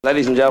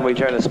Ladies and gentlemen, we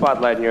turn the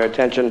spotlight and your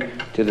attention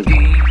to the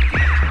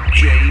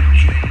DJ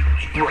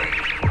Break.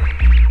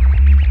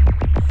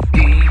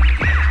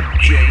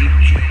 DJ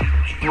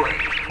Break.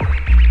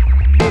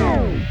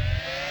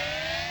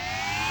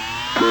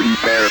 Pretty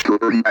fast,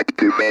 pretty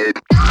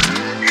activated.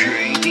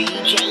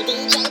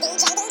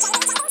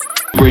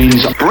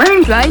 BrainZ.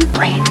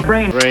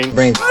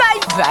 Brain.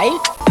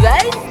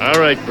 All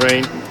right,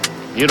 Brain.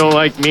 You don't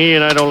like me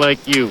and I don't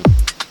like you.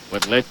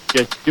 But let's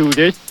just do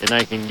this and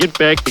I can get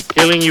back to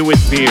killing you with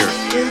beer.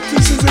 Hey,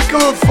 this is a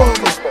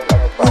Godfather.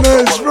 And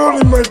I was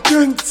rolling my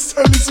joints.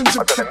 I listen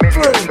to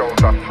Brain. Yo,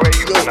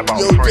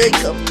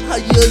 Jacob, how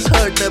you just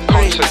heard that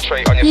Brain?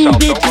 Concentrate on yourself,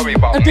 don't worry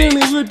about me.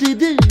 What they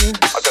do.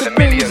 I've done a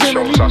million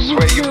shows, I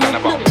swear you've done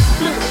about me.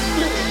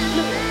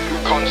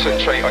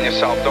 Concentrate on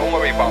yourself, don't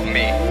worry about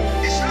me.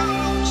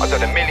 I've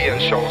done a million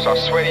shows, I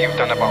swear you've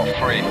done about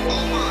 3.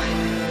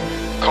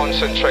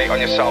 Concentrate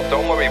on yourself,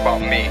 don't worry about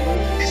me.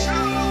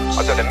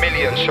 I've done a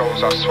million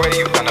shows, I swear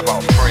you've done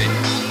about 3.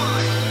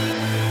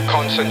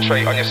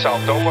 Concentrate on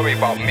yourself, don't worry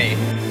about me.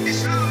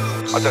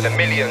 I've done a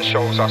million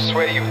shows, I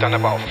swear you've done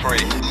about 3.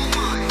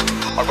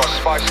 I've got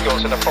Spice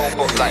Girls in the phone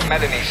book like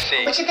Melanie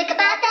C. What you think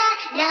about that?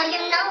 Now you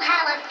know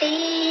how I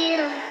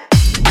feel.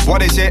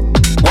 What is it?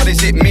 What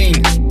does it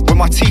mean? When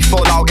my teeth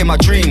fall out in my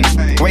dream.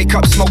 Wake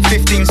up, smoke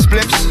 15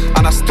 spliffs,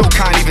 and I still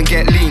can't even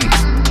get lean.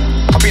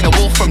 I've been a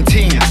wolf from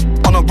teen.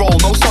 On a roll,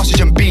 no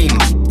sausage and bean.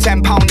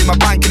 £10 in my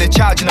bank and a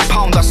charge in a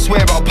pound. I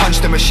swear I'll punch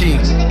the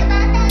machine.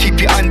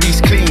 Keep your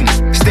undies clean.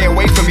 Stay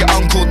away from your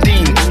Uncle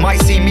Dean.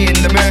 Might see me in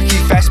the Murky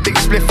Fest. Big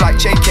spliff like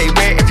JK,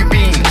 where have you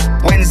been?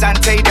 When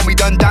Zante, then we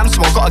done damn,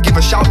 so I gotta give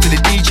a shout to the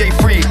DJ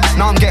Free.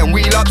 Now I'm getting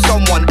wheel up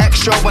someone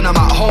extra when I'm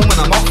at home and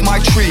I'm off my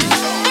tree.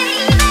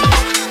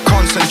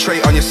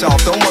 Concentrate on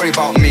yourself, don't worry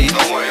about me.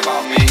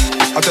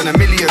 I've done a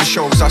million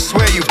shows, I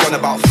swear you've done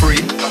about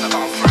 3.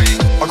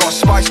 I got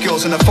Spice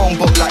Girls in the phone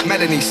book like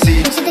Melanie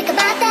C. What you think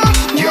about that?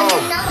 Now Yo,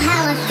 you know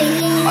how I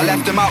feel. I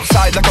left them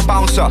outside like a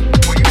bouncer.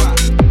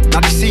 Now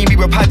they see me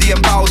with Paddy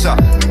and Bowser.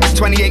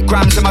 28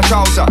 grams in my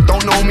trouser.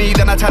 Don't know me,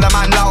 then I tell a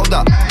man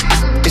louder.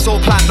 It's all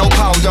plant, no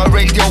powder.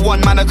 Radio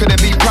 1, man, I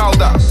couldn't be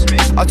prouder.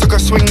 I took a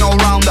swing, no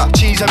rounder.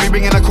 Cheese, I be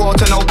bringing a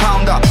quarter, no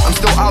pounder. I'm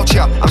still out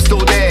here, I'm still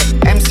there.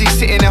 MC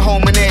sitting at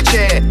home in their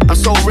chair. I'm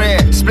so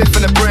rare, spliff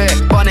in the bread.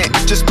 Bun it,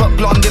 just put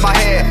blonde in my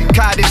hair.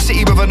 Cardiff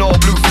City with an all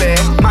blue flare.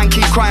 Man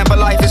keep crying, but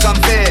life is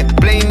unfair.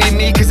 Blaming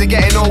me cause they're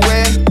getting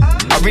nowhere.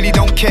 I really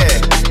don't care.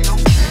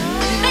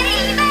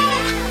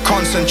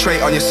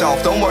 Concentrate on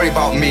yourself, don't worry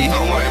about me.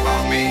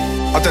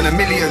 I've done a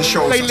million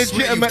shows. They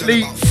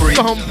legitimately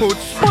sampled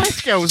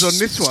Spice Girls on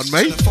this one,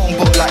 mate. Phone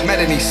book like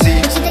Melanie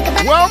C.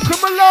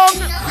 Welcome along.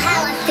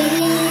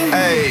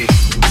 Hey,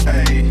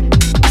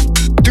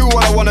 do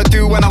what I wanna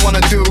do when I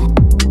wanna do.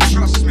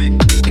 Trust me.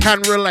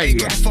 Can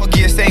relate.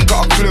 Foggiest ain't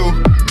got a clue.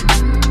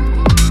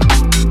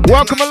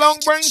 Welcome along,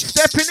 Brain,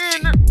 stepping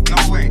in.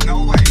 No way.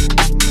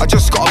 I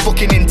just got a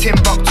booking in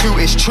Timbuktu,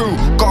 it's true.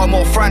 Got 'em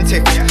all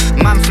frantic.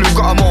 Man flu,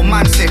 got 'em all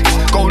man sick.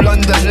 Go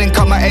London, link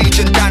up my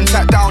agent, Dan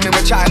sat down and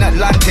we're chatting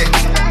Atlantic.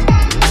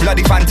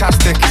 Bloody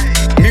fantastic.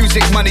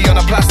 Music money on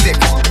a plastic.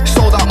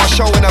 Sold out my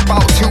show in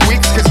about 2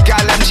 weeks, cause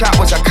Gallem Chat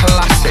was a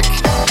classic.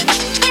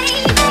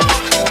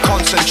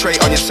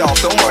 Concentrate on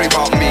yourself, don't worry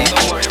about me.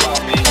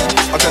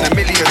 I've done a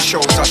million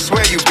shows, I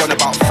swear you've done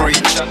about 3.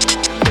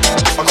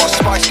 I got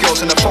Spice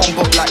Girls in the phone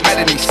book like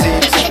Melanie C.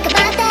 What you think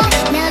about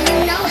that? Now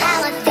you know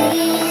how I feel.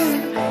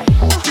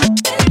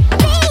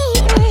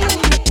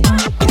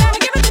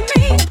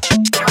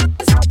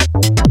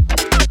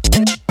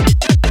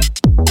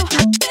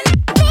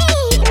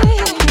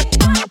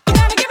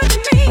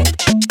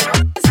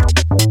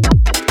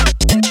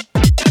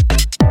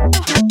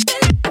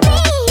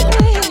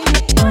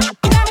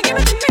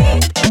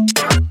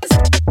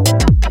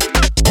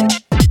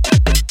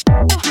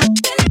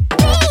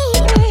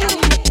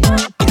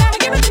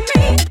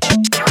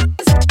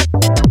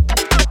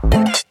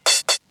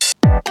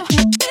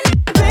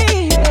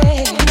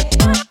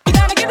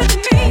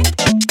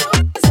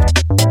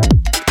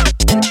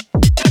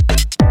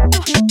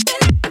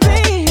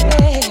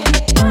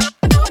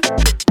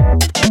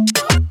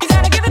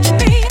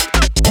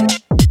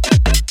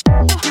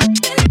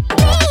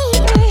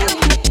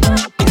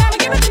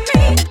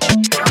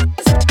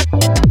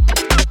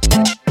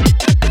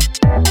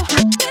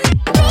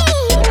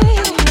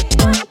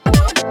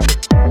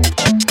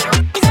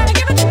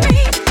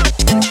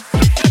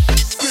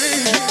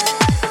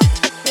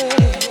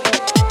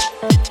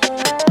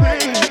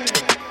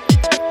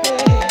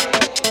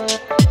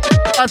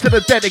 To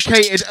the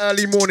dedicated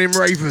early morning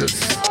ravers.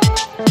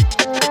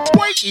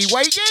 Wakey.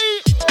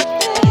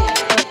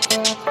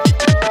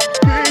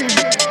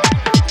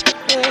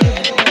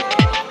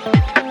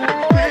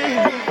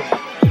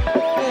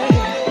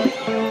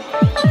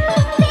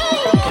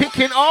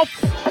 Kicking off.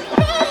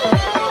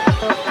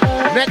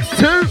 Next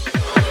to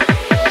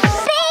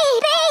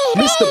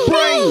Mr.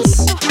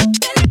 BrainZ.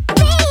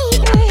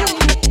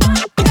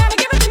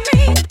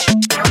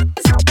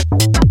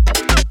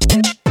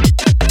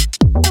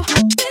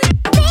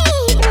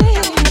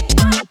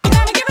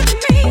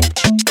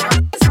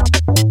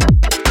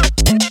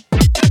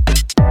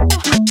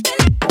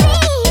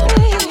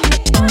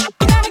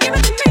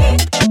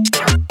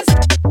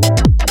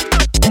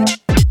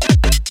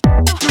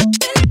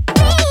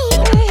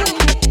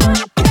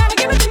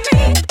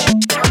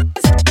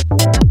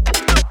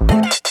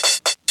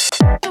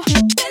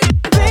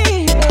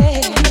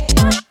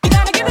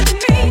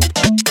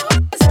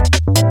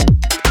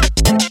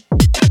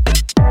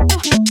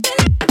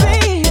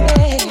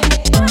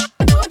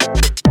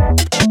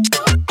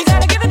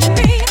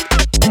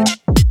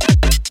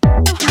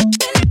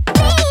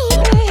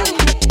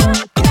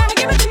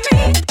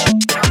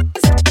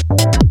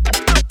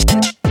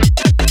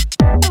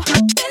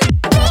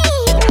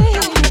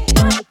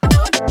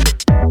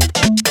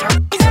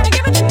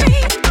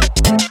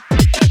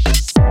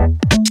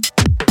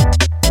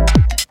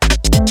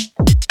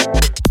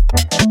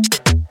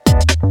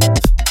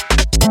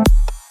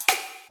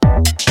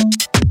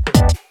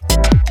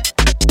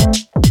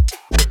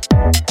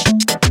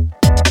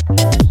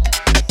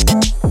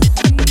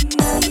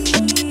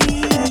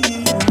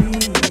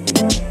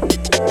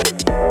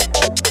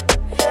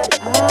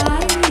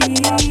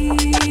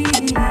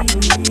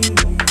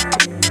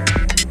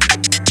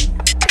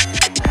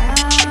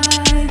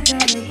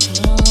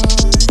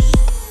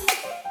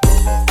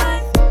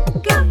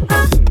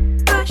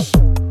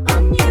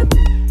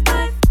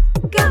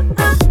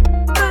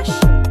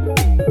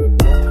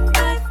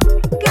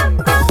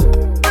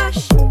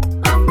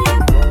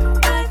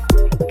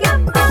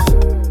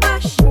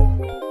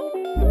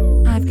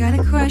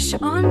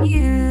 on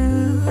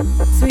you,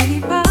 sweetie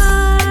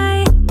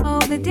pie, all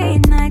the day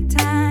and night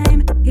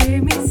time.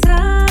 Hear me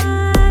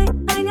sigh.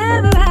 I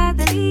never had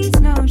the least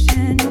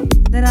notion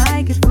that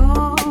I could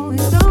fall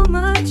with so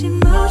much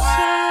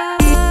emotion.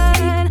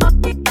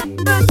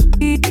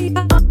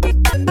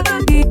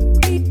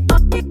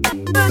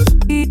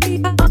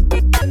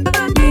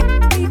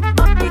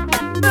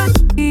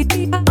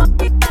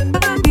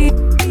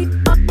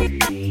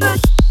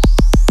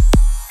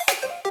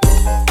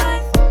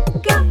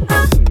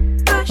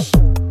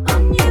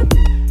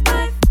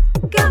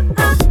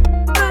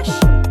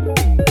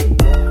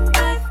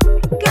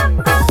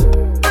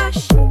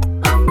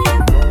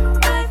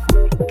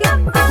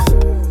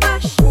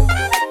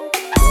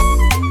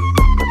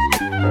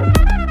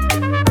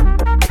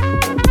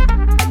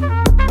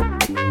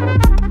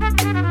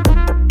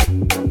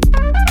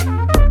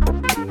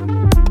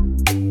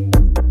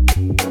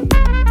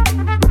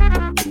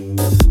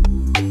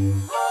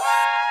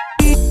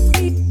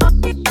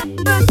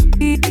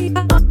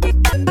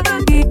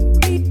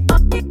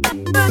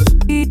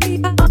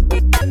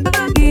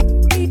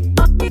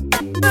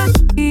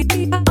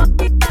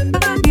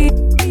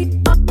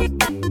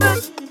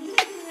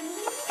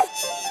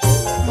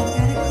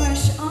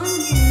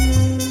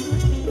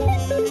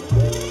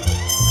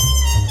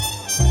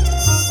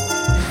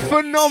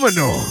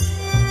 Phenomenal.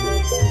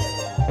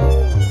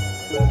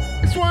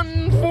 This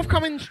one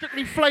forthcoming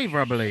Strictly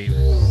Flavour, I believe.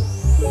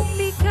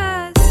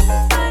 Because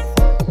I've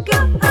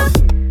got a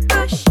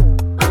crush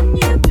on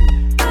you.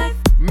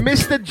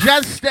 Mr.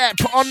 Jazz Step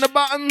on the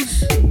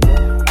buttons.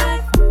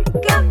 I've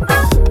got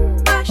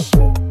a crush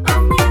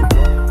on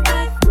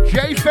you.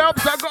 Jay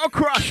Phelps, I got a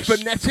crush.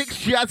 Phonetics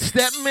Jazz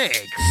Step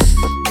Mix.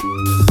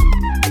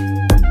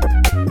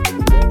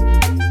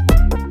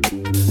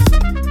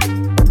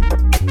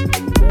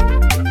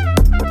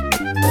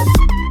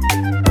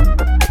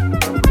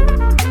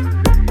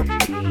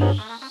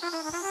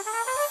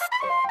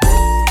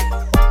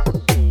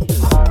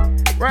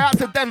 Right out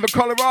to Denver,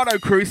 Colorado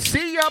crew.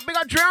 See ya, big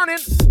up Drowning.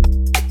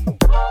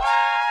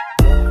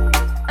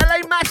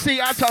 LA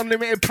Massey, out to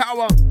Unlimited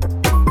Power.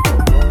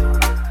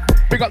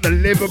 Big up the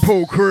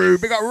Liverpool crew.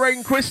 Big up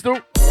Rain Crystal.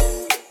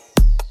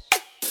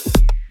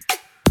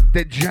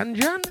 The Jan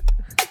Jan?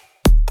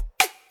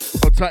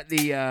 I'll type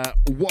the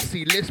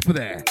Wassy Lisp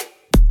there.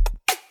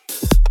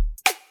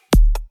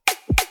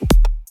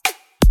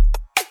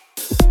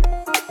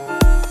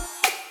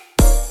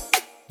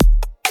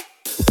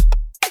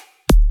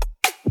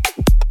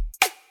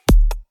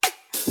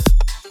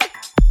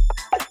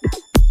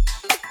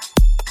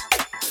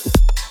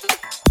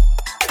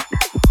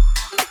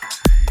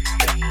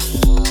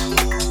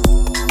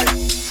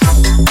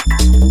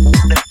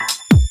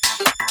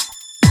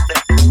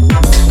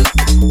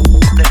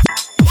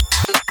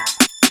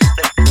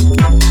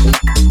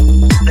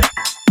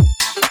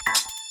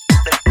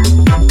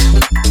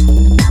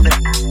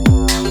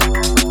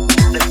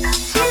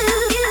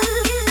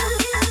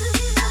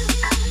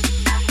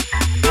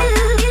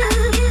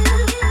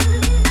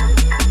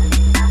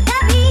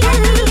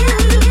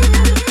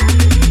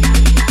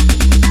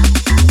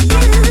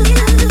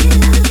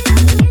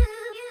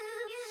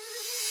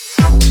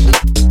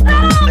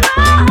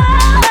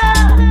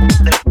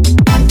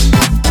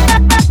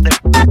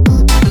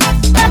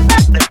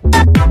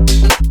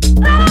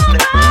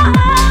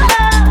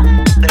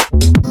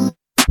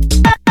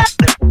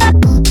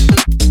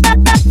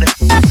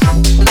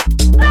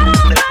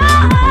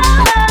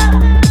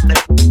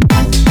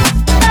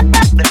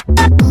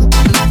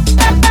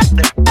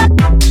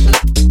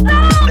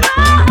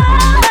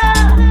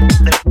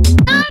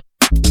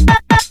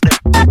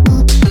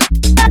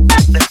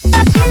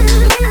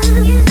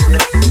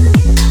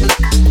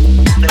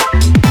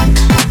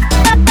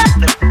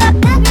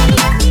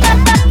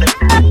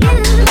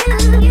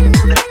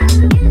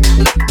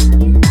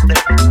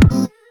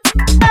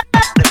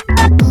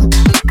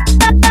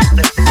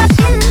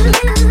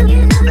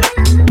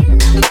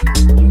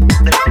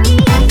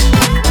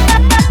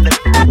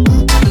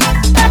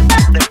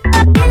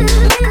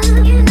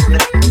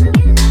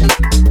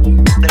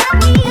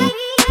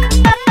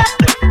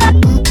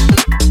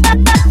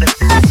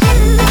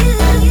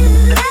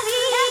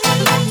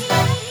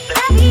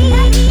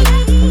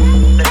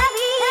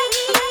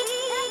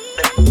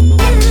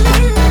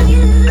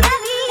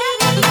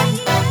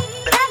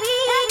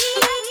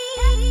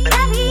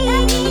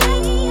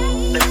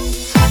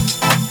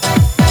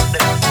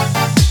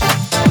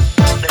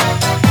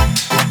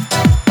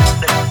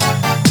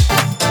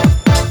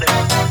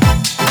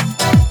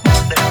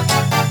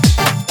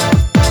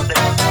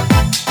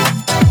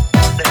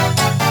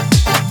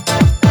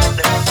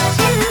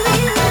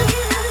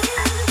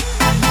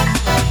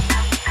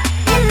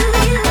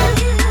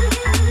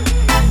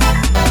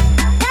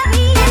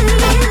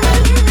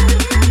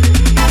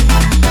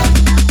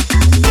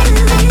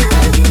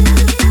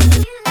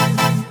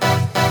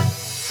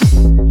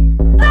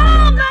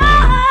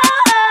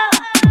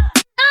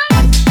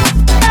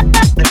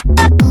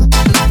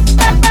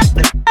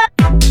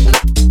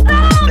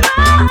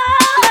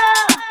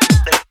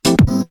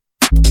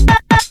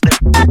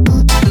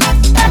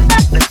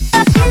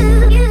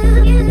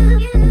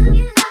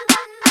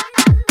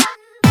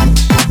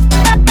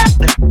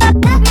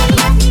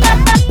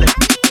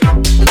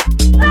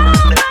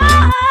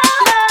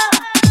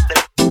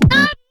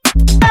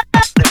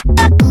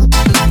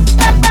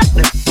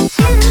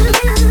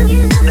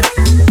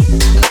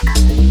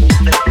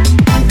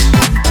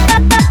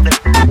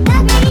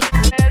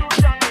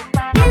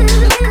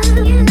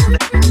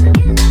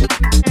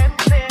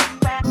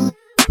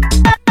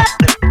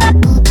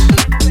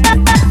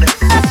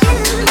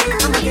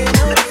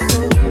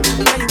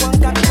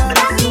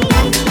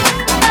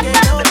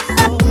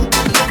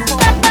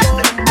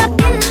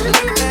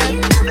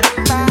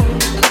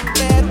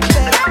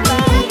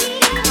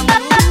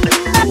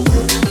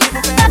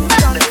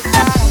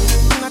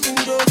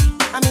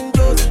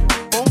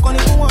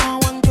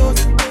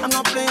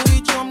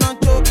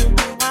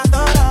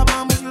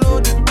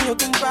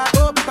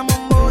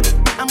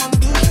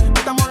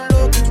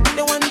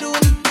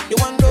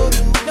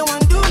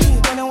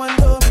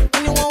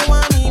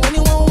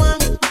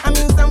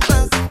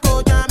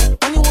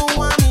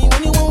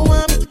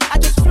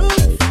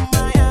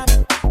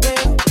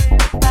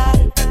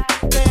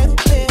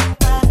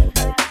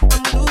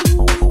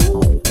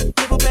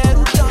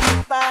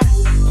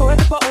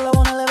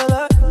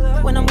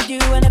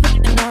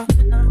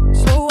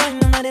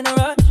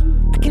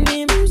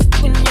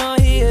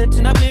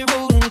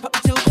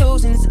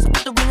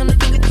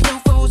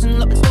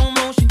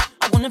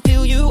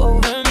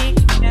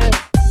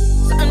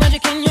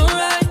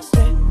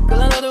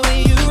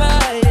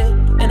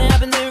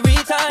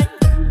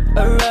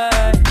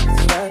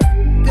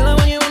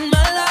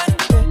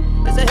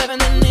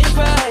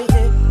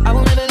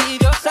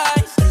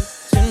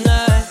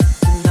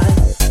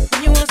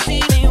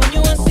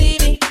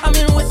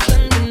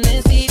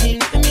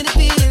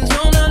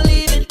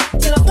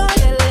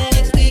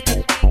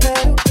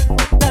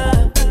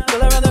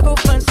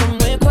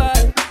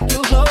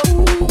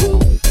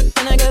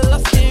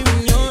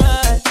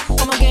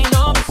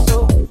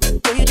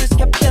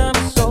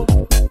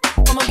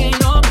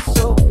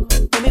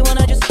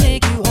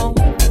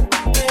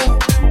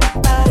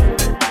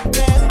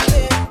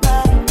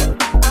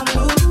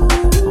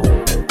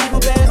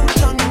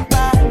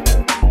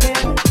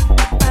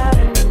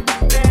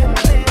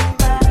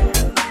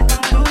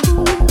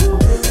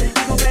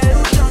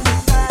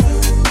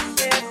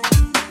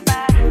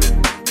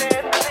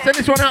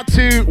 one out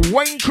to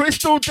Wayne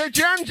Crystal de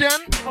Jan Jan.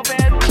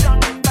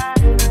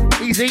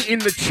 He's eating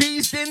the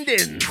cheese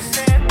din-dins.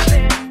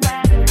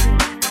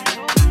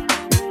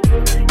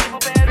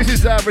 This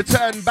is a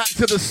return back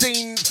to the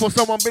scene for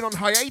someone been on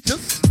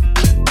hiatus.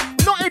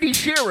 Not Eddie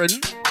Sheeran.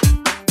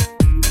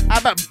 How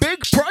about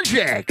Big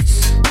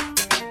Projects?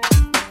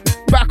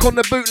 Back on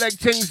the bootleg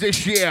things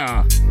this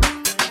year.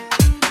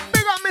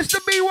 Big up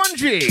Mr.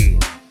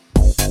 B1G.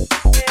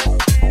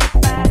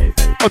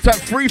 What's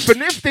that? 3 for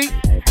Nifty.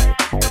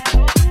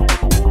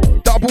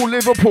 Double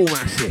Liverpool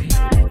Massey.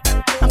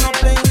 I'm not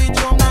playing with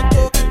you, I'm not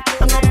talking.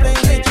 I'm not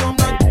playing with you, I'm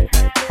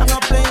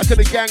not playing. Back to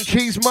the gang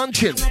cheese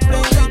munching. I'm not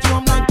playing with you,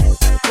 I'm not.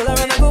 Will I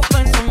rather go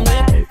find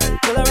somewhere?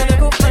 Will I rather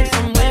go find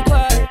somewhere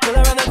quiet? Will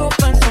I rather go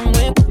find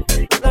somewhere?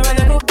 Will I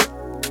rather go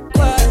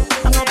quiet?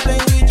 I'm not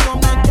playing with you, I'm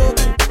not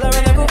talking. Will I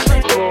rather go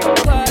find somewhere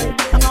quiet?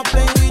 I'm not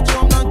playing with you,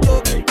 I'm not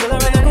talking. Will I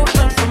rather go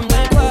find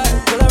somewhere quiet?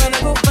 Will I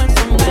rather go find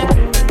somewhere?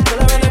 Will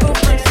I rather go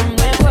find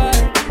somewhere quiet?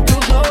 You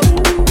go,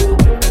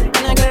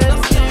 and I get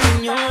lost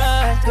in your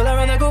eyes. Will I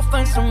rather go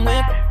find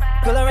somewhere?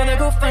 Will I rather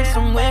go find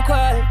somewhere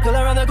quiet? Will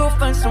I rather go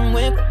find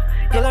somewhere?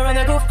 Will I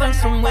rather go find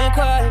somewhere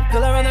quiet?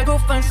 Will I rather go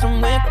find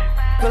somewhere?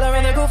 Will I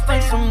rather go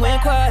find somewhere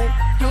quiet?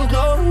 You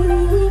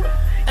go,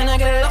 and I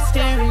get lost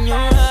here in your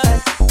eyes.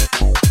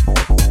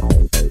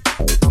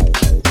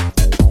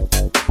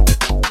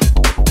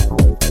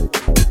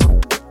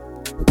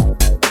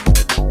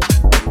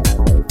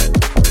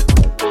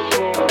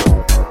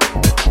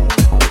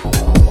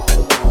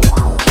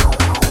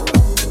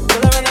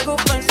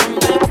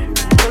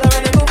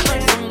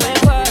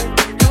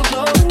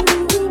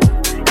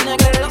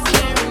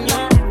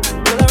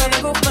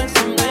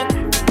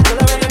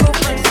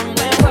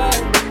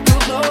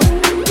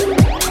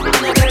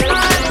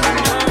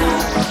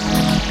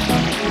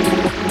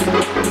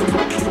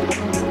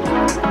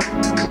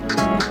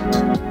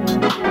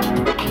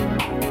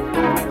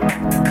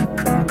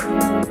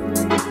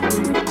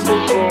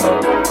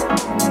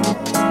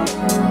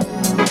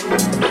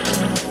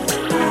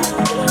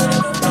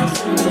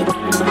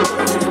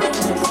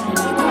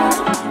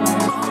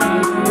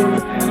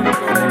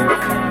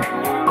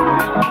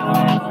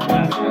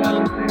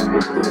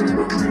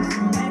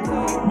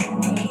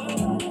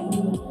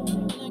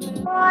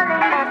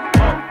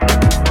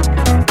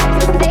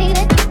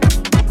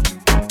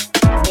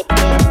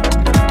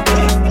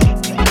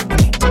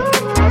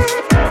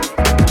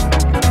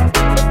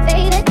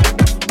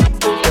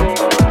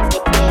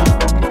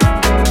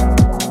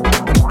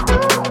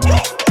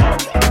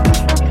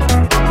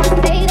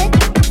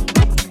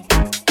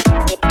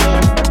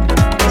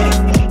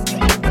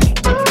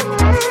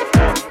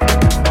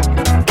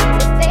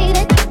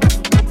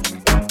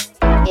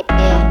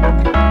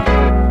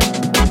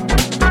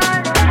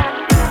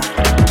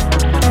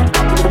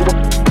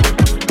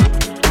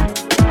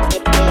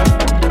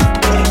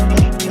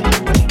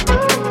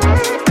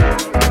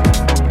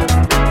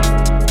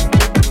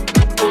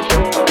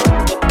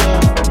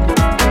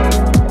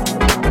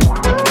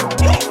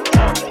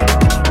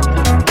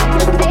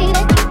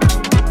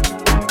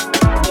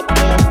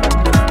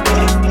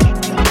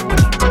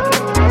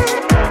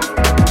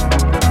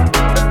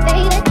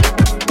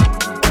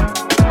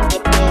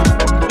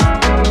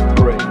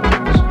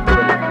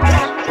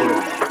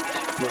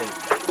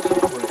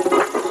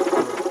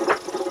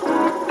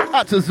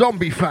 To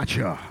Zombie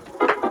Thatcher.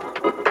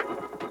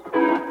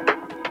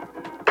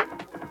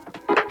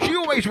 She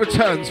always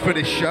returns for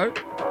this show.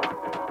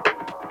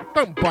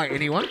 Don't bite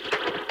anyone.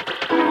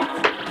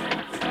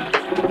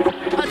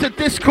 That's a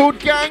Discord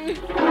gang.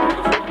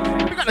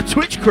 We got a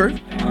Twitch crew.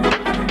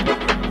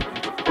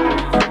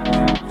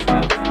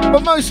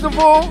 But most of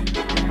all,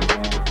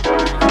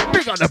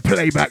 big on the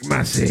playback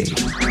Massey.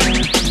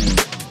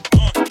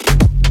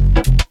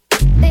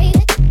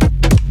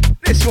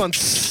 This one's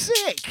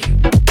sick.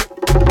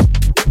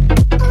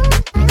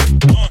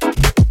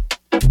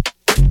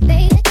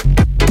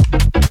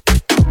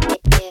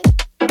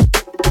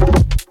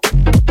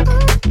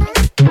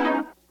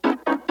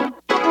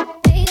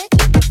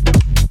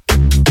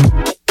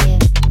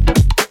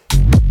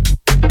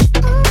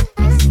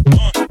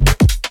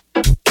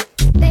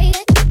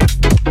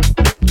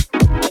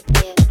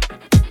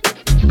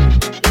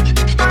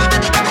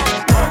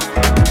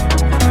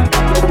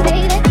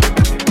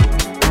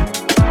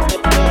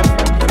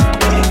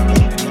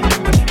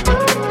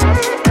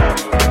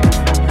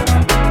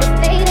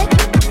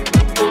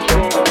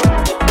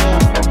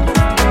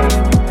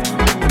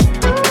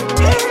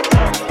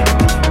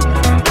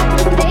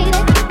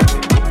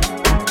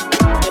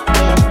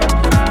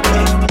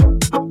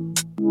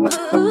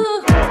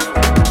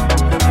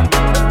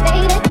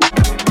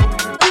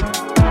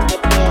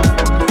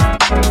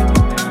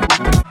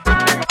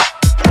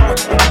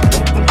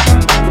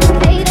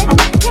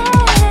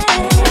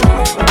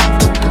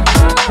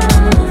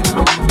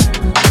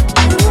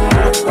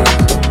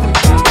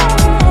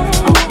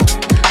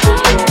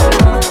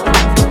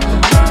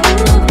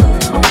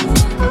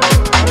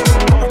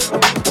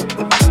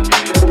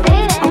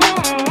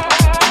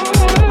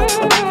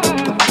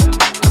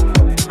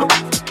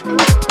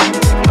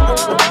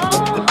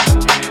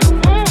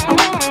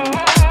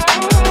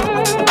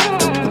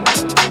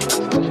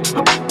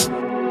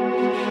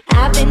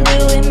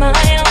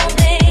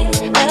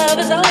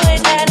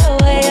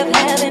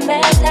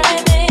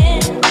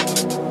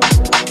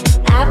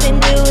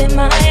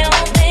 doing my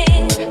own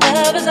thing.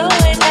 Love has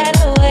always had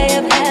a way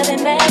of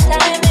having bad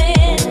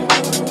timing.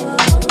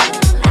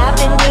 I've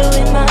been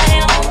doing my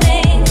own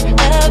thing.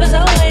 Love has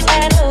always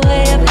had a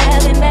way of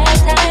having bad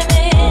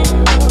timing.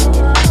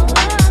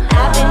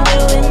 I've been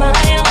doing my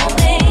own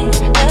thing.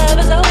 Love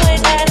has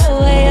always had a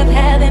way of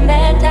having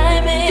bad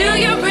timing. Do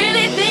you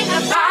really think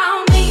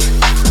about me?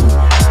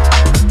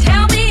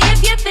 Tell me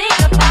if you think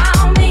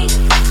about me.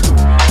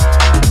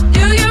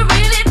 Do you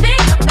really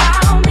think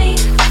about me?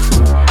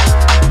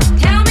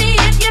 Tell me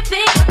if you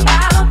think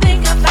about me.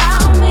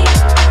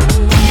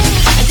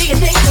 Do you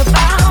think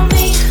about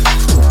me?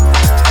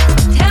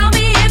 Tell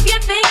me if you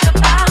think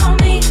about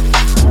me.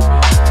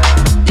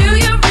 Do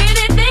you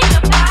really think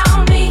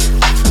about me?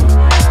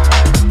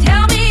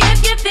 Tell me if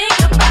you think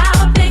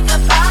about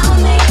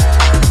me.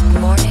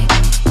 Morning,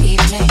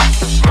 evening.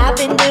 I've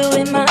been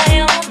doing my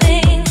own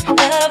thing.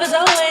 Love has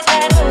always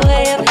had a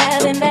way of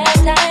having bad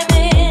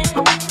timing.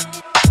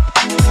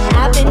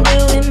 I've been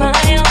doing my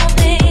own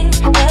thing.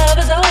 Love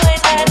has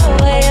always had a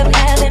way of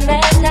having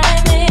bad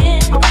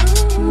timing.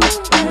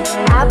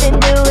 I've been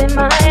doing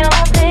my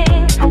own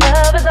thing.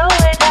 Love has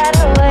always had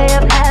a way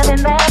of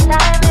having bad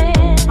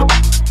timing.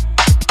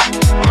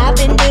 I've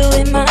been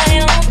doing my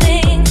own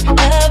thing.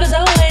 Love has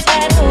always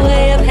had a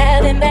way of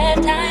having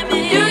bad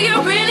timing. Do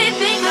you really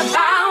think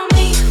about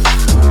me?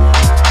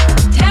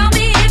 Tell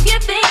me if you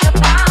think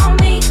about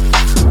me.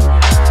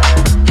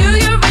 Do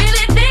you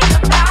really think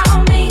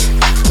about me?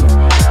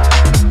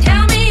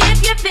 Tell me if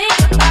you think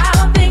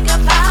about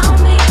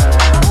me.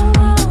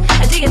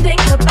 Do you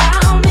think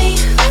about me?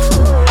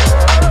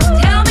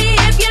 Tell me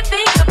if you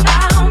think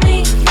about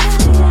me.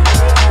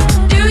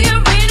 Do you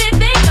really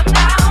think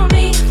about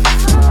me?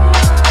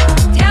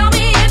 Tell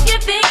me if you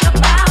think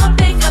about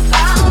me.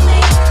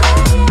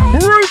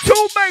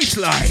 Brutal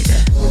bassline.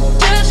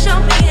 Just show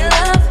me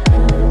love.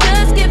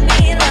 Just give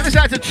me love. Is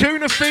that the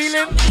tuna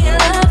feeling?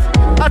 Love.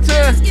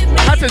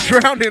 Had to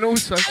drown in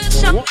also.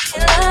 Just show What?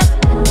 me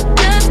love.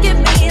 Just give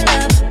me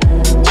love.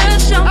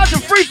 Just show me That's a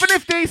 3 for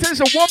nifty, says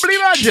a wobbly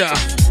badger.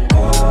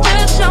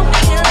 Just show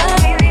me love.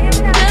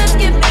 Just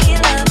give me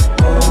love.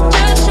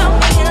 Just show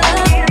me love.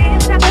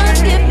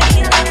 Just give me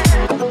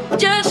love.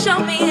 Just show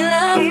me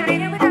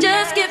love.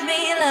 Just give me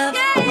love.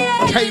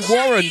 K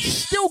Warren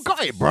still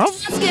got it, bruv.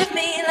 Just give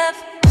me love.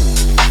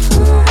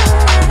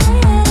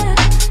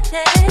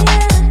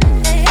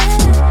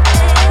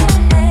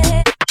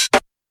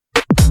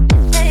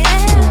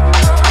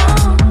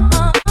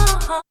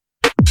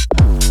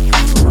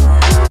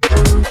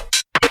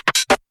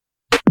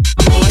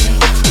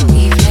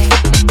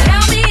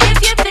 Tell me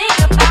if you think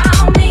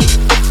about me.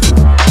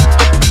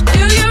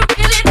 Do you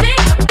really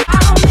think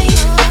about me?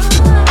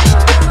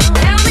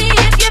 Tell me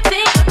if you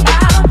think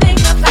about me.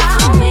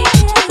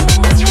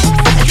 Do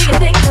you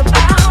think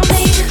about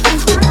me?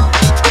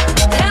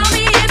 Tell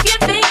me if you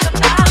think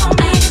about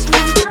me.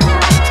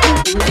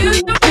 Do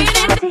you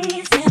really think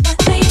about me?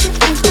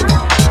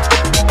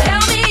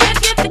 Tell me if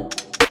you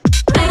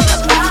think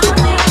about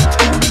me.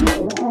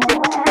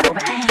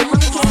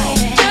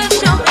 Just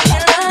show me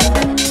love.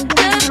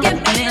 Just give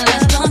me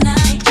love.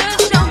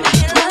 Just show me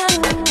love.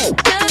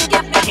 Just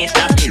give me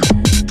love.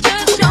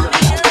 Just show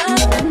me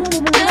love.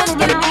 Just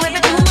give me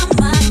love.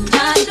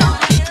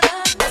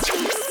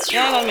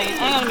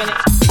 Hang on a minute.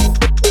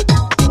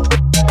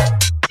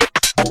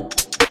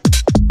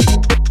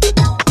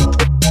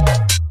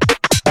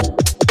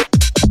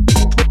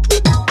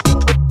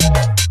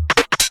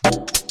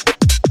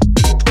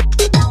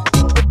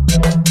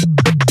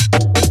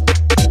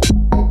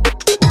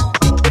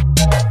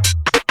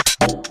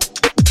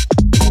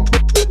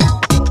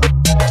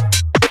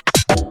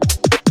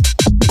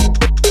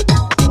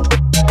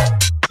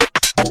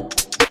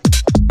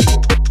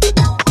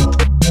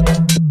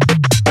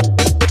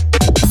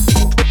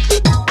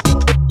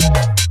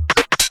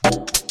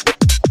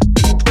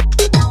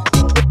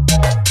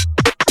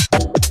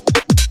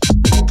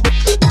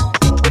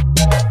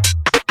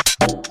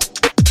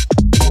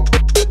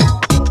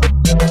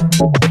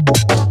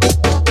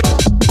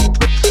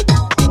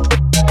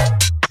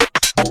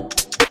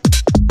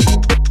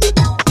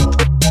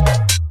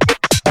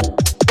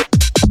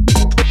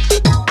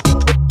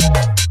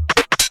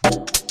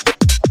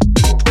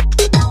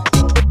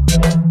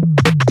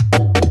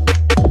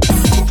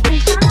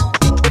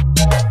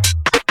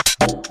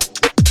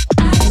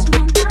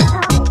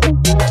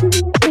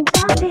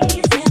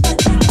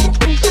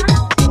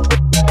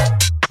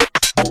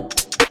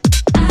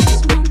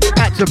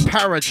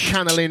 Para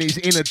channeling his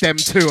inner Dem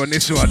 2 on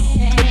this one.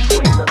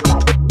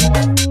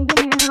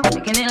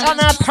 On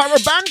our Para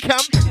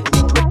Bandcamp.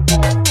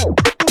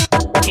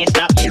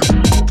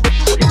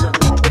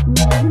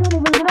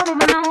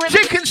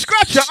 Chicken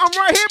Scratcher, I'm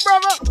right here,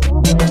 brother.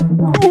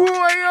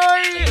 Oi,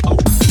 oi.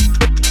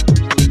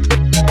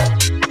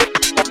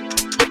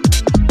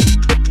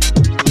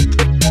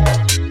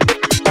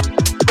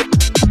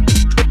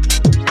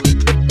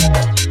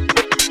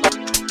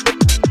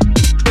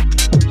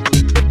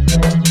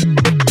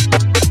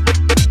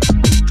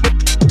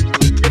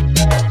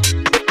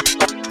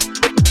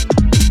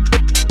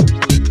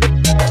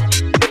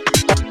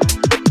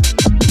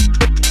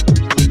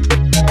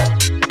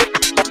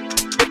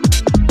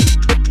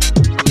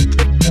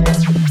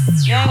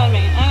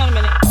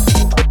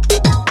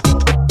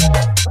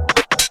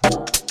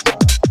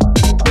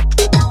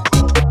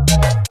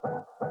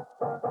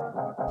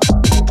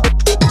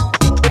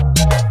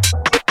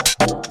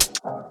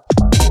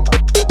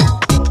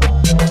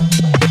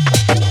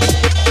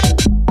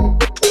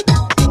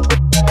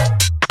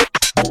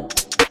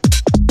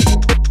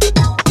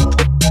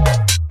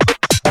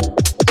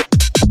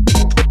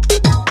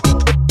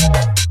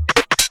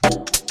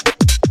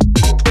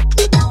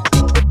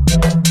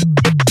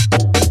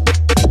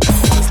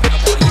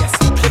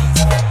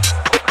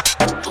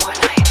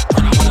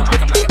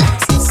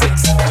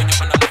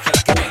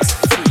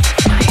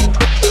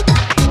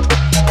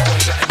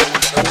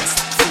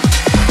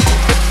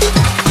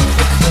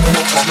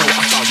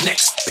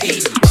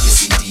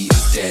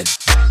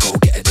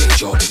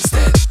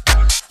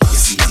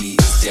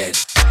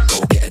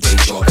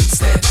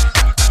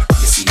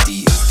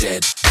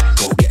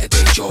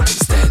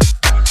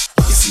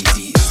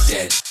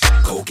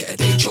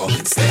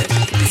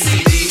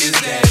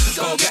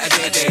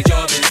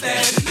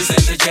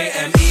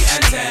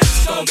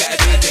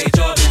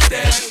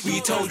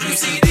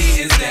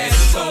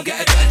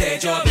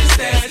 job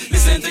instead.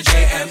 Listen to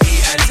JME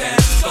and 10.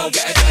 Go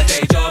get a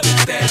day job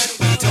instead.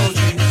 We told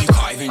you, you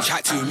can't even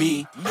chat to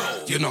me.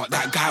 You're not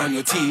that guy on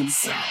your team.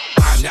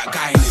 I'm that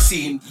guy in the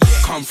scene.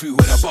 Come through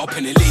with a bop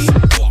and a lean.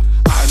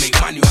 I make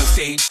money on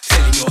stage,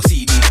 selling your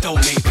CD, don't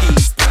make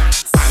peace.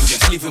 I'm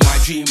just living my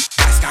dream.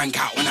 I skank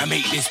out when I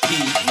make this P.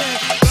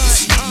 Your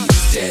CD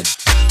is dead.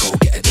 Go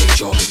get a day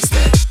job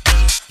instead.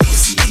 Your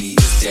CD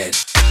is dead.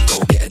 Go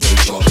get a day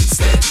job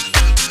instead.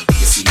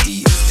 Your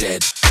CD is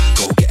dead.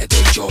 Go get a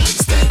day job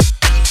instead.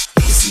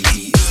 Your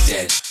CD is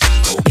dead.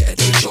 Go get a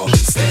day job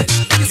instead.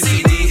 Your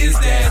CD is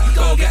dead.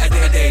 Go get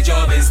a day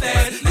job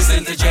instead.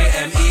 Listen to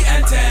JME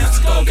and Thames.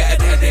 Go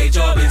get a day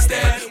job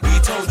instead. We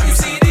told you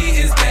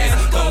CD is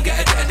dead. Go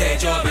get a day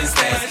job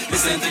instead.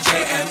 Listen to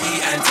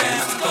JME and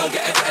Thames. Go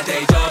get a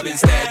day job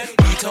instead.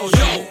 We told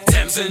you.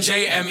 Thames and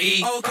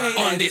JME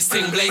on this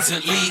thing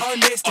blatantly. On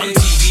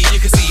TV you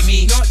can see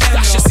me.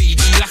 Dash your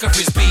CD like a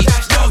frisbee.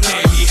 No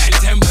JME and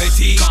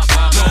Tempety.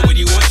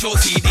 Nobody wants your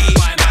CD.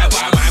 Why am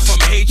from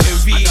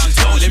HMV?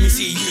 Don't let me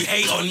see you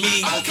hate on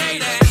me. Okay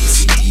then. The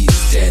CD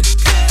is dead.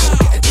 Go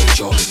get a day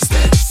job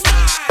instead.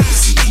 The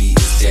CD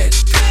is dead.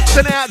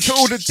 Send it out to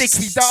all the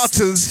Dicky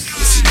Darters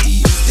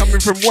coming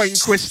from Wayne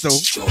Crystal.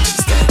 Job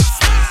instead.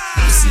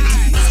 The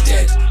CD is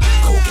dead.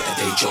 Go get a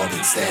day job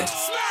instead.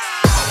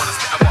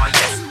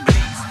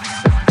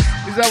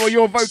 Is that what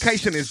your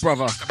vocation is,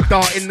 brother?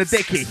 Dart in the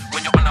Dicky.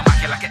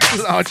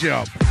 Large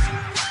job.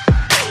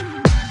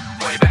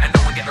 Boy, better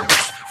know and get the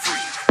rest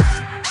free.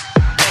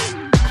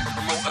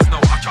 Promoters know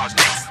I charge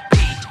next.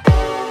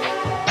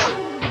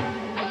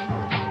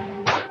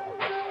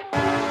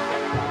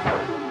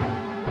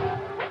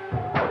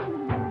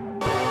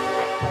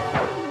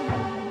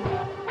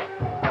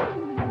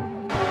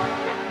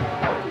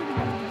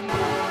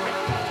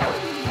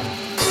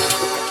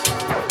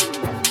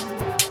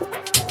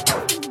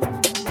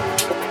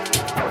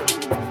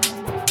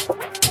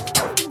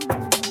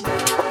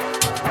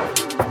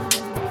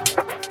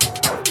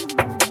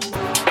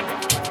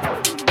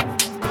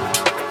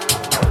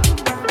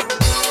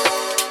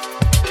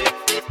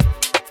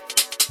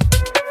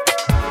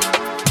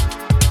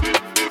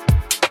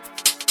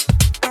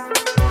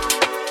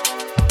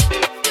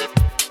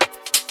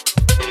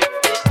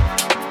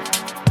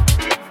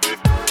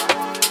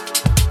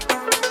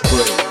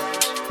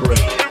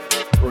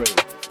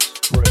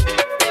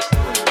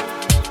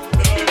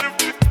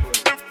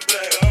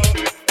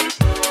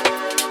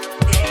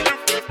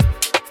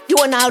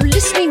 Now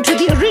listening to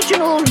the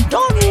original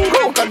Don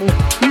Gorgon,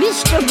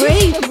 Mr.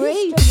 Brain.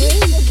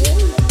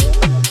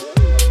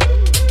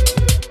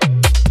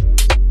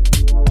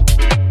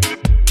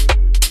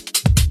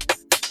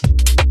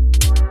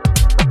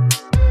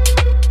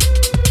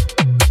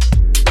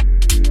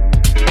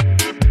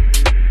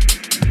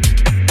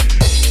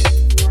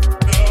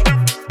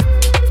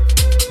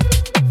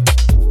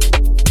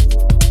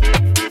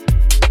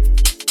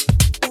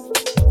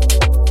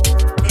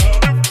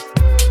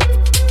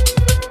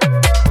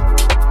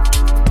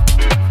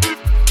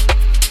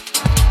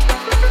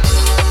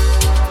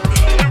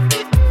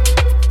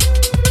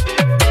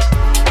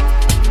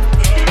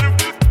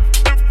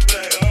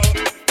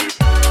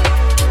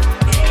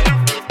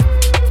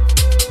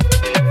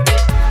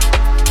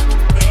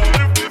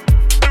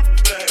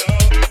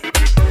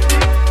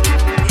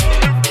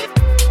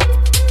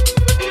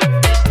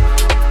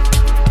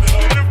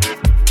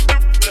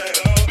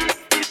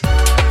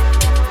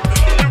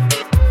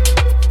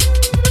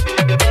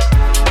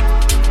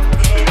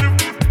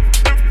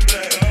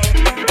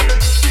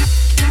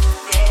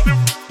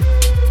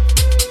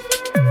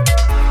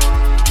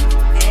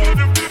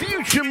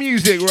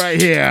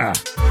 Here.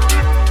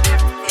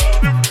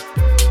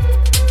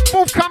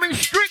 Forthcoming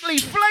Strictly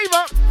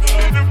Flavor.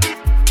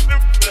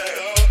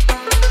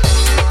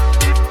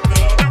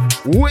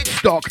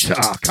 Witch Doctor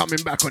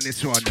coming back on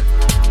this one.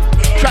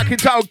 Track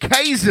entitled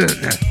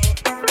Kaizen.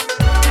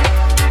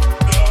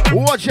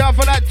 Watch out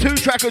for that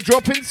 2-tracker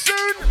dropping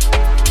soon.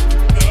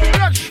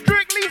 Got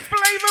Strictly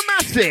Flavor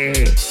Massey.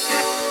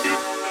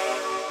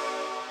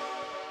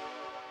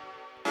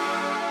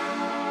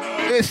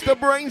 It's the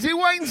BrainZ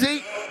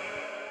Waynesy.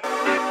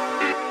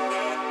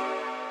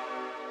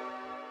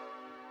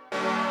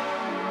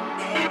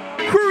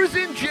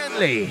 Cruising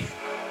gently.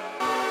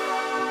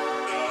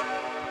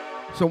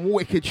 Some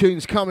wicked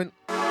tunes coming.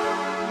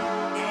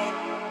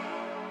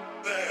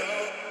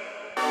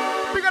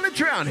 We're gonna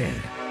drown in.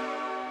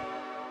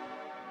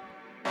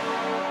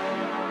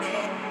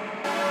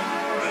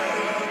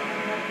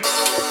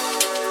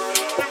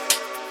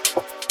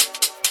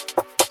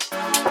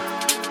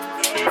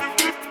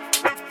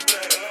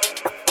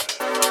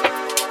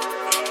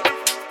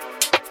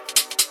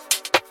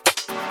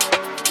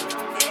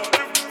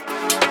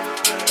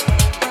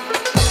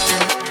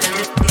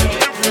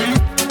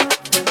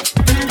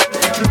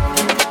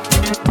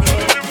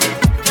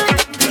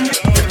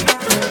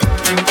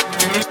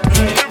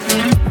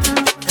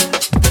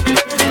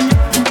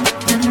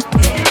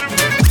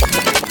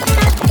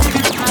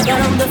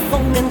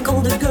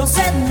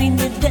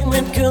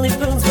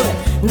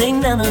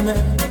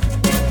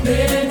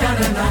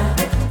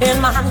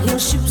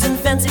 shoes and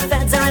fancy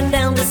fads. I ran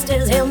down the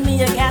stairs, hailed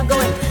me a cab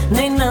going,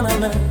 nay na na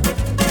na,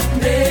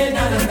 nay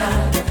na na na,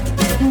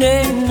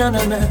 nay na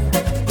na na,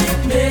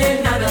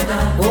 nay na na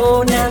na,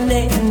 oh na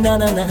nay na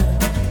na na,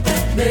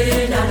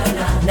 nay na na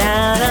na,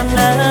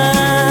 na na.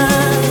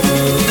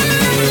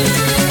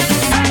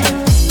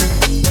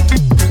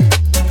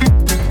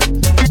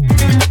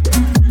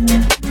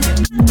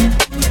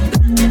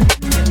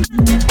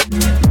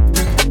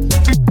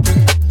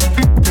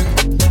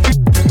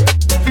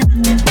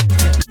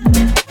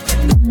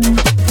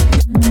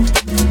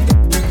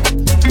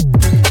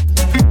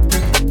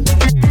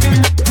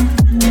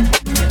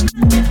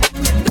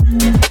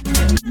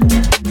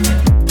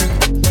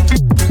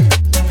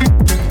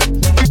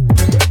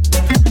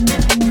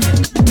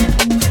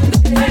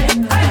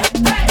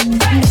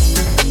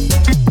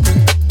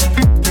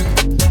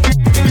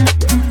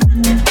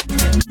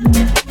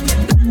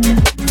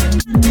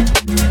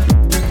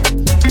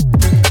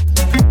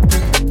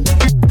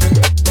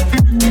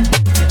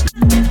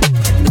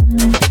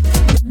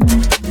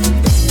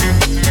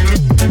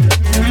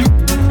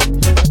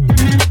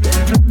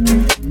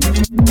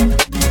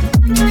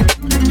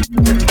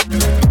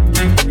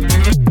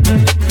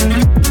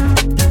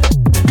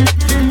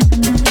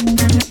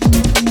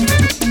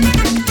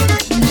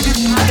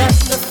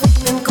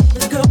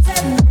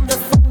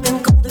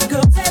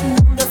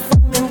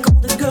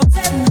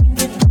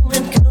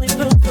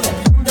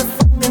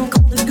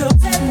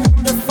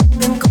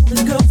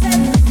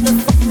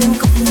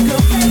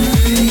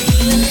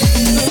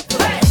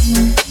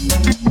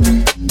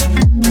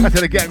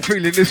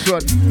 Feeling this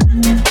one.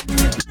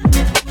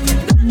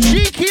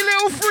 Cheeky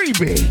little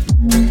freebie.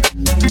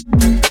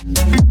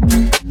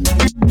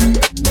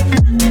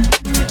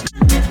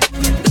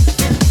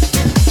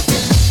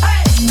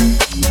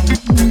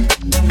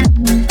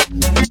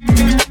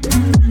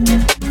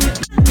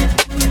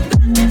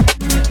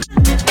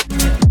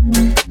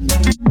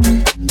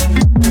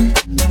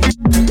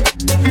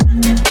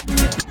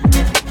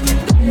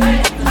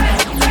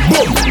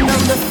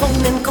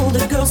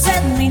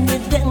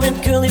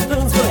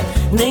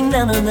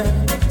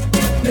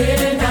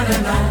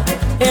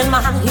 In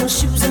my high heel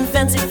shoes and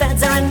fancy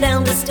fads, I ran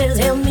down the stairs,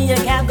 hailed me a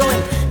cab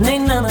going, nay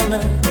na na na,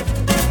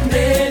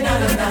 nay na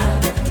na na,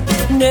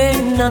 nay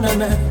na na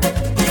na,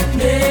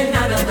 nay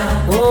na na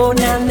na, oh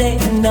na nay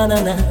na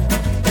na na,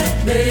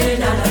 nay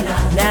na na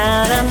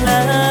na, na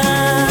na.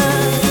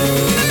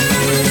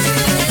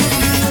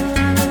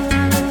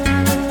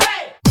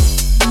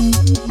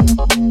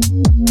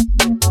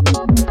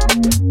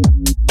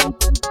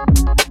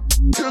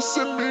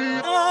 Kissing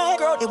me,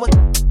 girl, it was.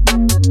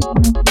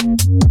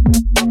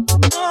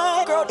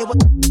 Girl, it was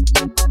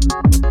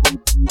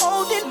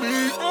holding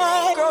me.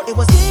 Girl, it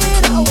was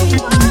get how we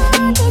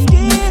want, just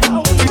get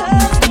how we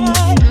love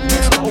tonight.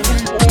 get how we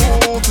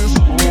want this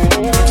home.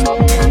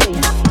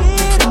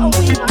 Get how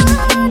we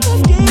want,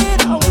 just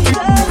get how we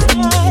love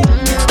tonight.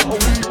 Get how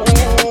we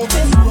want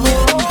this home.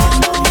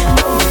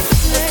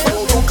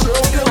 Oh, don't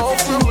tell me how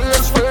to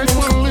live, fake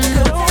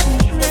believe.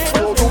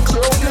 Oh, don't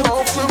tell me how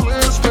to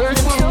live,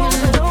 fake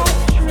believe.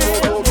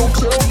 Oh, don't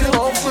tell me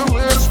how to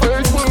live,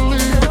 fake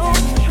believe.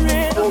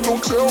 Oh,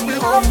 don't tell me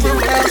how to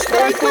live,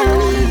 fake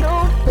believe.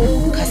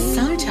 Cause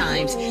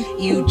sometimes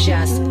you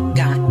just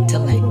got to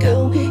let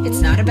go. It's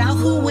not about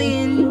who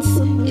wins.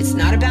 It's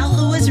not about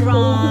who is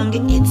wrong.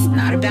 It's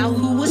not about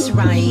who was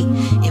right.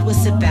 It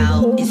was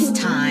about it's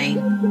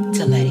time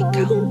to let it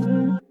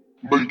go.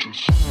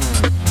 Majors.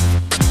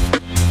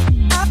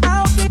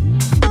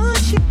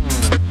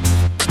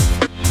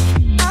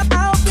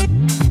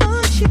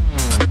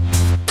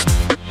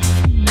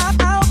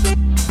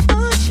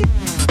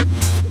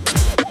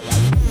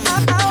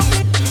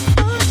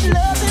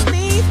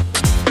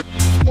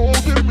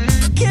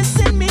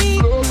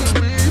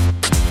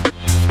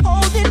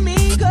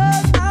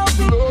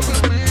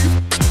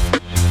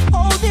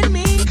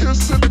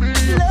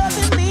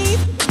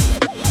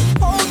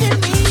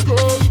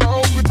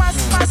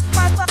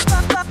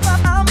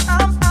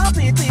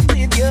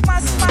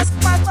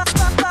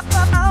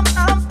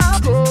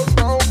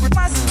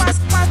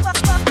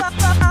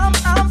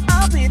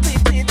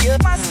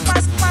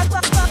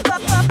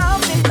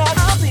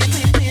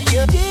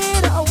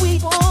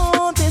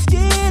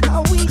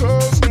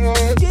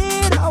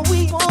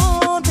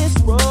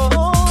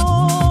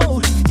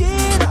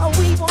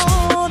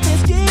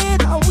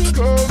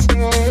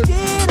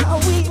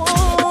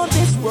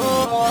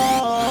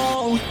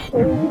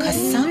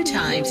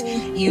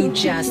 You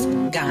just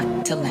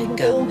got to let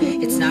go.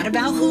 It's not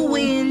about who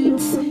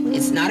wins.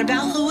 It's not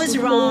about who is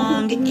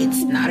wrong.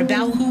 It's not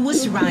about who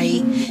was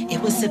right.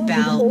 It was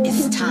about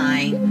it's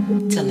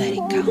time to let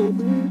it go.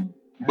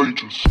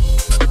 Majors.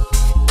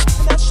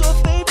 That's your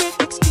favorite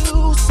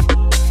excuse.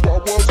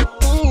 That wasn't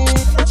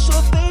That's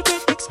your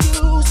favorite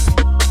excuse.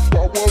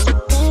 That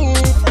wasn't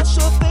That's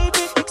your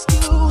favorite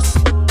excuse.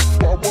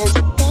 That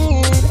wasn't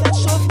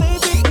That's your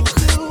favorite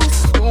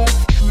excuse.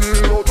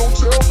 Don't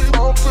tell me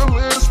how to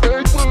live,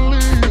 fake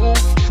believe.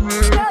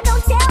 Girl,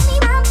 don't tell me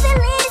how to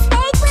live,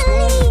 fake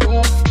believe.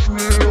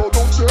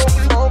 Don't tell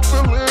me how to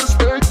live,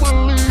 fake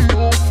believe.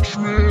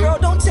 Girl,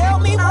 don't tell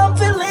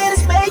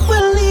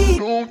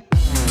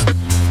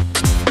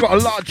Got a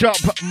large up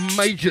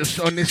majors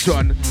on this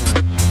one.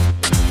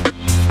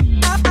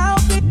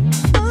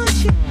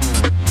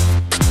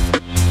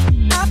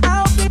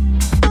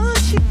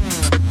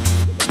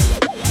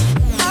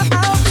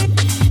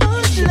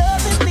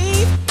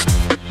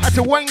 That's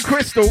a Wayne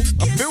Crystal.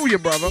 I feel you,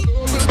 brother.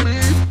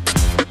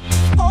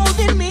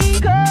 Holding me,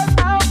 girl,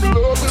 I'll be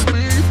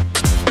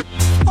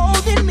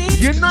holding me.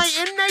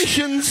 United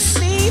Nations.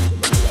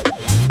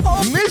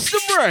 Mr.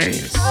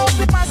 BrainZ.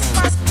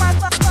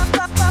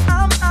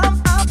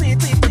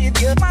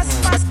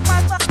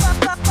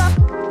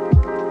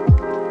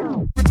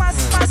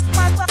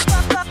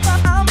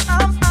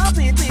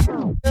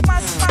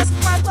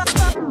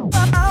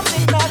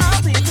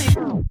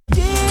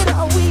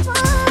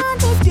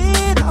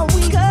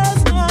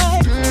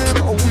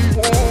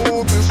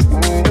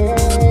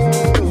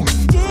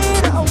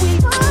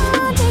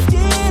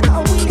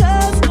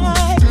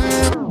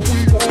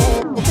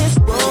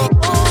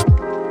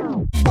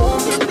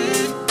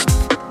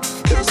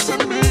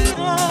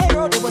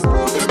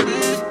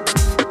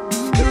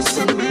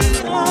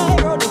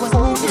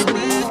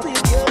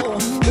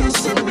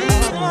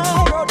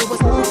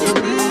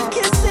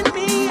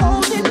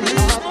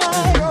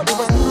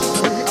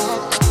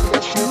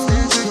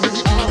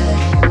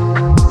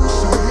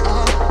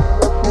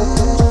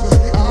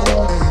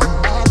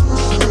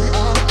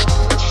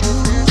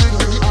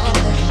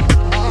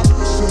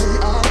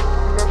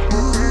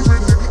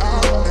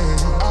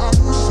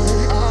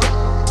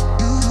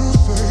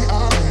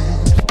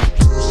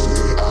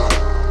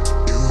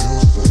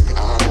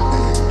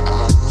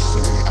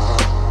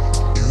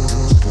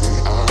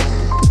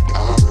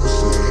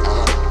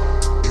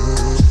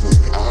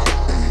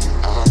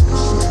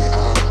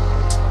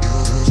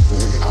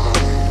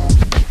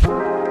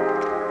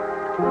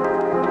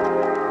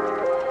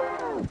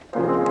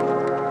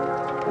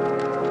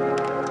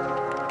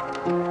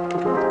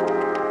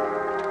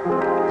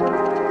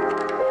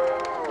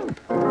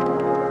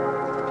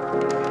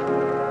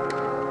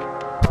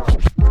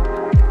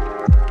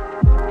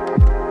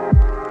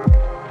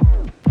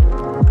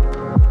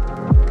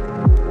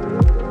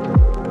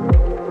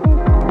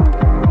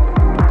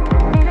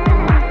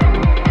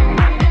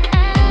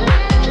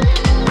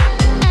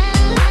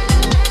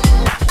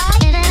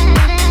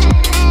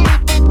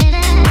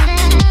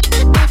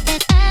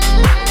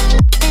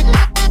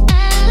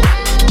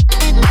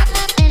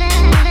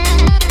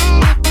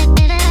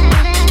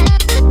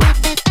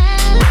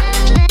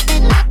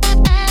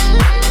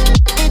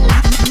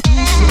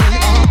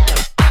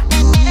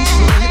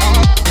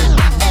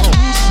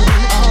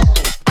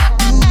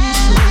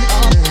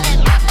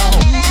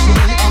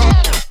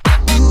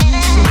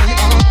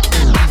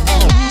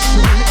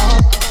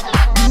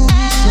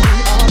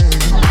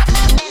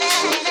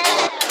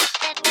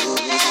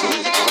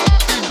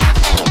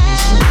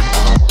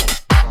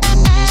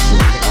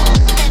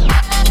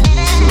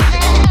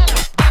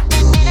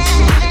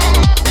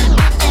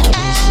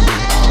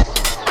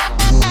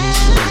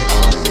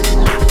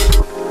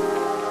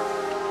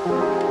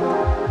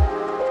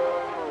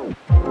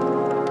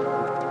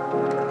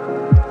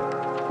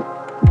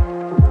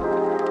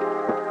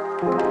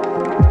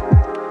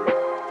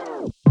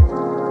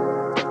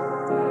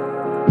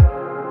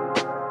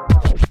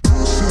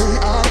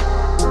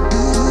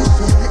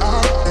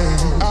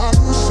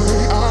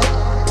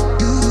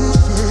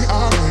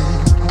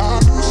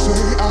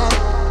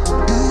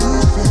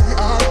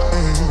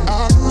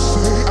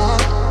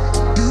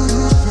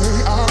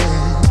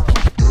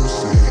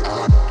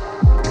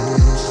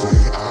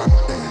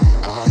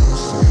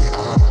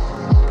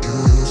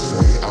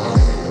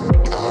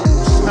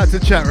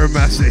 Chat room,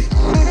 Massey.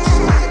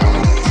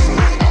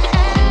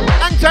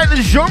 And take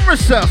the genre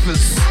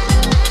surfers.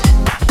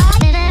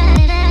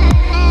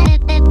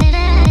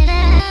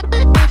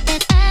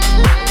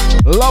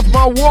 Love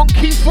my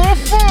wonky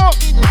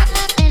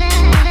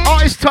 4-4.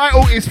 Artist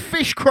title is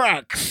Fish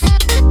Cracks.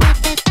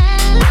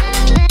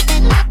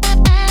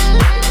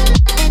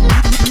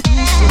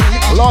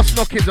 Last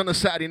knockings on a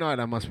Saturday night,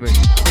 that must be.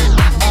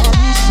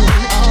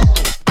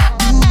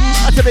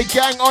 After the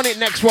gang on it,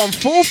 next one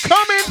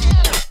forthcoming.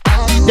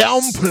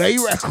 Downplay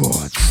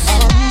Records.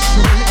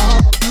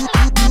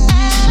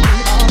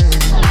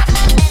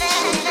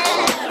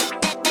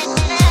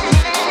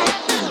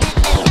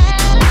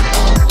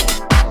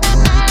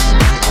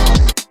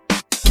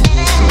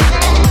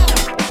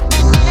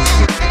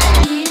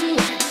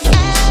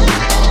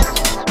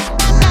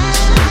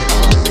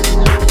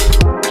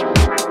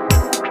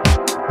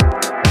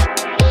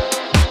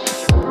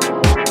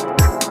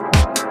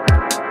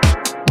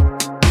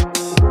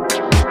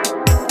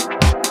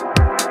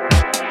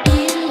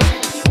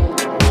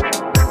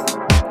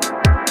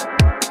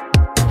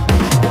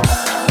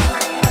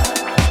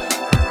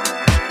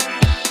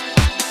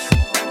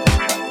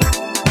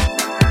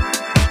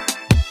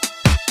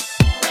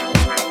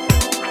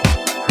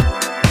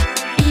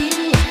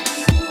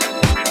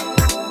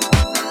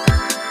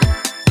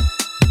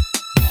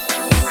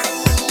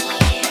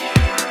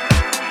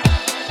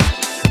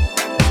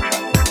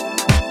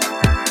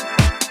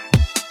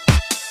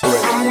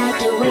 like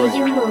the way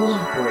you move.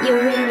 You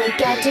really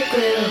got to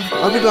groove.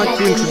 I would like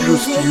to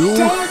introduce to you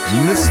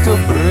Mr.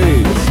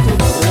 BrainZ.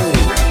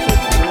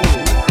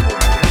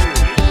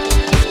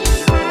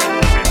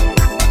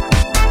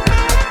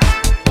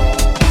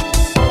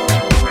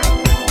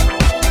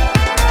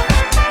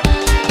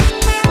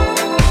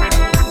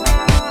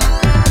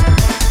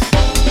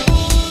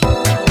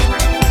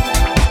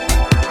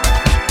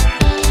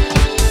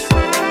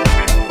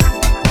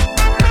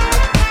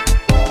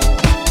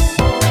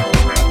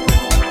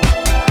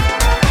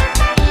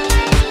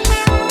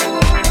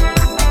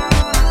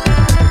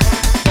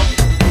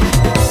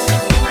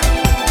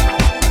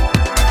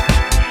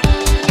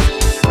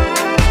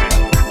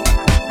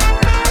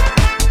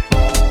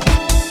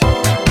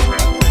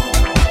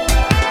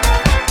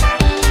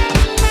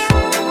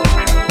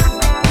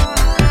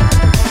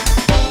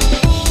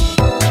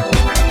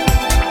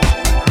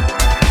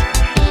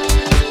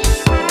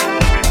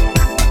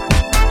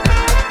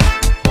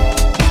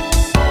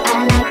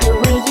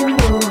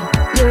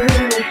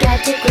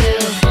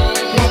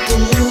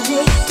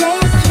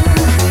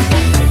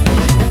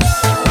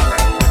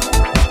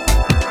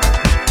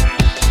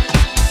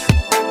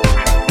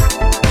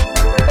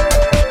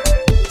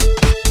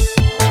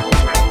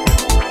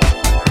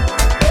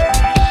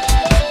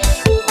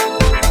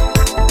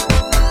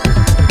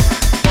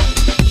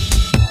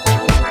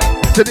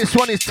 So this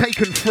one is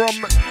taken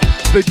from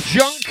the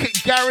Junk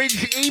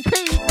Garage EP.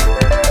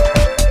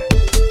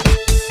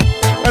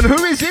 And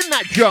who is in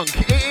that junk?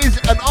 It is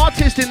an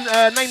artist in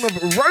the name of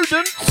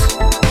Rodents.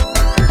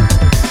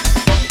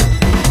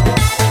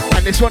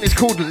 And this one is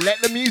called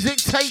Let the Music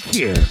Take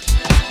You.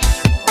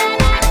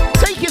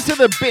 Take it to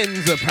the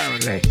bins,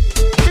 apparently.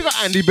 We got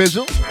Andy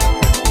Bizzle.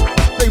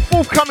 They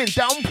forthcoming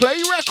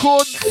Downplay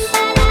Records.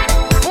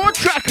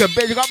 4-tracker,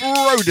 big up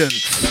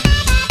Rodents.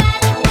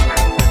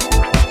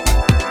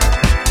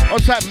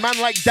 What's that, Man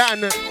Like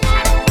Dan?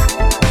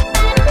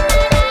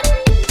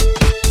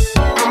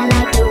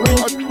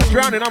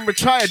 Drowning, I'm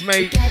retired,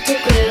 mate.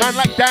 Man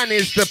Like Dan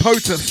is the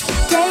POTUS.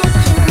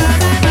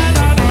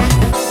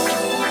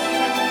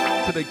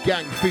 To the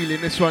gang feeling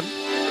this one.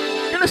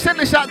 Gonna send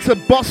this out to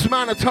Boss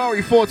Man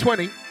Atari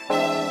 420.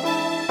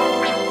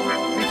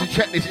 Need to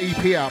check this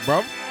EP out,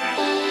 bruv.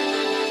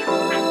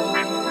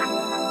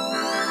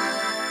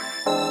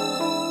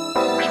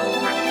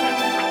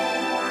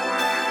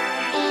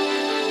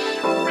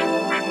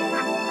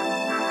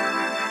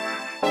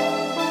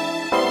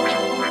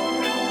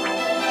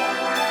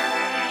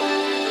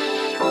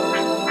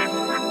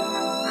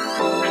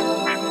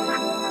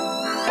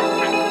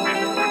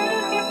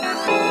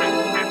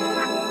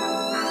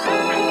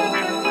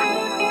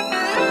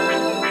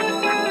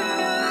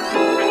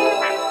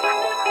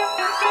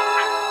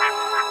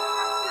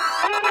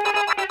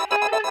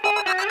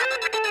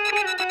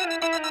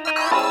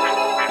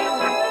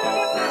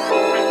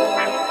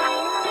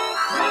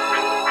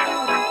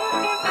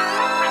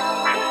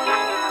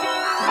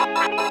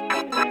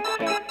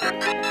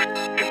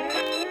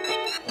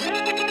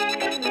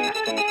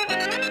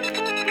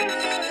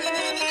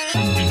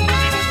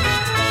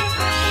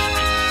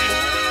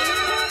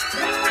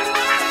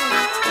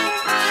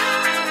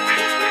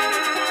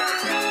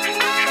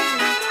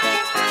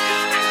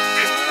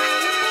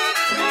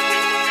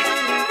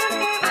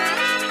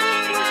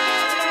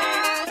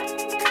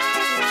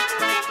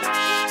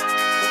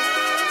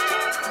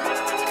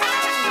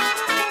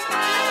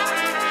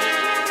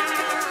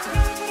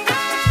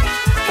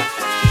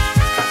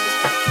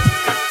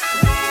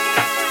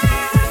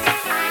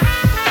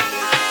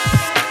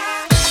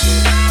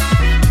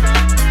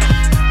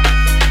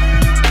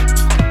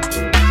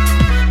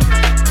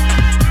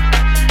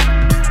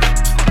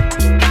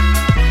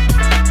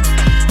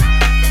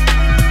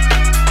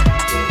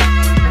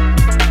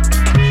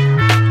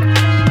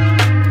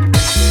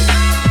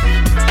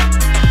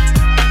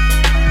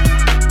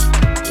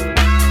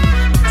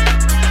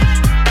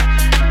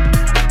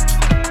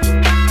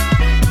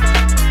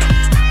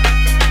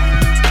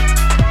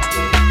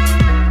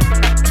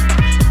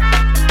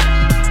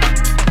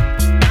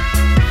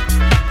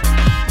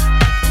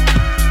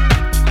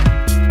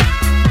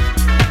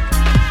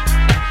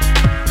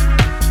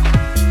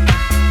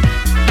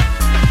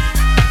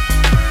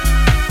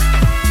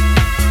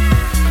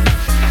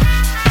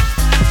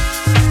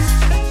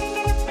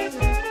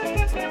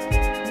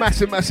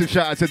 Massive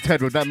shout out to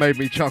Tedward. That made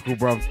me chuckle,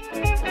 bro.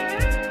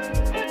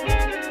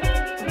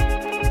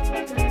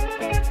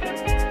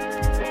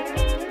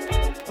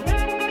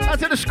 Out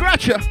to the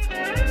Scratcher.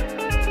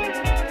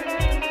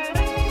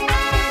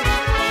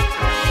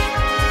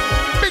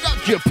 Big up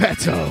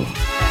Geppetto.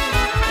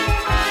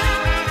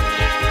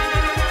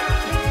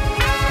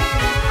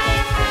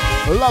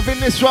 Loving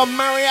this one,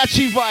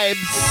 mariachi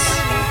vibes.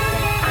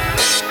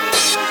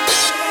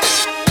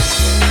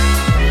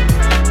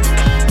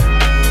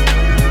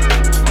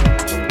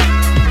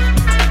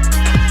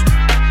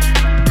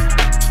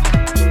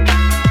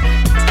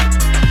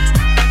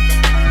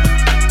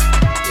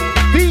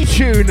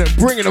 Tune,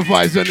 bringing the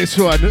vibes on this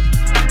one.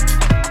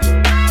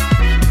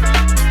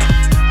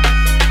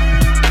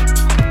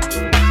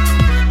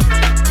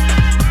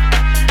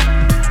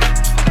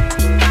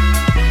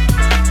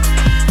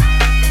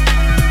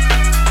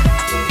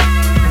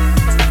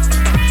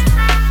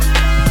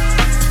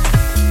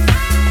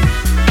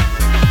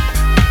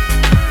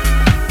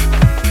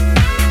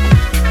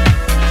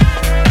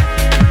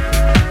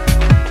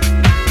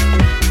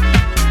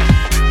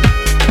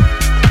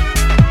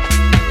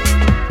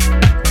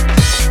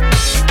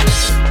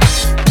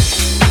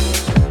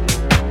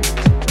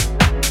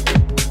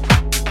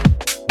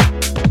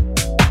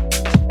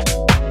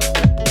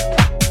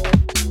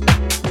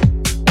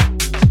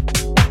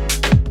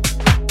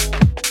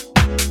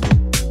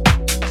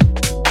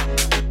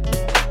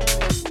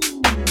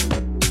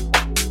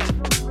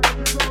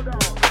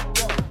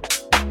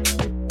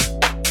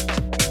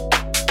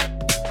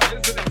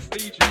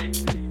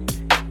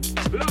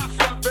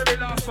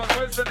 last one.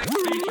 Where's the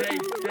next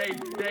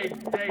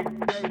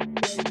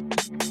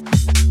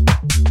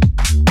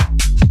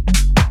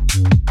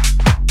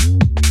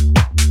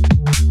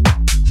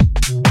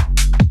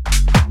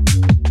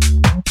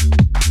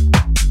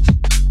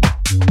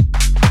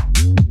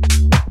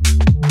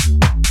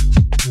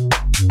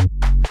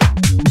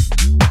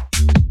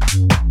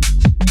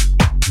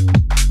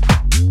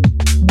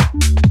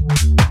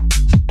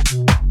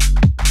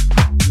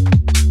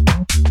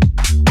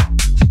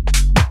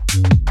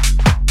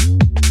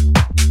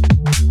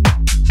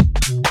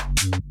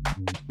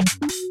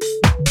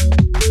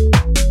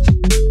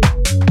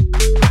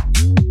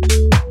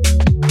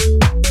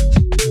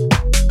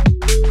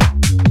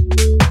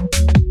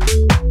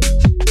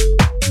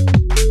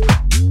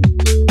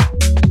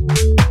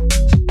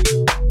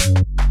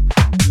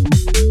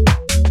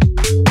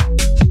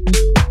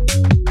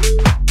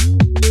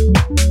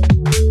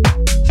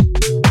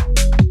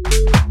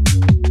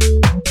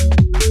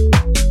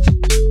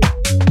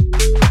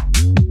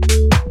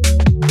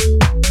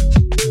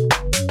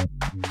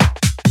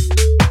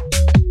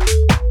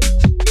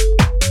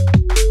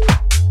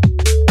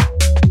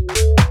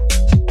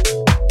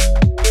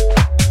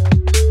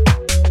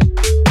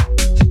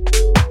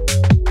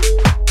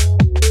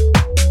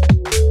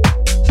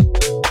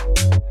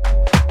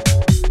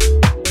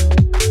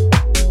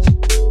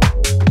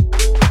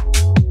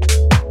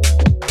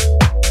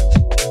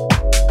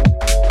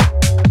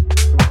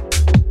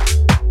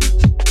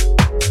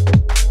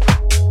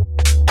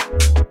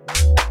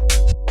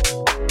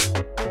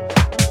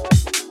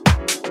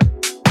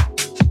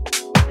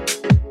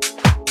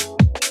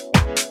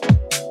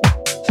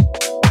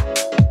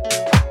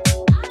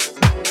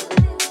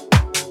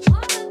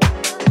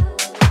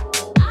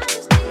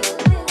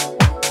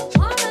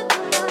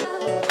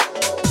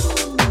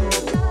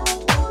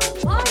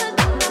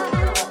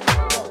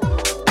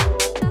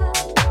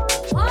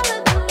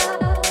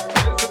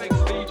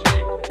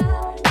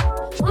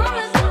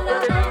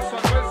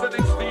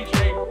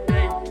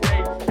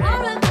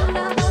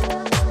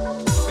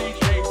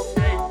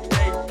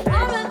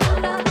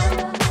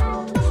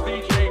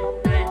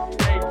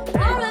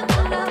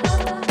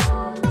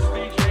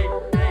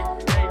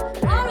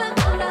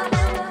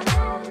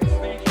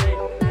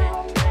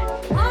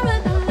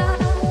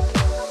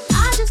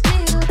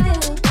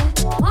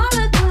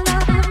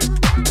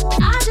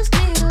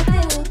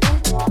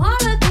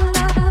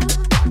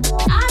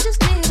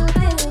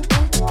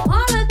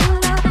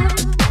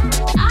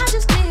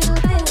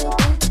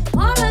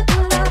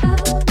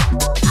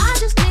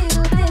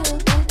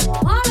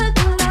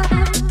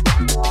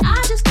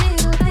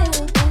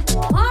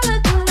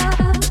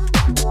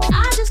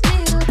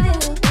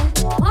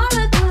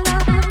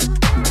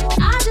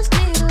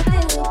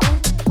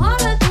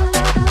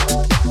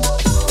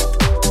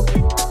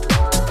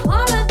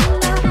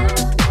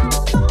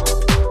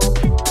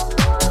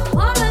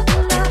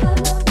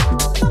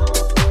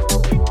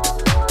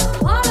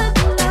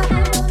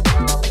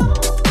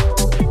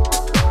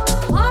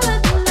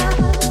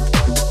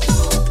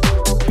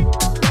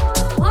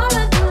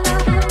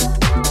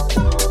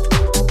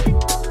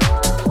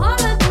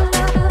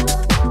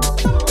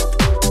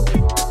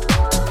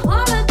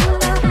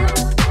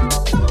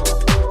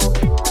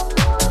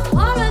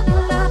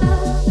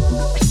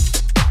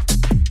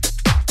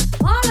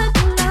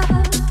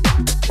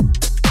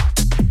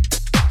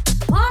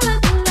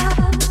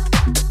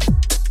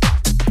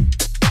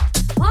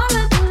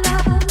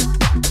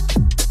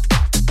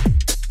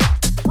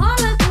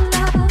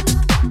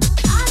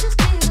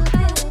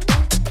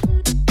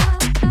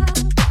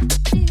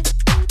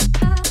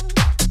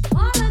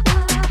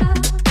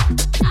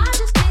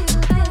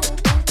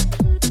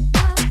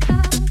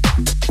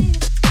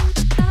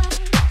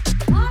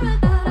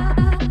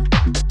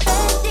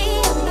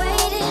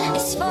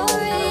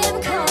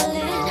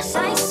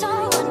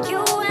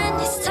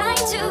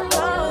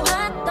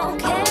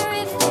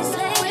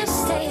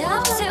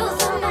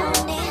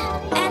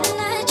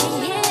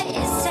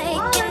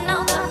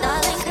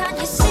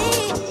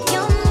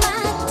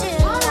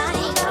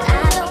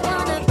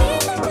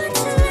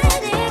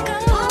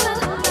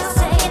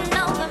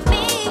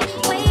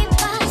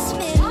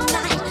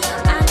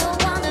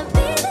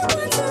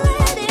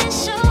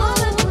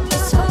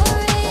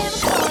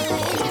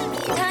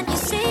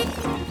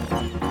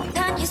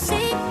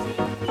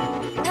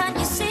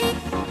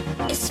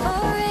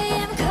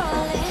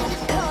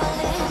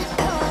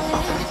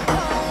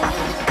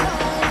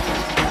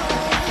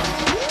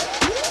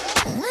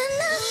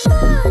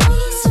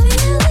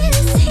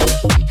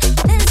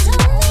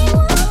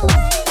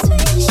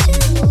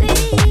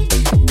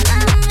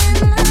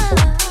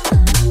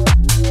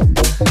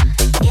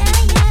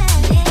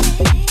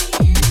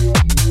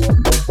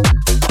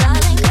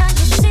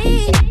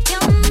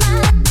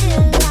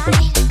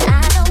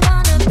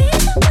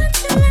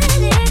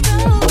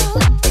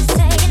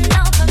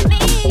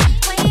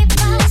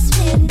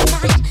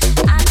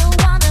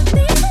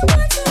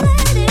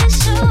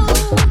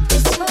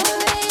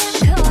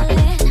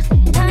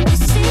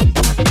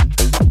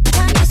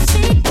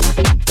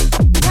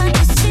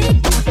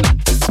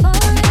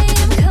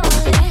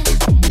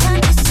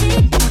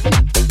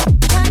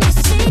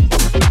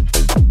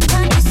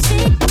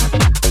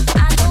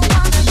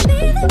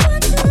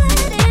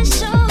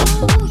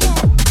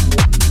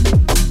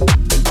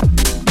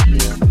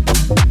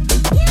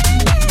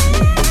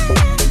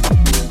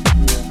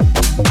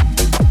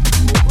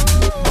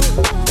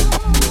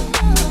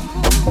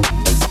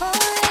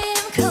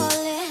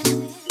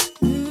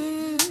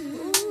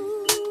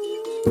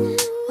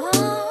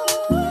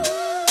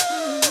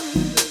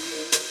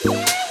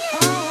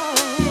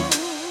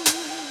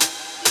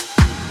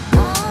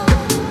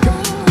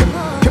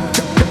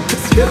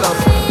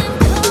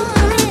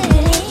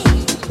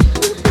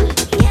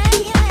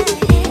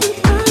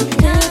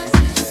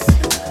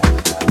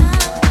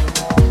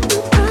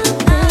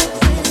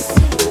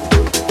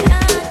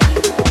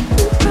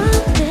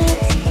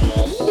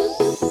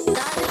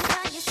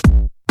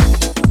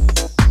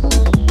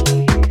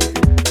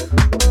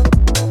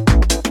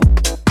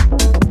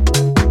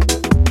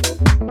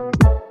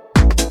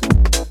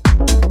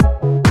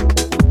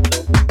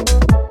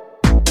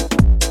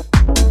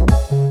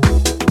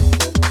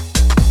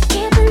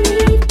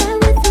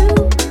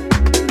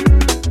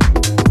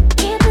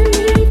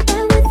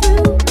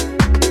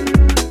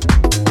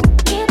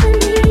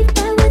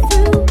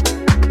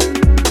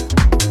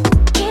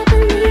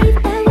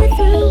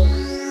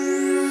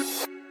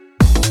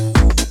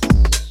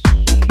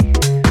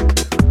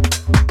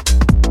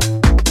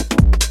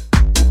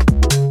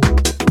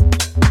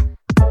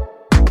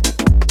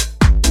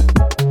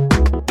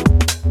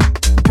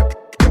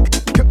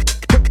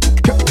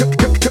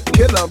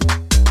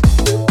 'em.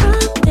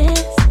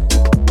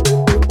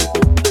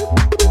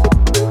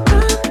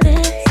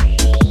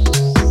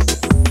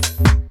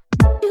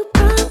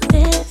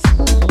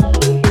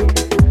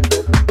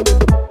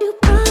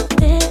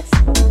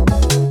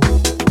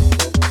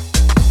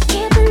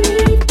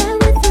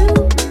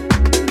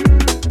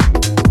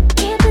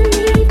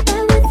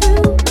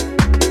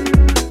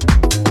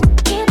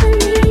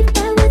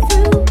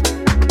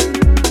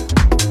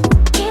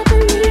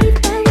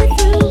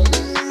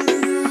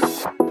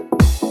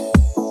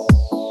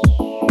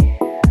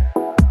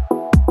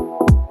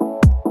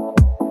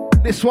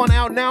 This one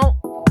out now.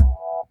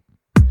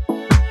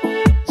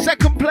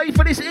 Second play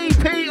for this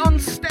EP on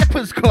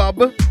Steppers Club.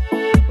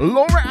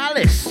 Laura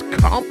Alice,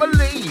 Can't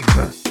Believe.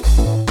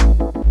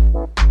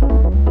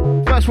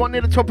 First one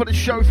near the top of the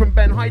show from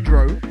Ben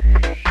Hydro.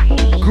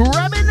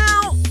 Grab it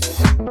now.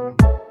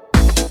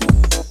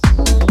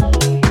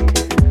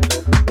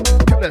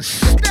 The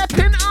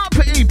Stepping Up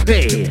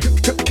EP.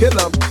 Kill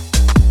 'em.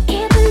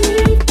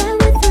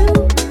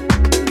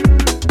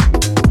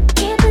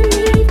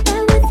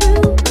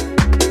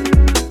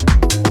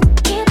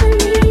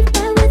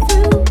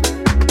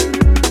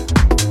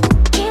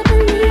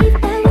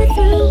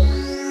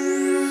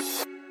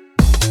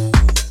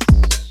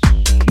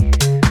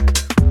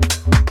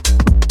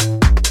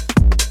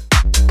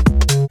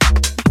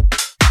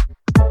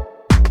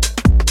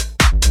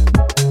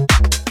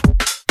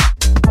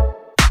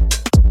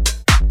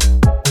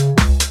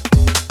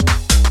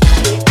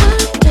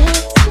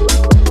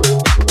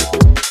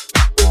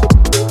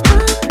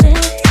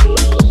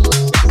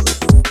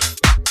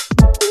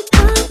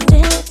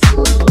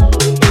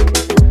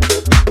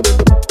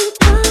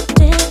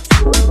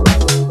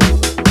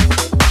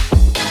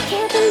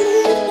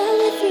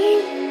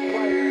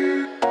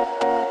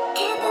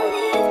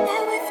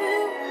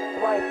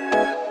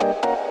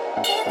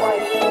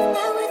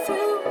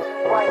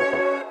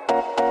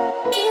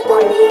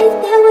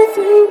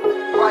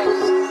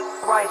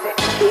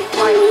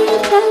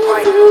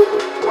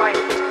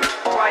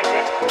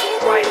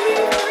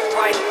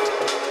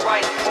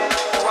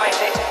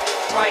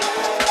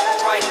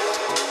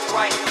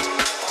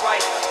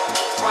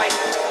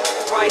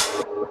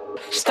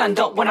 Stand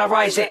up when I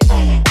rise it.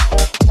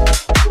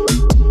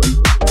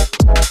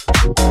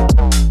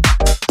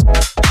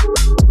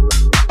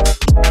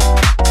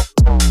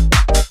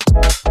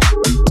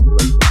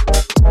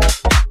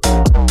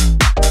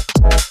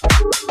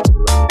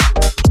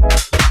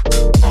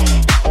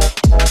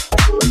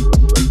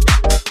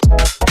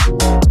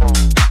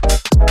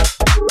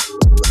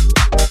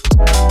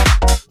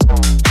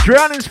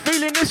 Drowning's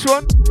feeling this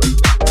one.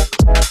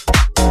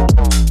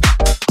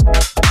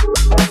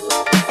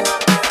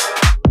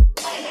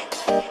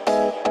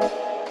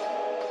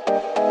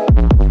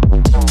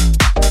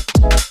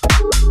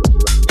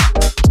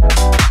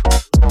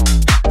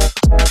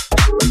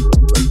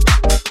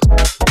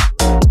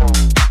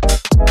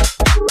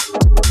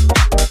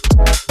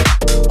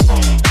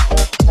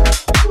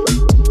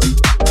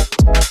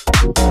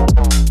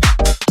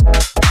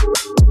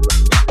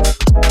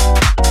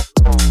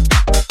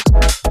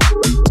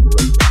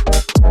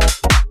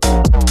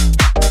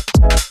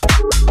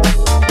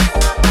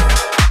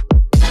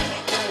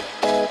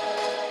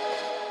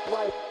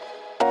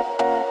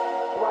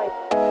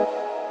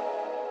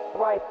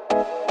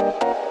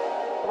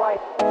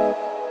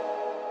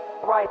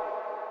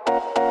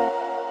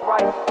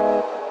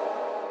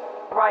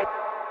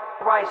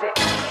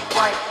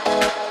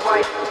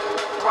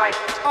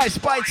 Ice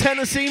by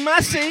Tennessee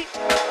Massey.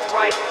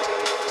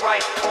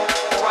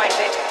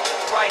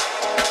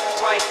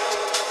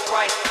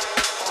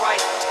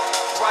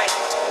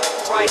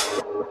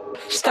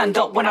 Stand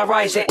up when I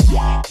rise it.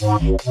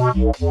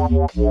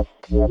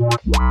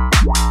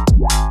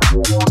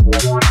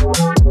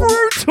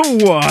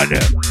 Brutal one.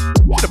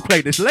 Should have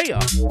played this later.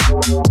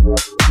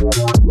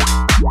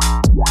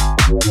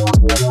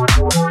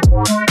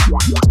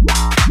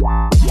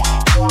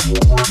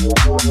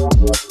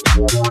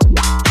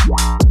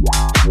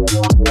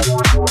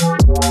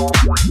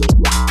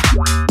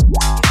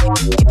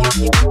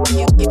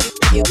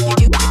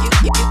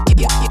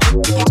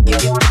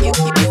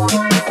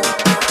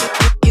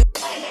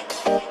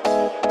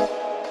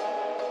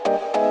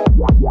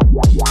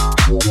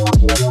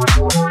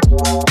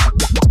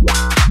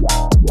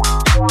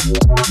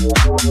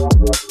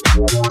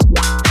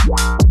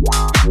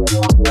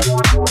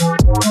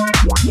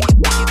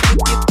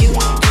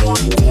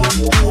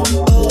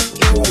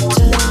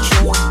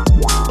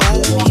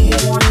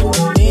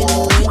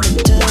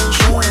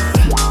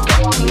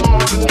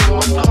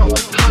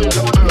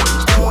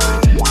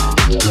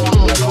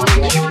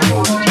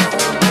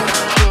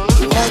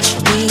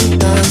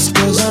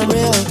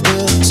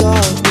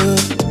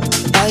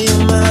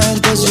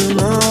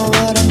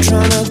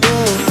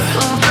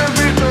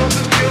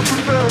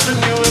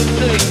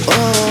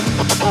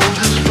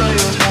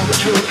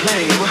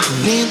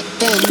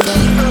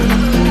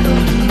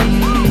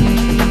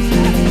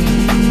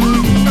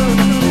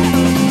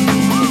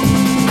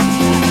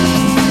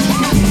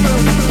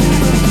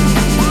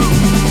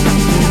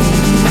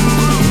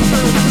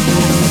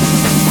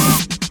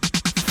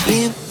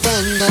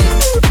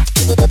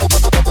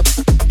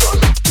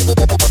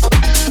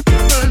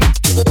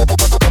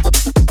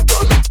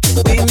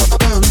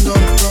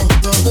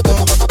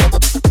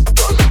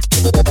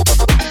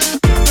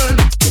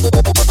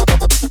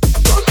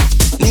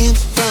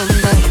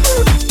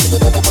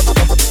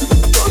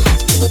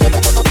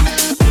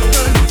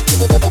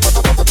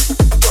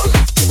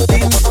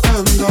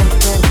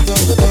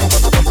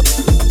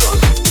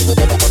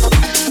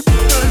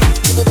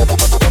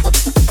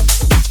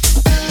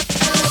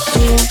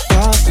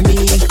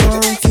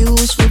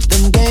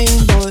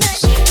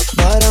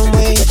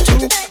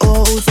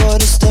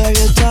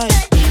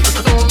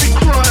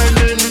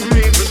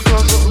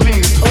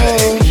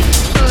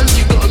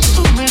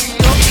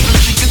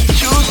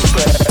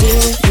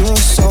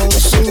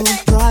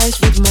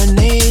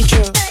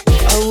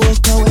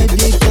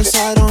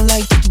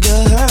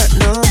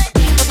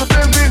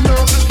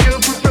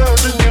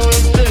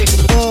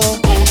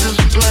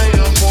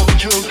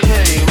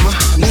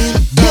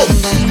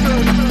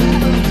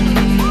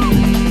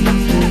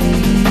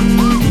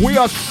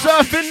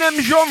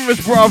 genres,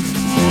 bruv.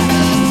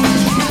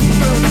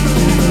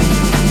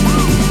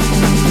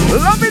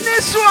 Loving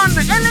this one,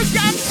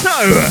 Eleganto.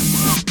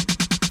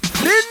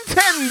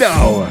 Nintendo.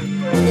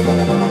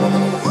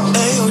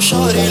 Hey, yo,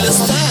 shorty,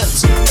 let's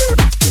dance.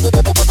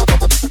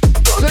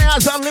 So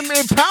that's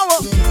unlimited power.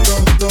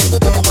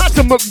 That's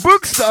a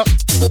McBookster.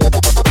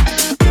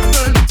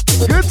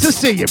 Good to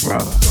see you, bro.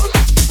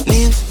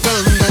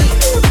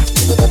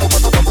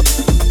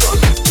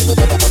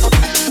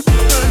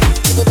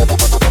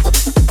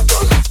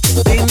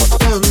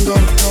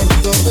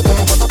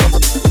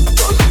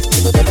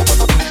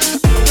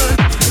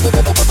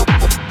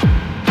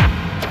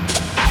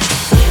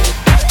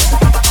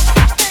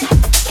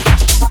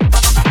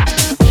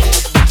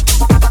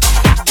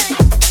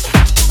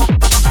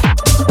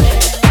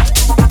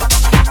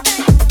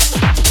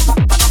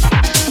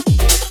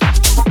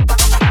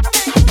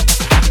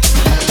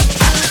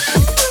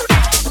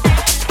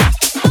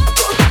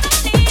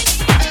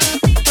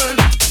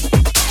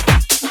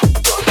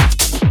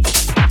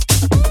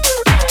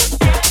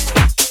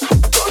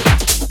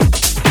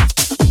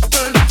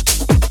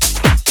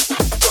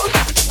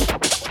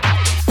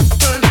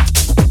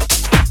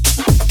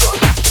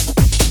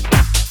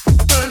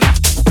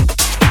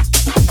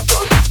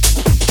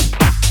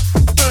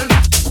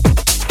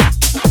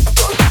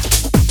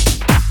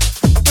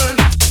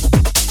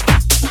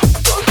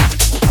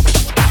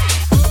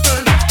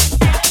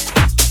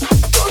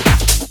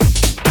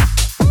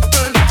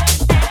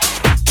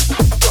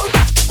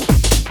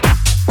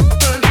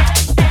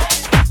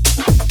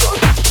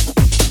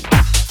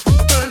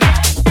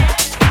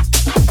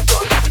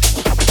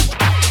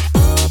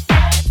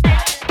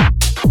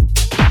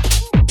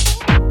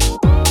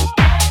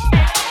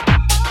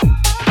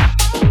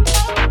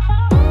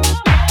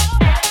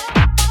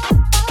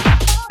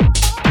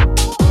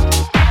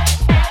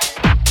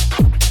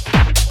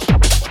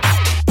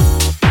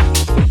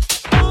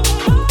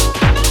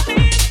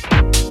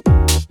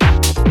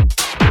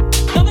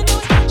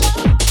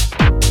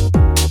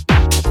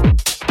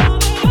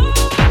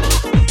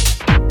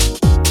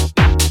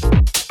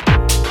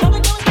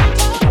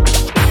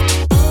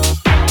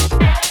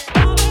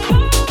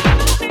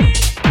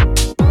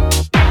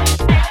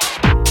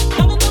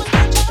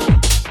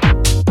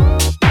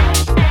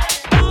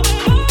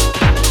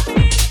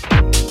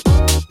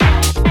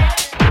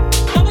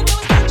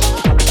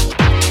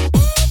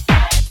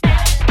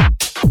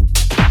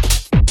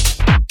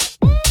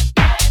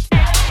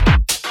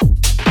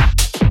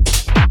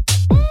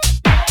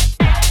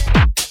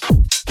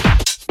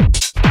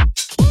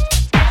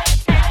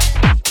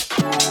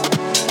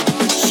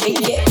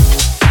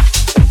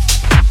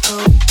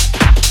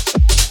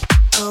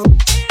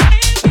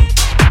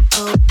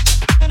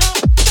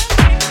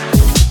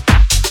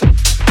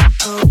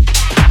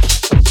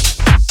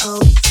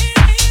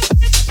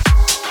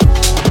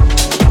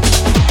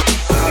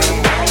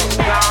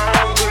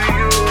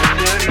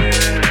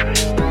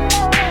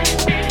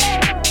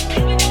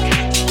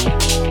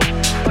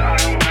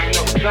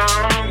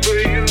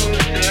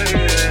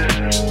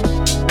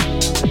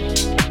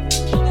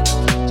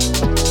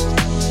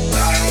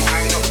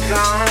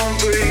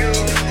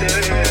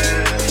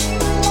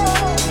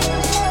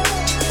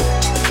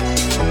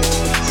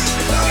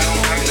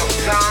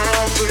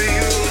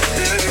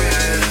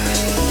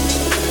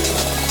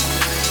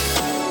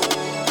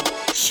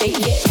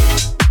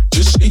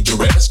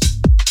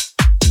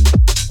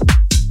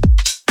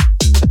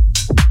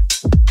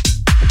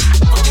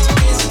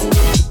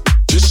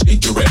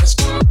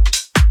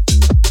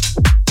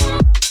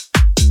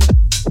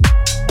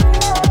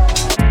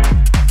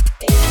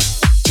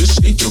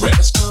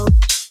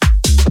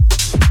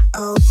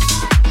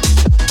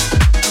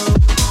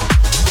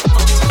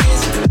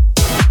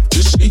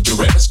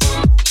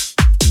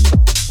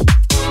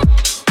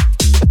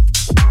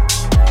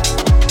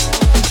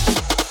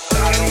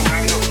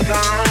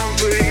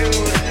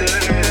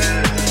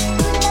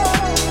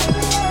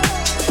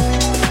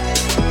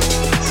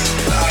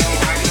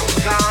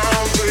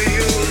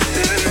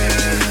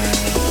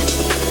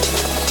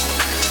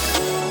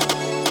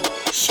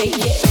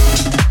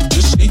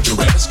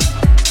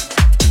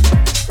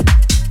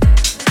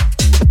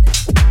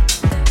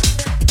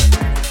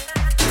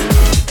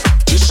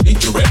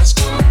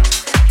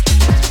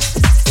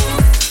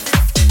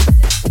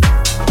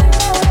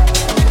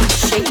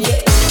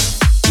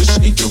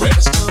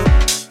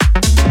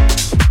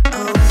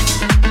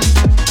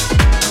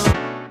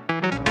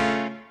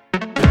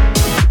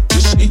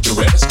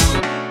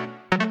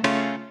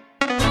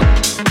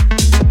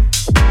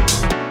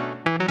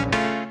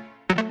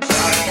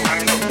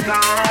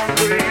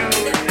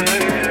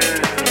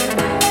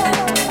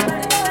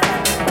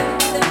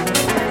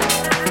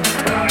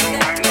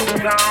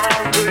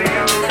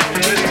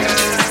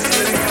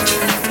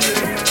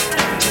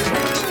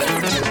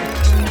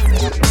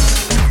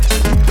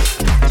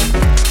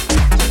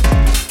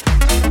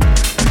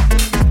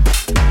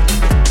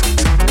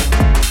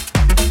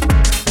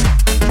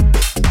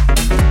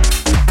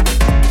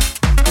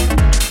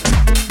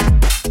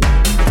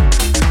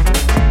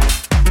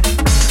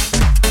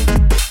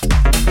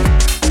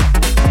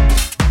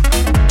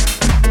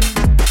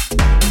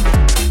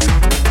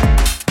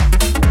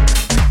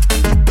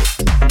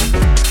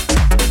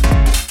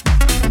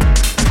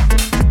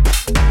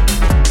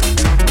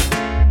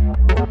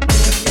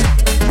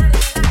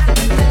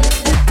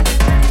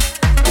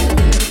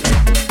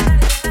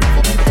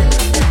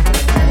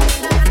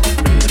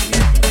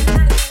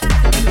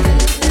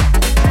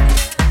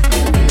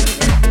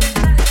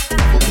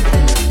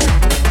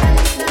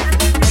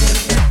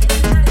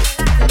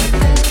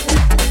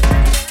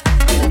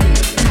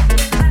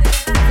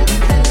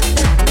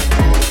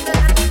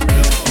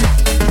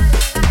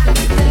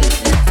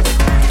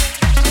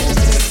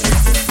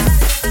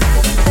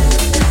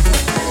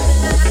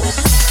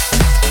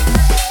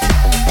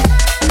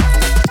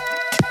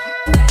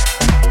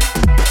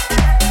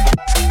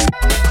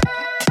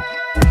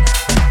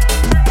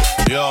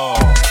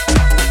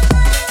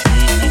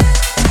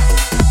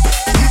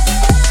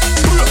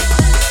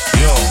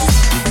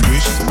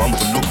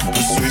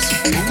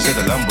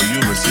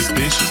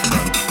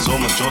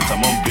 short,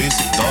 I'm on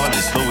basic, darling.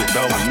 Slow it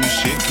down when you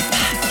shake it.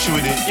 She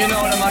with it. You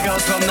know that my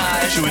girls from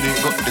night. She with it.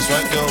 Got this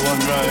white girl on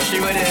right. She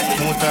with it.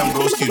 More time,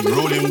 broski,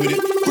 rolling with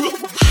it.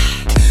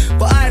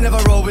 But I never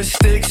roll with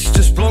sticks.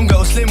 Just blonde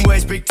girl, slim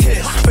waist, big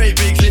tits. Fake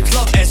big lips,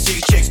 love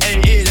S6 chicks.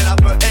 18 and I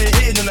put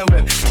 18 in the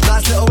whip.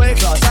 Nice little weight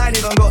class, I ain't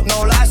even got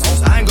no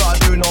license. I ain't gotta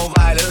do no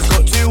violence.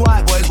 Got 2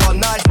 white boys, 1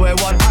 nice boy,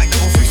 1 black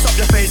girl. Fix up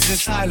your face in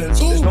silence.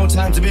 There's no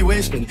time to be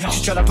wasting.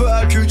 She's tryna put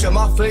her cooch on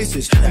my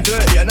faces. I'm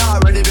dirty and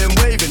I already been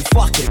waving.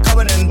 Fuck it,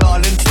 come on in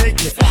darling, take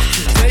it.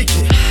 Take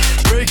it,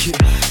 break it.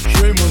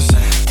 Famous,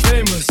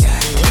 famous.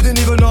 Didn't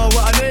even know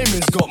what her name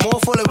is. Got more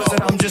followers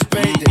than I'm just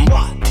baiting.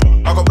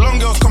 I got blonde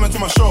girls coming to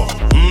my show.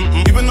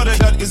 Even though their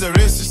dad is a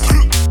racist.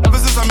 Ever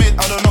since I made,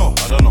 I don't know.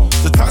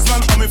 The tax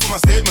man on me for my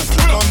statements.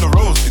 Look on the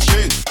roads, it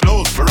changed.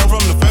 Blows, but run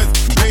from the feds,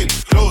 paid.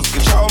 Clothes,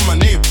 get chat on my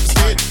name.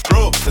 State,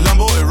 bro, the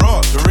Lambo, it raw.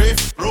 The rave,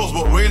 rose,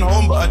 but Wayne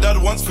home. But her dad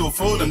once feel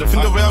fold. And the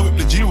fin the way I whip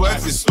the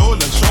G-Wags is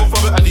stolen. Show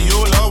for it at the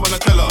Yola when I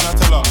tell her.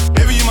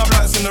 Baby, you my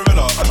black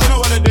Cinderella. I don't know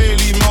why the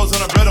daily miles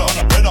on a breader.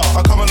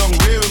 I come a long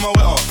way with my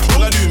wetter.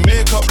 All I do,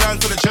 makeup,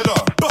 ran for the cheddar.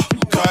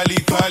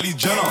 Kylie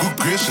Jenner.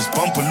 Good gracious,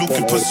 bumper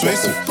looking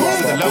persuasive.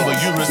 The Lambo,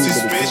 you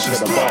resist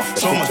spacious.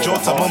 So much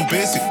jokes, I'm on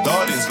basic.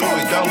 Darling, slow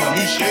it down when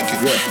you shake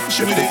it.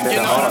 She with it. You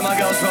know that my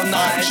girls from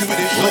night. She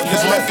with it. Look,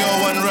 this white girl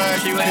one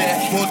ride. She with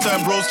it. More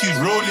time, broski's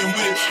rolling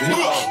with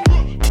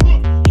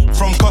it.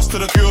 From Costa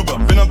to Cuba,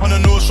 been up on the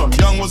nose from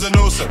young was a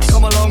no sex.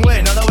 Come a long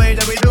way, not the way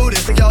that we do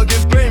this. The girl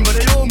give brain, but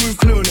they all move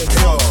clueless.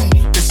 Yo,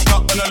 it's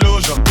not an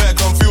illusion, bare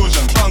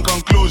confusion, fun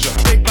conclusion.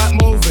 Big back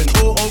moving,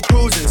 auto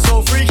cruising,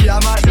 so freaky I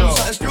might do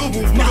something still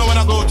move. Nigga,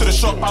 when I go to the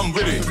shop, I'm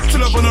with it.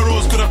 Fill up on the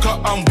roads, coulda cut,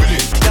 I'm with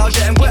it. Y'all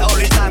getting wet all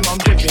the time, I'm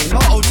dripping.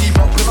 Not OT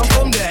pop, cause I'm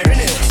from there,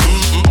 innit?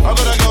 I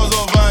got the girls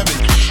all vibing,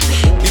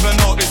 even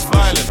though it's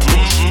violent.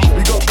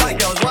 We got black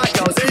girls, white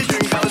girls,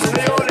 Asian girls, and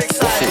they all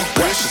excited.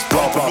 Gracious,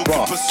 blah blah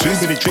blah. Too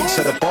many drinks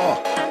at the bar.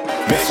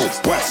 Waffle,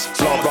 West,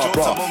 blah blah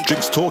blah.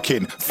 Drinks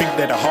talking, think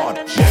they're the hard.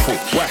 Waffle,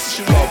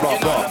 West, blah blah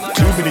blah.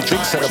 Too many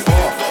drinks at the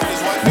bar.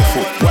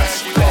 Waffle,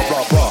 West, blah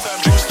blah blah.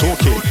 Drinks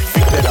talking,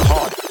 think they're the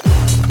hard.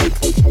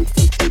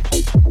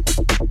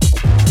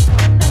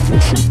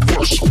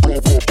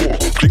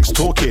 Drinks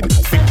talking,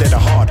 think they're the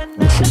hard.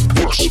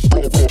 West,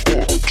 blah blah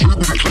blah. Too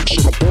many drinks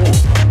at the bar.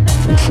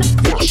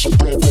 West,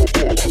 blah blah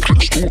blah.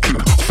 Drinks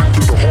talking, think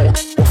they're the hard.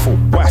 Waffle,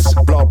 West,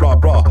 blah blah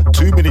blah.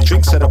 Too many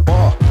drinks at the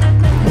bar.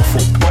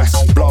 Waffle,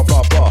 West, blah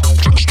blah blah.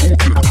 Drinks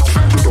talking,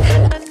 think they're the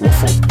hard.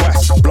 Waffle,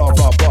 West, blah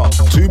blah blah.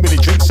 Too many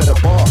drinks at the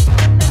bar.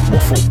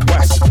 Waffle,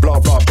 West, blah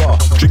blah blah.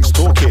 Drinks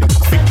talking,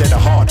 think they're the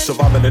hard.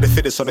 Survival of the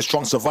fittest on a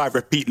strong survive.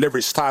 Repeat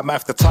lyrics time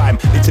after time.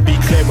 Need to be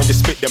clear when you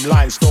spit them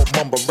lines. Don't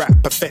mumble rap,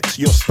 perfect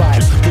your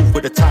style. Move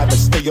with the time and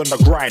stay on the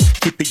grind.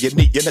 Keep it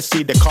unique, you know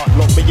see they can't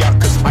lock me out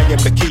cause I am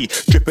the key.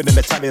 Dripping in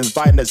Italian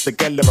viners, the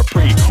girl a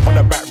pre. On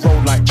the back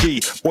roll like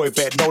G. Boy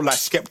bet no like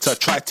Skepta,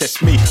 try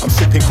test me. I'm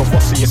sipping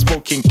Kavossi and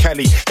smoking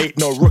Kelly. Ain't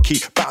no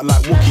rookie, battle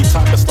like Wookie.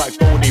 Timeless like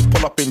Bodie.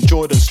 Pull up in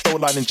Jordan, stole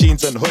line in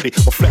jeans and hoodie.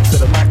 Or flex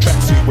in a night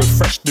tracksuit with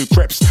fresh new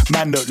crepes.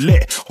 Man look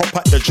lit, hop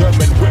at the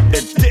German whip,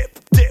 then dip,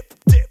 dip,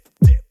 dip,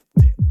 dip,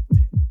 dip,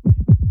 dip.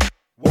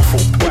 Waffle,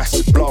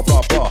 West, blah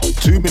blah blah.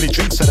 Too many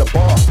drinks at the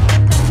bar.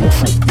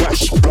 Waffle,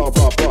 West, blah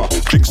blah blah.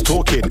 Drinks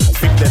talking,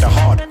 think they're the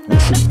hard.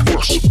 Waffle,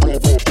 West, blah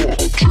blah blah.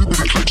 Too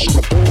many drinks at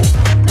the bar.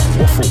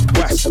 Waffle,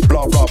 West,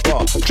 blah blah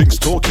blah. Drinks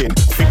talking,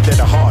 think they're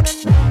the hard.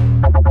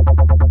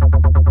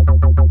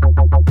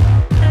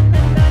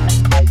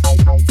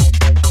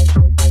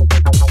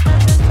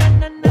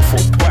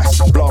 Waffle,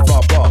 West, blah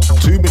blah blah.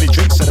 Too many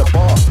drinks at the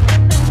bar.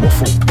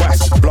 Waffle,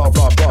 West, blah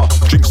blah blah.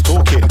 Drinks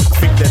talking,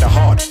 think they're the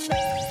hard.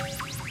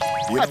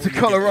 That's the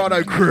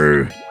Colorado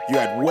crew. You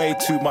had way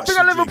too much. Big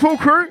Liverpool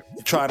crew.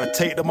 You're trying to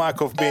take the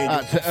mic off me. And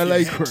that's the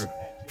LA crew.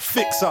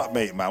 Fix up,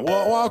 mate, man.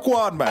 What go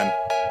on, man?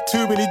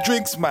 Too many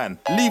drinks, man.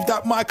 Leave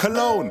that mic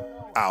alone.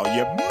 How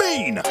you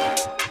mean?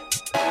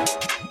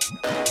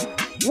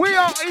 We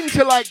are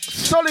into like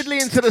solidly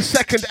into the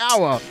second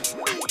hour.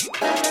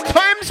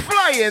 Time's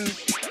flying.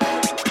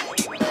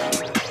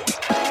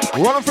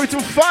 We're on through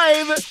till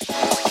 5.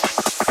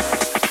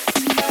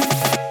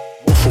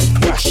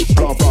 Waffle, West,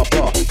 blah blah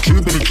blah. Too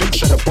many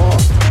drinks at the bar.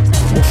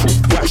 Waffle,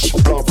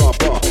 West, blah blah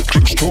blah.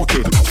 Drinks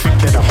talking,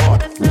 think they're the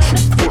hard. Waffle,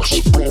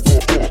 West, blah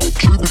blah blah.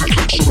 Too many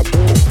drinks at the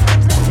bar.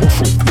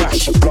 Waffle,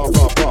 West, blah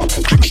blah blah.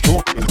 Drinks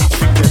talking,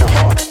 think they're the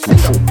hard.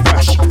 Waffle,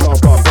 West, blah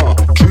blah blah.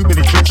 Too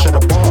many drinks at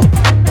the bar.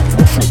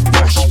 Waffle,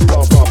 West,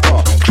 blah blah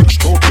blah. Drinks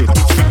talking,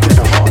 think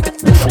they're the hard.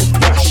 Waffle,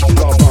 West,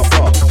 blah blah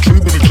blah. Too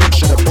many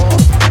drinks at the bar.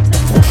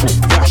 Waffle,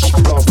 West,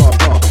 blah blah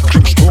blah.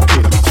 Drinks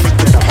talking, think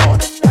they're the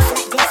hard.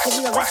 Give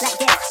you a rush like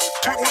this.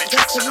 Rock like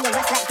this, give you a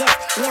rush like this.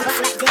 Me and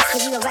rock like this,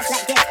 give you a rush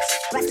like this.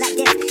 Rush like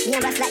this, me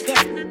and rush like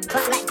this.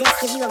 Rock like this,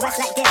 give you a rush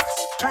like this.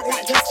 Rock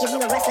like this, give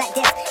you a rush like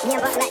this. Me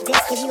and rock like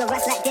this, give you a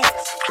rush like this.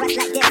 Rush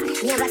like this,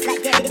 me and rush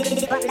like this.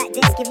 Rock like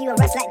this, give you a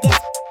rush like this.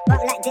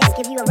 Rock like this,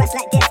 give you a rush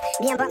like this.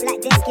 Me and rock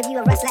like this, give you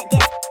a rush like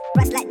this.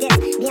 Rush like this,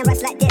 me and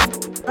rush like this.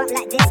 Rock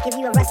like this, give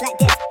you a rush like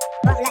this.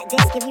 Rock like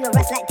this, give you a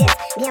rush like this.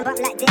 Me and rock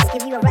like this,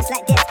 give you a rush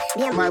like this.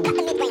 Me and rock like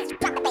this,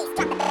 drop the bass,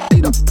 drop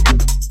the bass.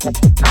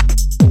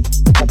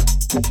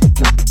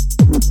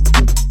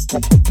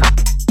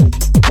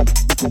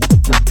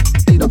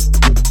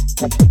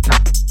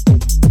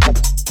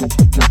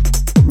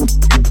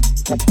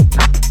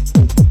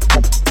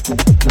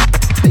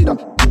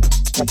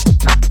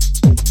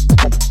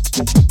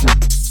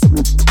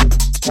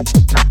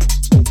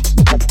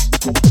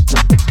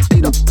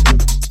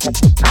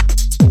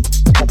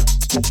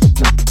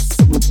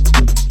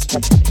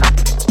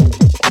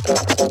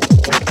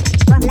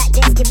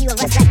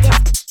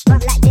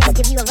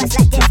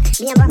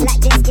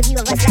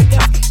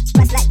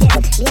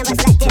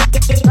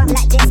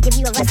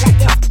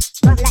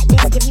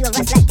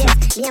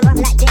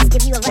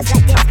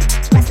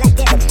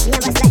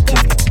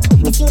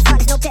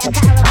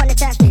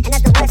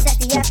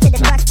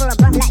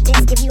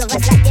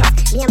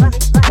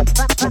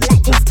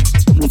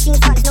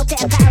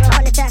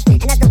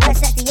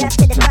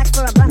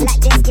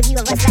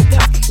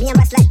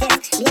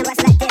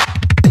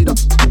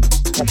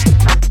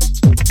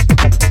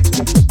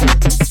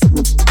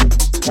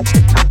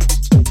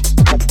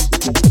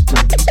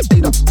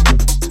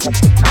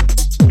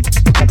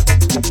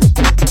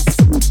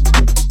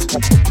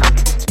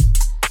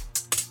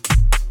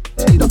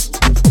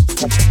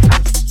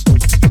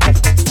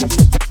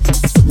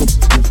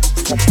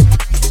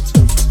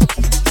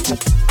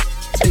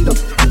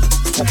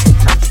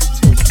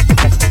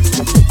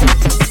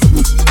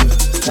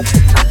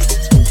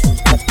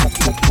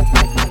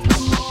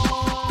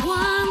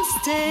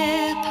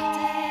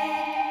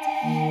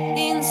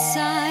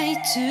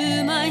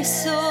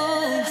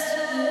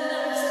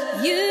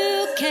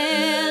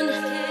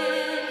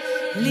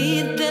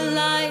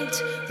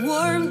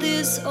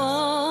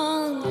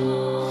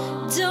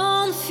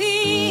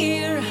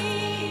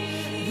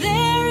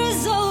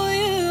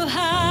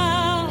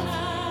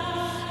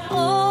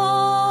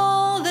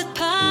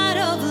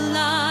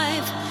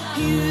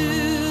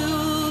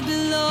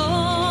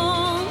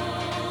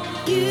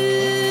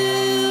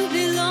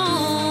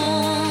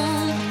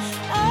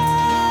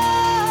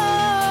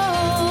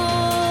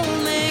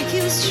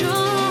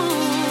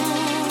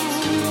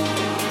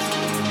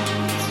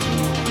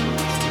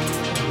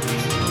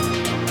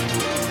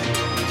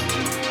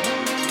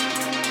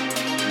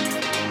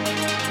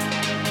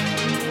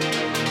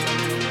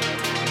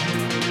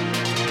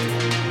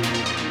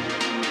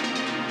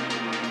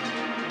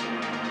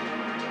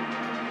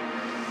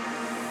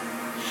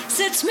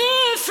 Sets me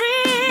free.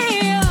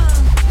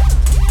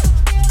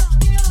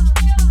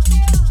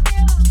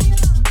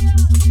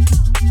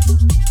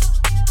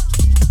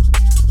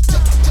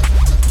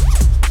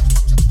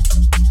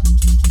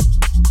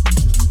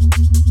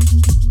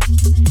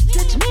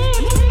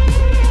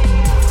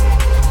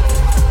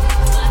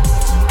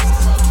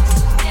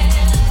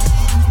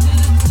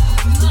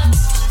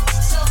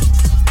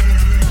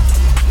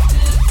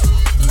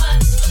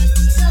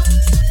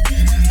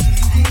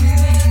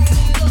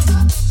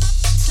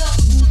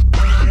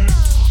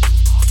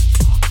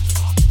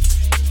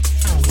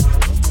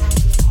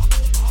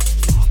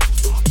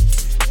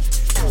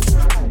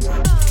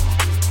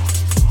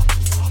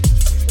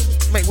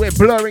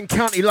 Blurring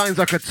county lines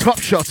like a top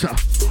shotter.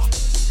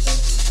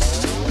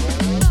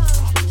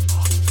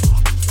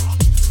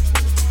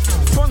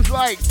 One's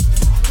like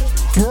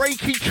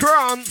breaky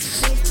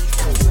trance.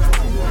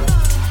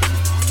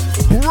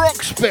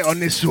 Rock spit on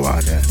this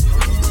one.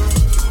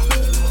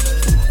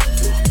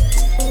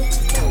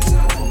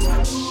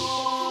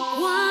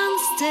 One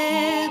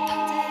step,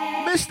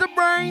 Mr.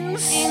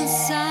 BrainZ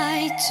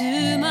inside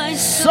to my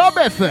Sub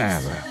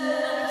FM.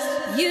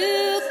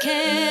 You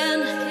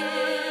can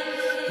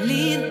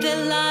lead the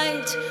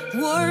light,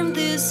 warm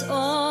this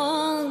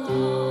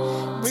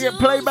on. We get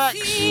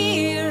playbacks.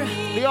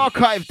 The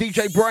archive,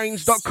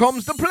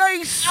 djbrainz.com's the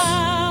place.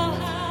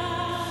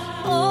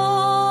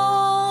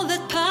 All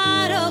that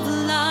part of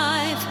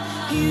life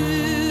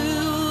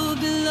you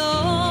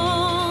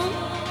belong.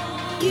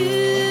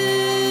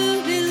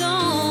 You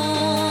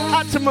belong.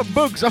 Add to my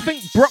bugs. I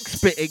think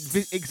Brockspit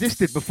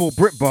existed before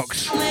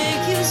Britbox.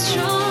 Make you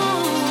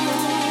strong.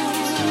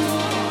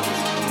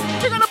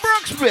 Check out the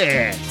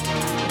Brockspit.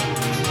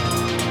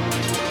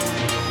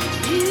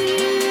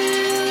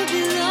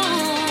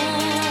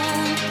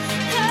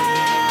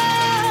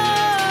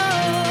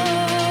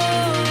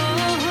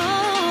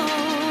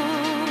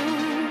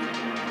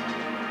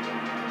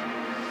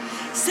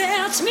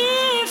 Set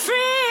me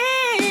free.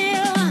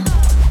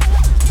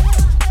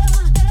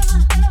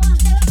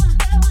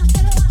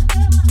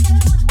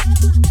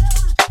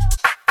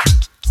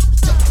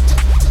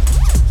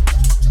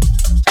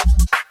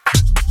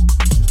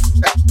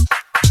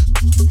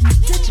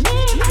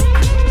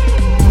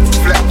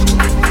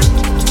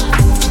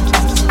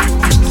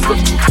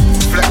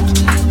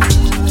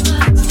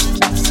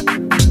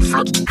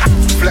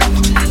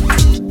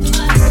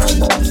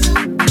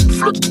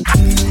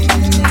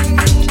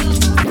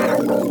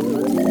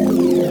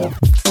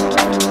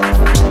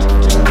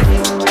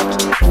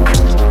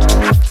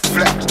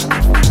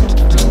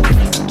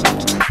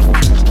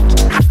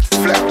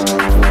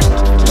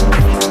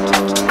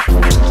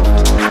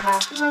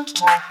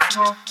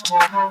 Sub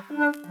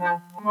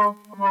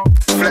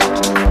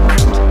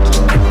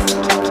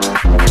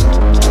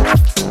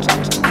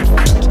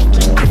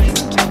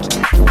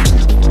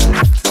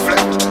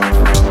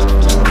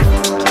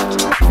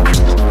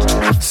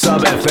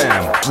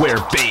FM, where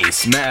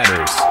bass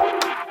matters.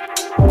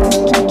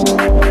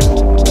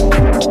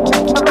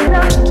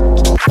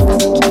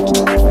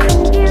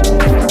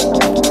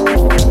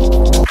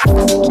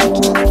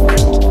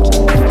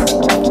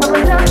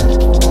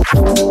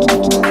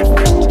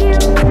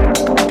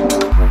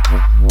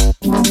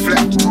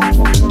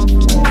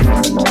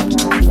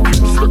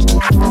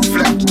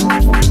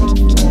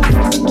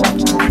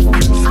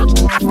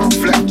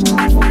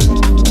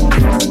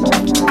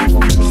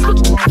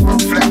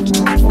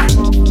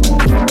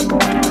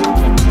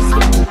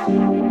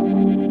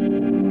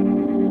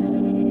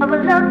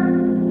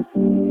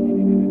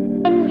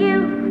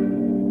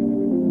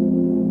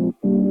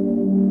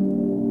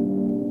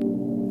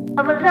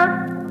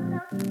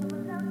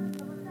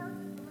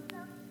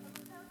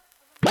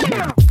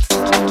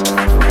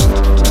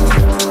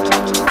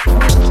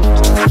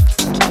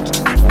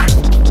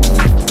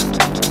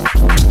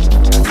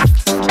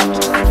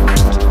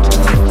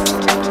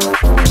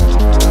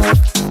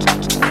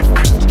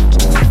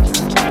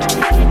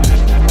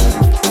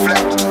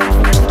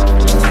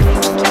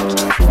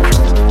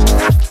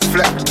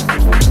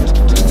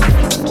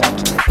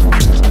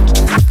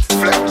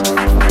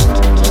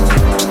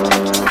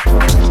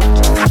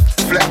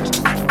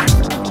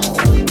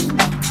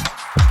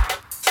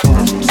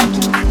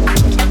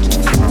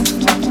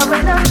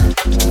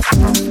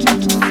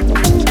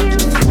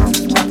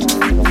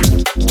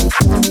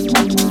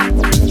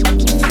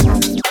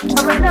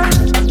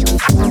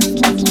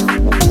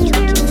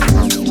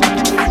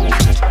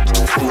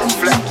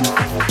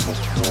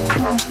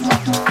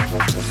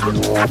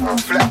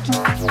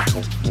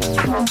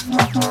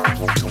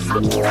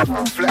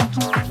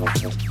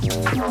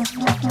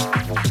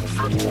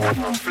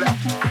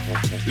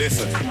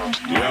 Listen,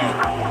 yo,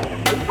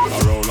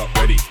 I roll up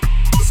ready.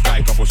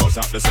 Sky couple shots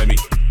out the semi.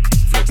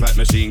 Flex like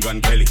Machine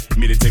Gun Kelly.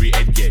 Military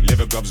headgear,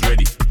 liver grubs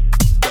ready.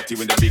 Got you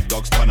when the big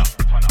dogs turn up.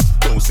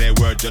 Don't say a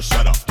word, just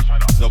shut up.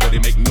 Nobody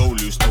make no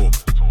loose talk.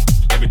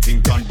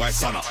 Everything done by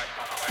sunup.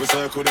 We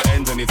circle the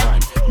ends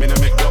anytime. Men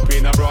make up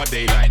in a broad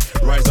daylight.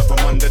 Rise up from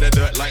under the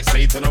dirt like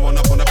Satan. I run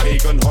up on a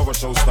pagan horror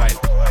show style.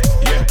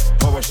 Yeah,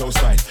 horror show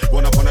style.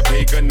 Run up on a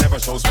pagan, never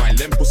show smile.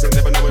 Them pussy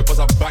never know it was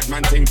a bad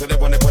man thing. Till they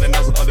wanna put a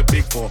nozzle on the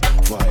big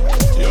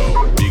 4-5.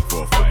 Yo, big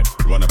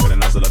 4-5. Run up on a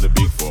nozzle on the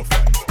big 4-5.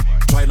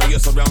 Try like you're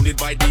surrounded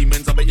by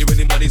demons. I bet you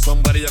anybody,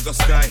 somebody, I got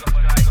sky.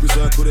 We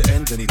circle the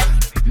ends anytime.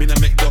 Men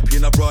make up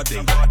in a broad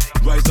day.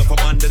 Rise up from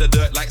under the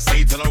dirt like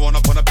Satan. I run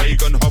up on a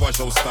pagan horror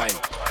show style.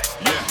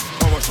 Yeah,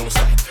 horror show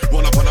style.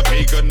 Run up on a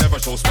pagan, never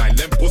show smile.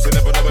 Them pussy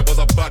never know it was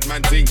a bad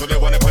man thing. So they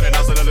wanna put a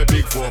nozzle on the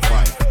big 4-5.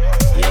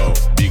 Yo,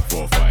 big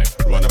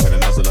 4-5. Run up on a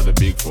nozzle on the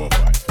big 4-5.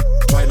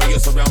 Try like you're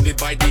surrounded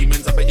by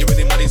demons. I bet you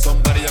anybody,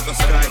 somebody, I got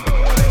sky.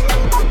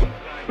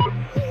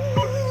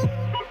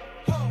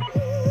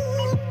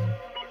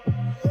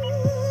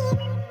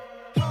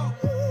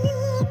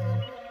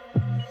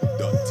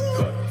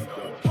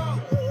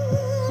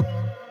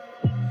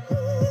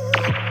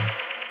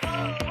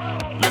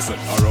 Listen,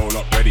 I roll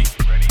up ready.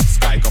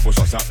 Sky couple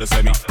shots out the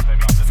semi.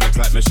 Flex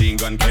like Machine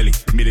Gun Kelly.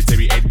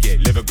 Military headgear,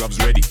 liver grubs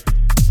ready.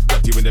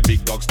 Got you when the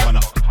big dogs turn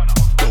up.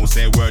 Don't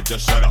say a word,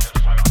 just shut up.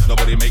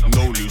 Nobody make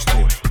no loose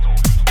talk.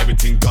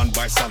 Everything done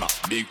by sunup.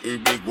 Big ooh,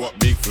 big what,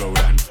 big flow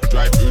dan.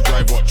 Drive ooh,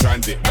 drive what,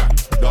 transit van.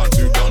 Dance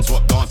ooh, dance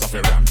what, dance off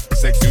a ram.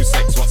 Sex ooh,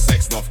 sex what,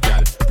 sex nuff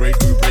gal. Break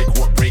ooh, break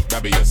what, break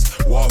barriers.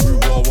 War who,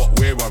 war what,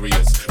 we're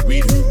warriors.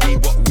 Weed who,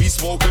 weed what, we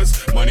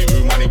smokers. Money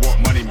ooh, money what,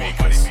 money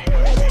makers.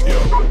 Yo,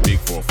 big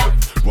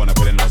 4-5. Run up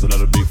with a nozzle of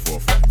the big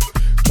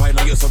 4-5. Try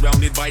like you're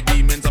surrounded by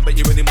demons. I bet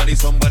you anybody,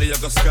 somebody, I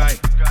got sky.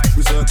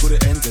 We circle the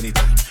ends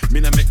anytime.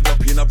 Men make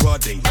up in a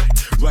broad daylight.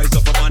 Rise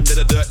up from under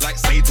the dirt like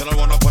Satan. I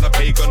run up on a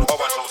pagan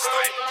horror show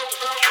style.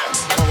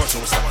 Horror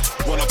show style.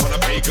 Run up on a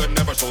pagan,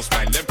 never show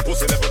smile. Them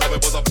pussy never know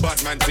it was a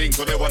bad man thing.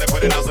 So they wanna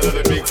put a nozzle of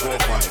the big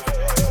 4-5.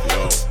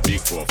 Yo,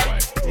 big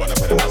 4-5. Run up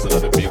with a nozzle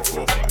of the big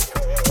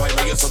 4-5. Try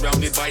like you're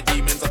surrounded by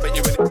demons. I bet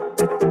you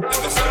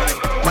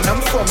Man,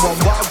 I'm from one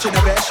wild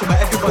generation where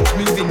everyone's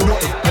moving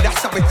naughty. But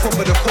that's how we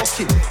crumble the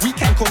cookie.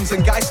 Weekend comes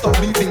and guys start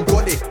moving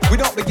body. We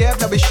don't behave,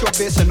 now we shove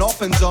this and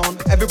up and down.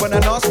 Everyone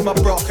and us my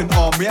broken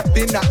arm. We ain't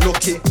been that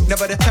lucky.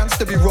 Never the chance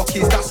to be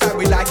rookies. That's how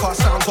we like our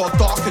sounds all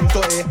dark and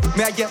dirty.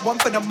 May I get one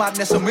for the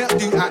madness and we don't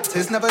do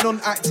actors. Never done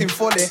acting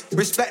fully.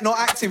 Respect not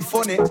acting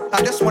funny.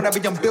 I just wanna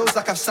be on bills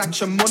like I've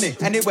sanctioned money.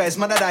 Anyways,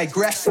 man, I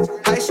digress.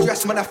 High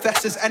stress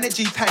manifests as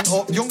energy pent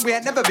up. Young, we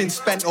ain't never been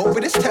spent up.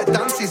 With this tech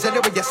dances,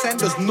 anyway you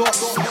send us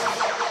nuts.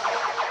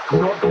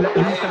 Not let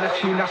loose on a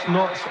tune that's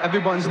nuts.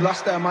 Everyone's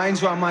lost their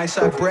minds round my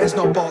side. BrainZ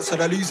no bolts, so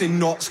they're losing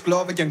nuts.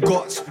 Glory and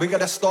guts. We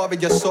got a story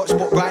as such,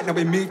 but right now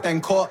we move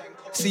then cut.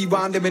 See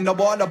round him in the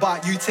wall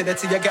about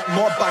utility. You get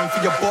more bang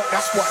for your buck.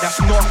 That's what,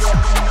 that's nuts.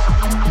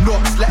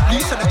 Nuts, let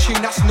loose on a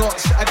tune that's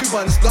nuts.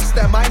 Everyone's lost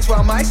their minds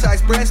round my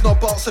size. BrainZ no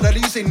bolts, so they're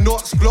losing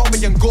nuts.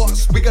 Glory and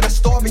guts. We got a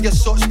story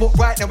as such, but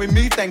right now we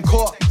move then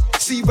cut.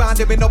 See round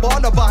there in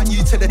all about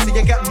utility.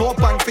 You get more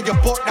bang for your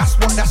buck, that's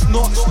nuts,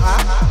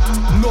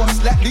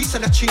 nuts, let loose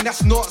on the tune,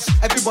 that's nuts.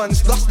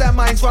 Everyone's lost their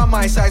minds round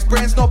my size.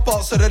 Brains not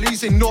bolts, so they're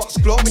losing nuts.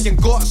 Glory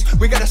and guts,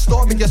 we got a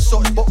storm in your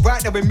such. But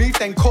right now we move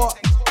then caught.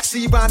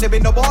 See round there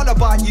in all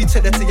about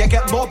utility. You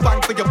get more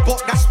bang for your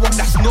buck, that's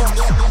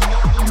nuts.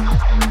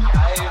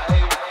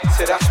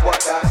 See that's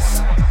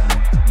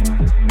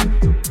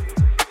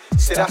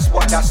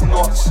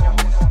nuts.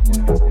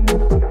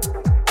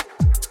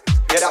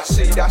 Yeah, that's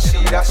C,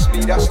 that's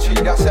me, that's G,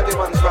 that's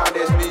everyone's round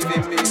there's moving.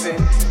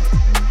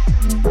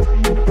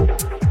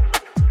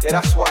 Yeah,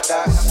 that's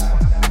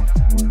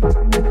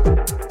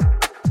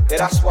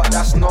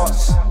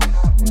nuts.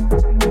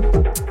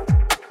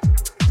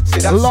 See,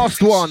 the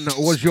last one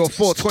was your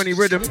 420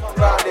 rhythm.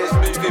 Round there's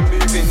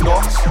moving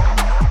nuts.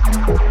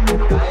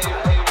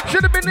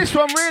 Should have been this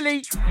one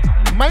really.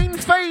 Main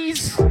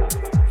Phase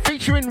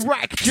featuring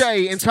Rack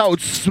J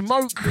entitled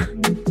Smoke.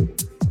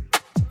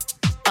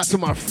 That's to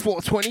my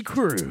 420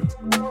 crew.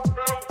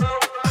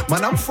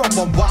 Man, I'm from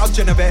one wild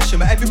generation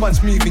where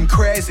everyone's moving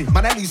crazy.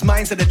 Man, I lose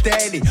minds on the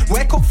daily.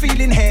 Wake up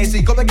feeling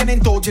hazy. Gotta get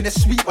indulge in the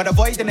sweet while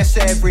avoiding the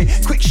savory.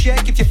 Quick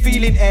shake if you're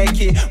feeling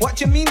achy. What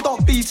do you mean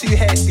don't be too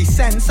hasty?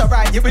 Sense,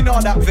 alright, you know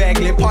that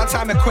vaguely.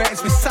 Part-time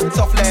acquaintance we sent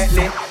off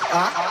lately.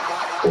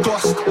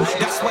 Dust,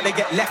 that's what they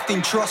get left in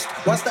trust.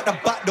 Once that the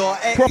back door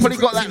properly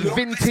got that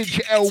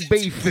vintage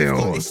LB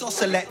feel. It's so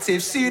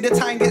selective, see the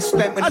time gets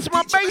spent when that's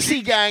my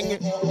bassy gang.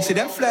 See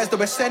them flares that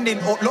we're sending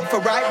up, look for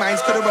right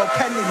minds, could have well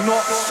pending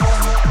nuts.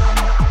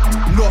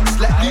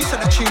 Let loose on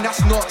the tune,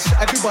 that's nuts.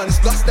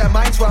 Everyone's lost their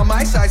minds round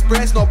my size.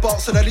 Brains no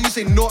bolts, so they're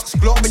losing nuts.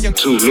 Glory and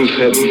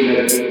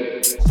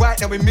right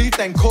now we move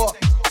then caught.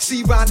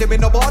 See round them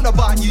in the all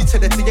about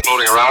utility.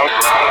 Rolling around.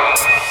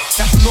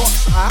 That's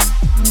nuts,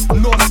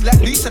 nuts, let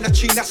loose on the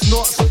tune, that's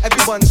nuts.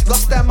 Everyone's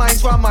lost their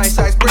minds round my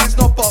size. Brains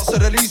no bolts, so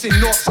they're losing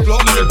nuts.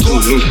 Glory and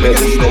we get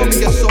a storm in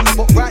your suck,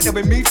 but right now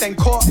we move then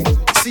caught.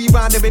 See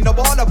round them in the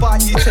all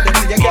about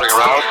utility. Rolling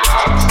around.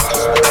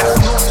 That's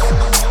nuts.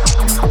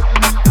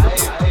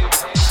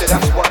 See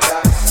that's nuts.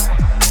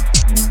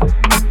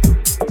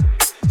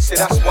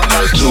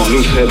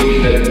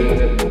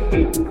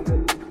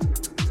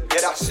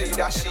 Yeah,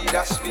 that's C,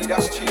 that's me,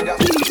 that's G,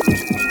 that's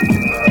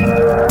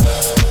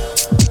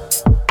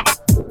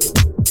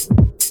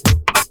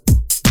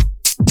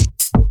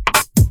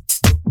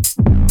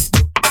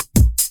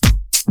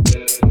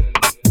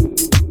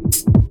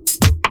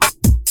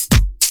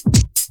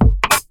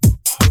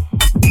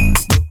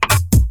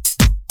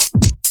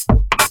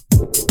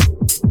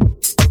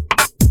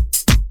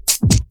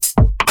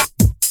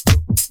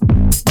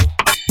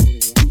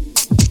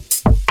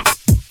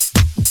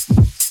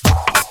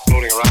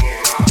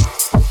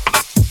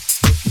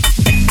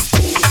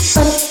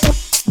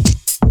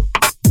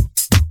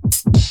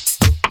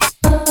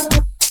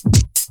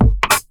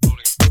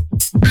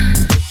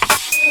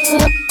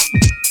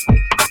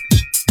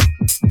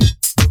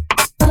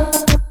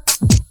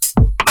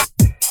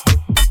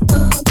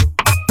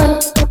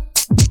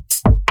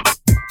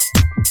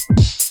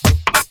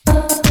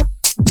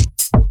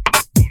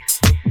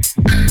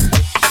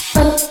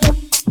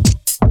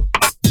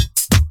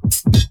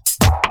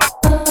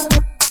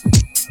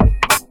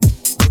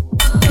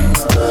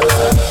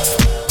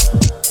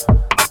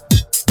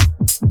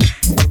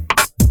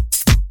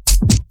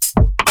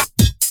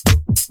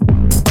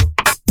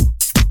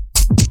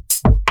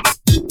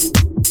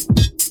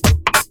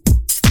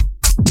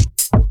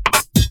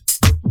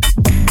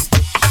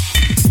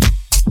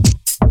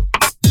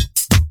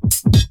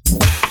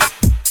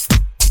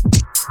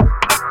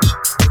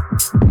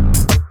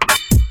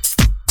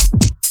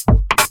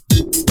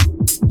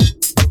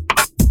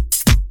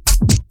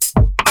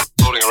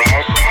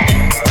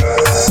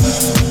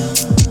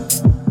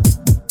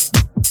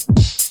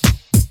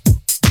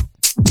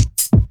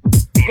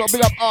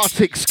Big up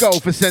Arctic Skull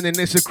for sending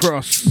this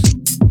across.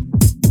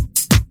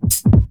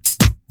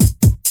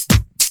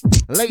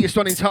 Latest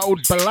one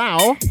entitled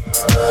Bilal,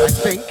 I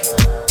think.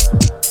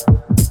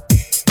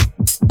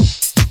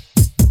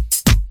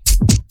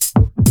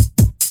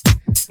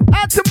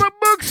 Out to my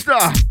bookster.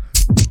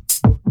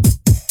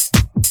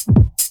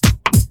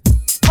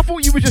 I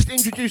thought you were just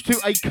introduced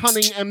to a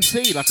cunning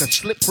MC, like a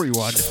slippery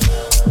one.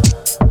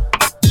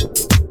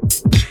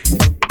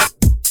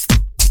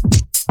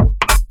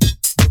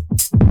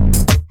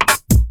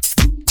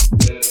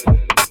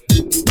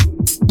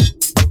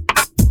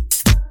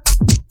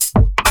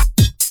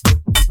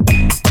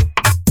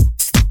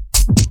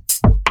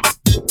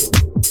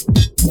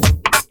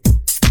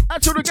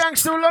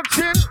 Still locked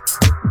in.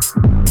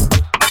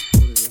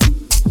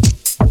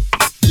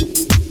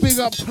 Big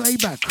up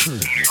playback crew.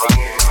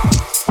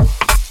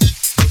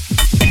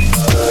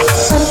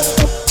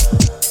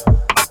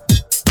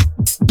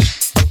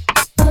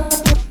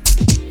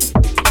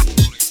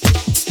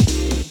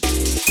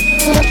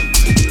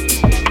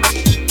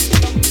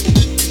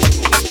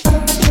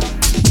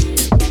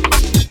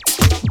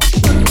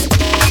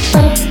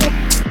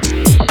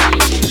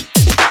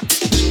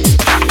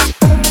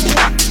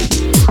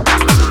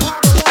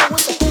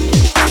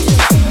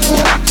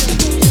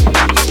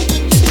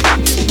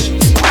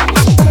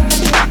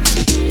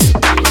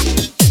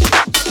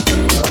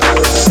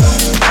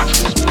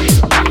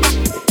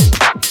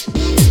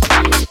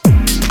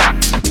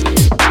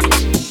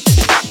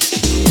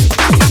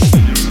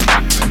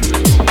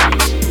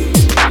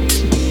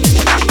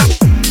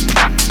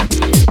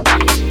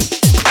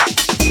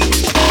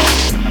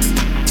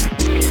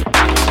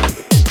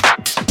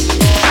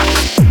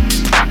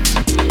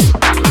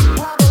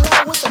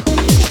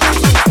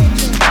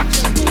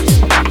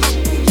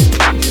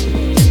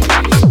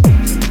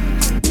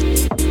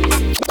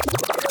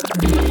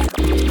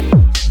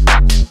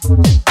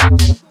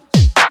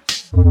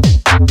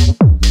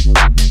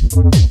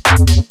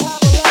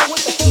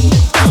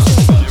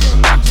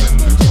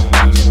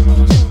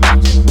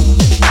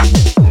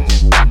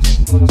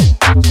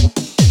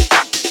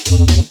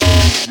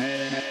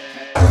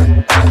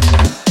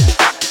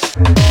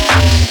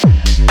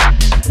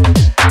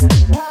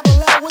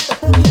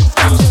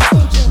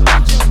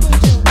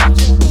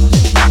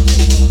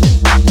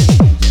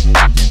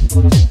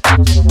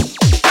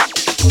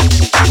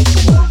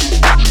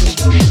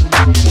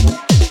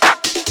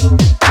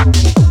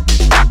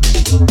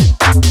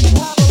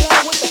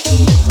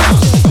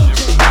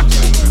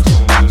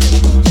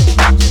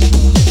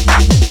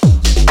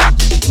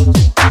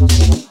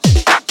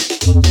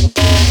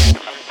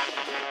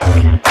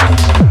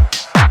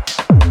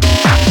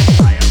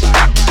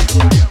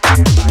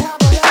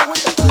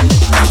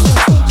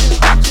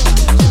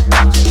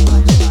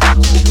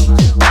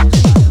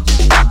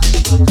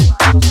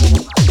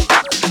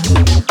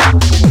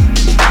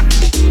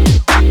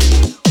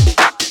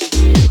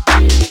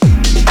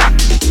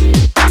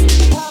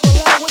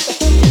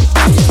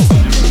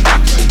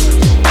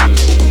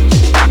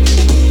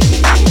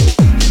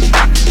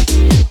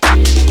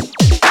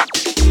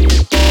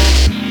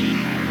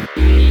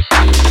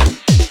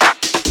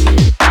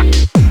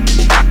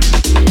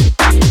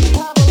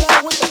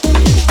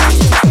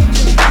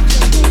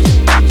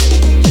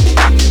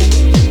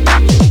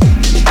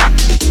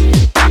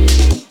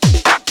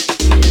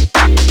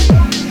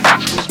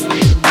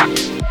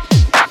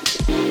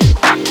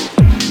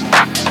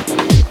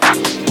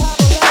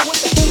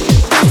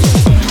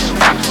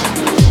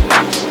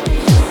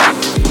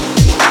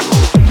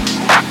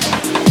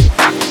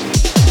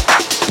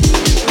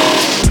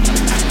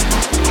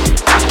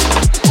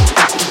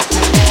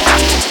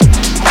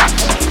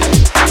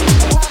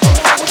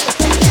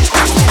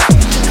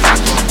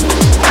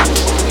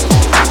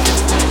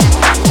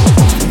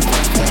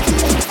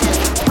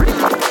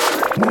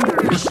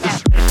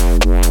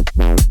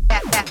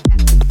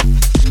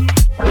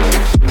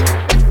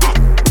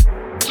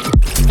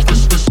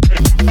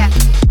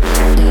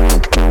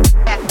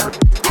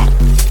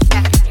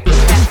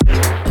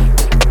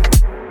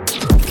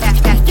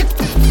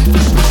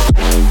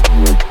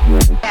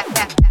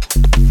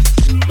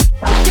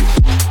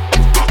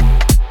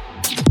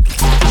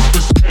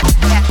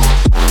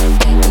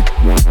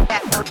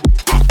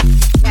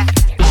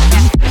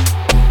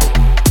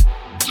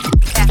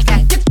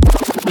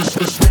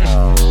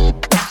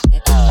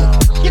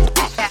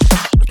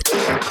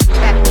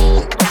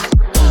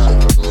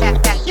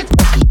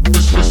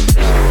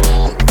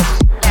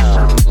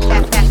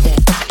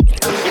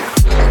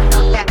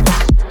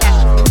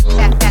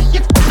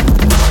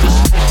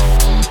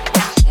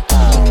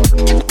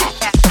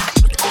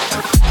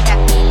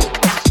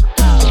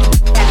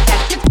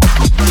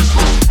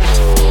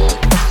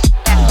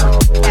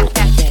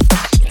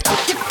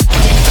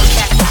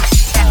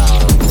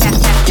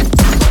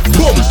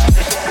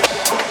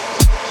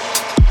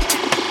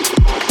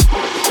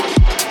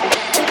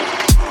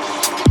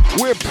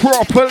 We're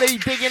properly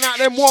digging out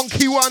them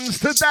wonky ones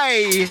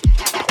today.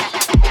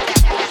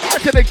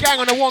 Back to the gang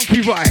on the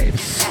wonky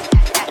vibes.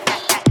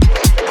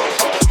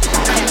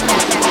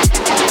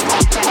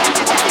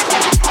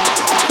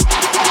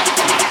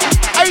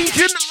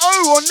 Agent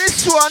O on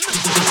this one.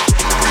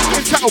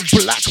 It's out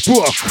Black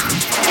Book.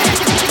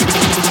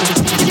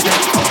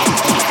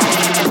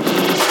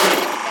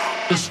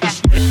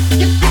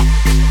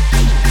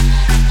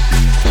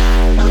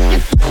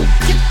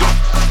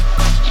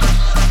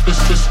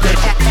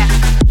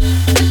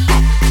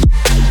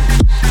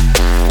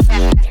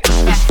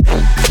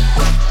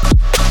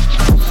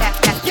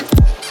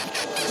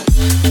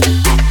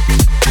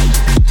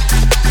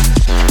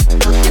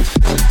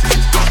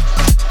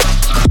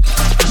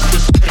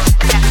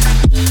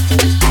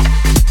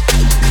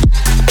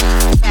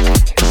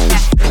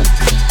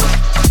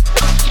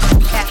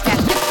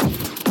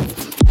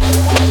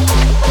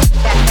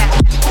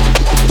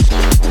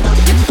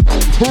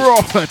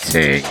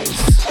 Properties.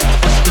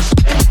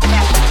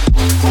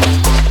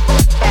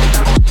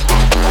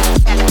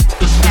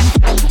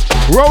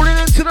 Rolling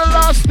into the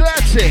last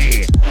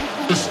 30.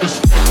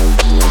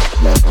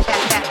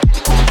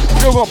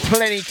 Still got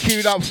plenty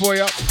queued up for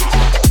you.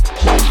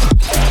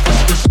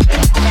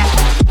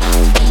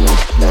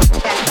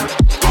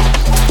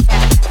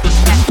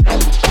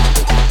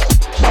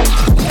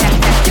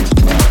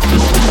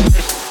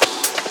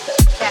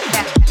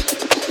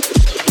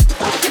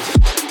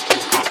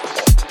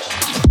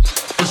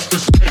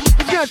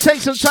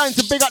 Take some time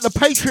to big up the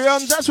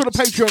Patreons. That's for the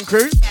Patreon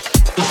crew.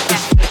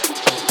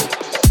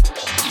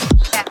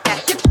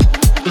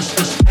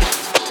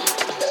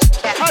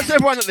 How's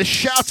everyone at the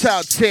shout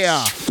out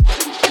tier?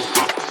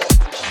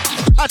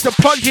 That's a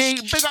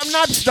Podgy, big up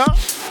Napster.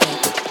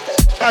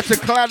 That's a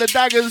Cloud of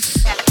Daggers.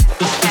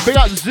 Big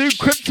up Zoo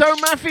Crypto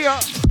Mafia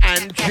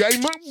and J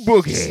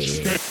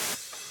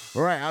McBoogie.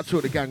 Right, out to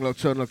all the gang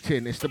locked on, locked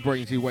in. It's the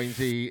BrainZ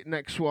Waynesy.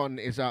 Next one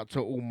is out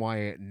to all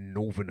my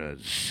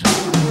Northerners.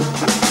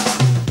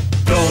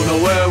 Don't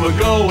know where we're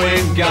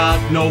going,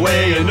 got no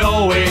way of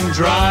knowing,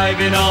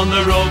 driving on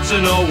the road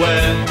to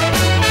nowhere.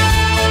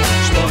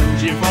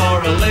 Sponging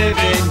for a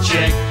living,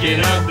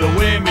 checking out the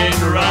women,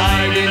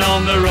 riding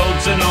on the road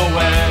to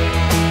nowhere.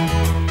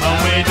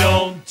 And we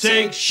don't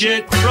take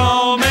shit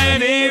from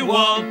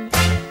anyone.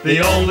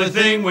 The only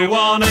thing we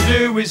wanna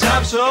do is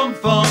have some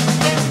fun.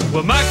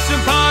 We're Max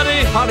and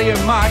Paddy, Paddy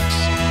and Max.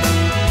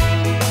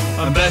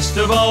 And best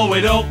of all,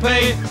 we don't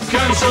pay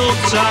council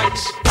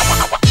tax.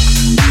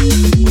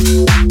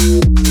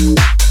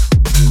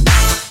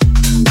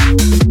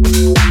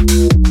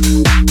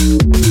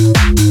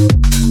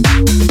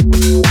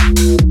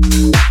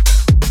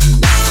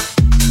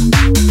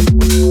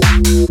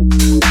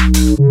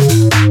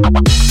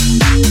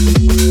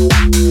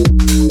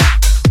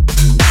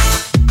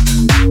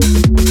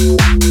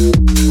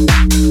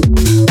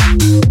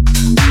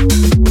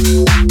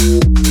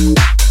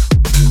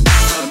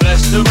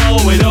 Best of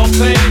all, we don't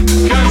pay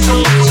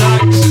council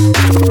tax.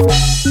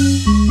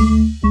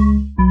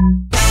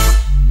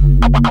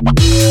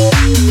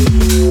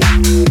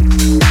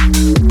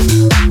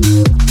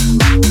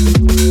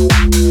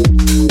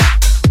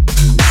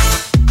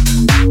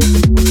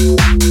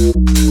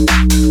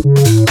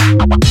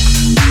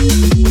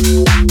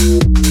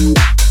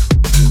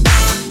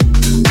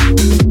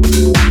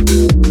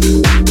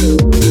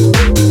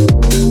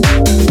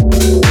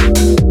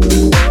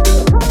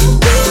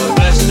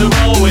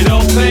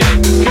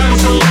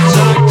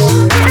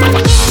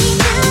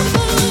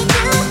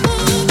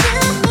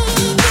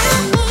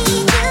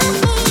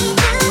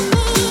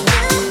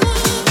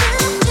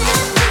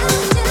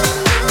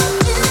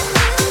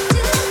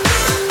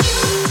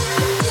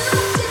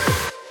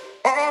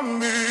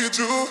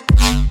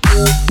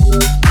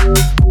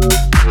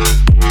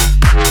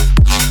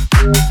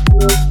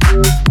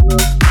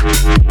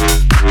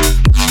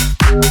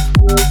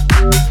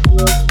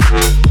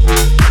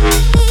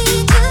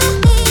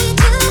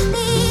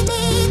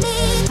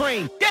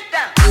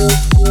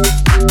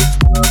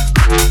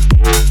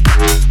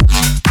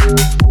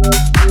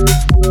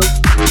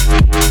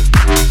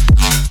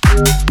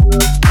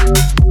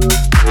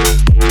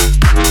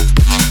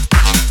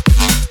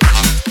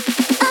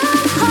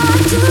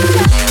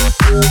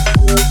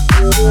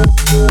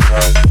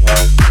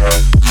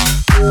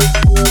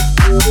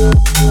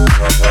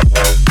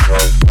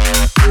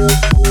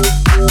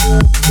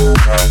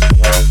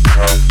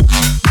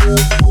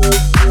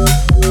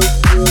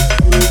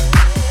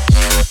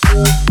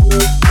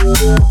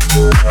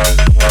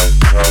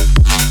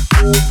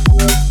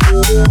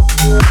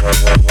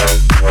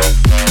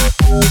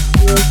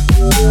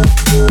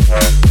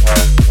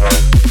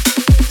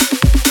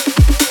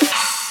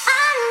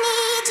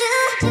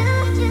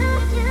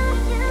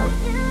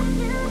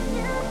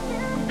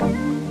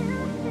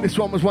 This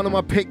one was one of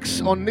my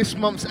picks on this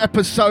month's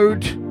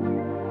episode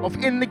of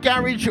In the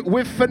Garage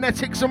with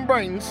Phonetics and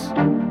Brains.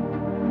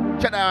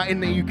 Check that out in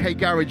the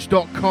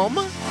ukgarage.com.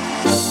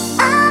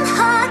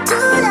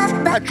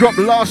 That dropped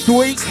last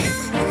week.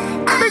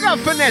 Big up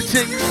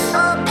Phonetics.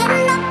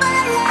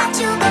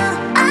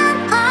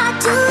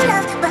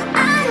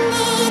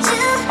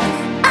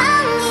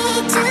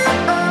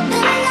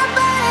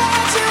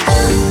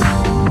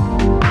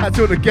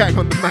 Still the gang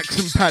on the Max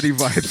and Paddy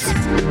vibes.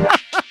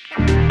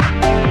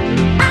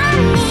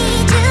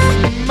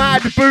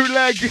 Mad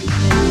bootleg.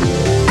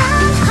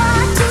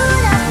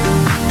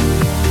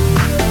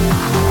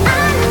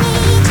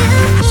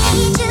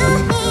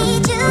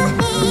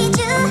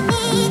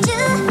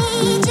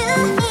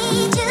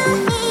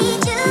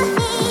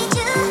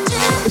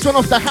 It's one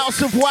off the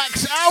House of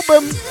Wax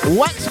album.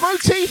 Wax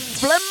Motif,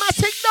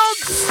 Phlegmatic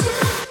Dogs.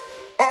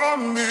 I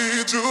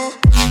need you.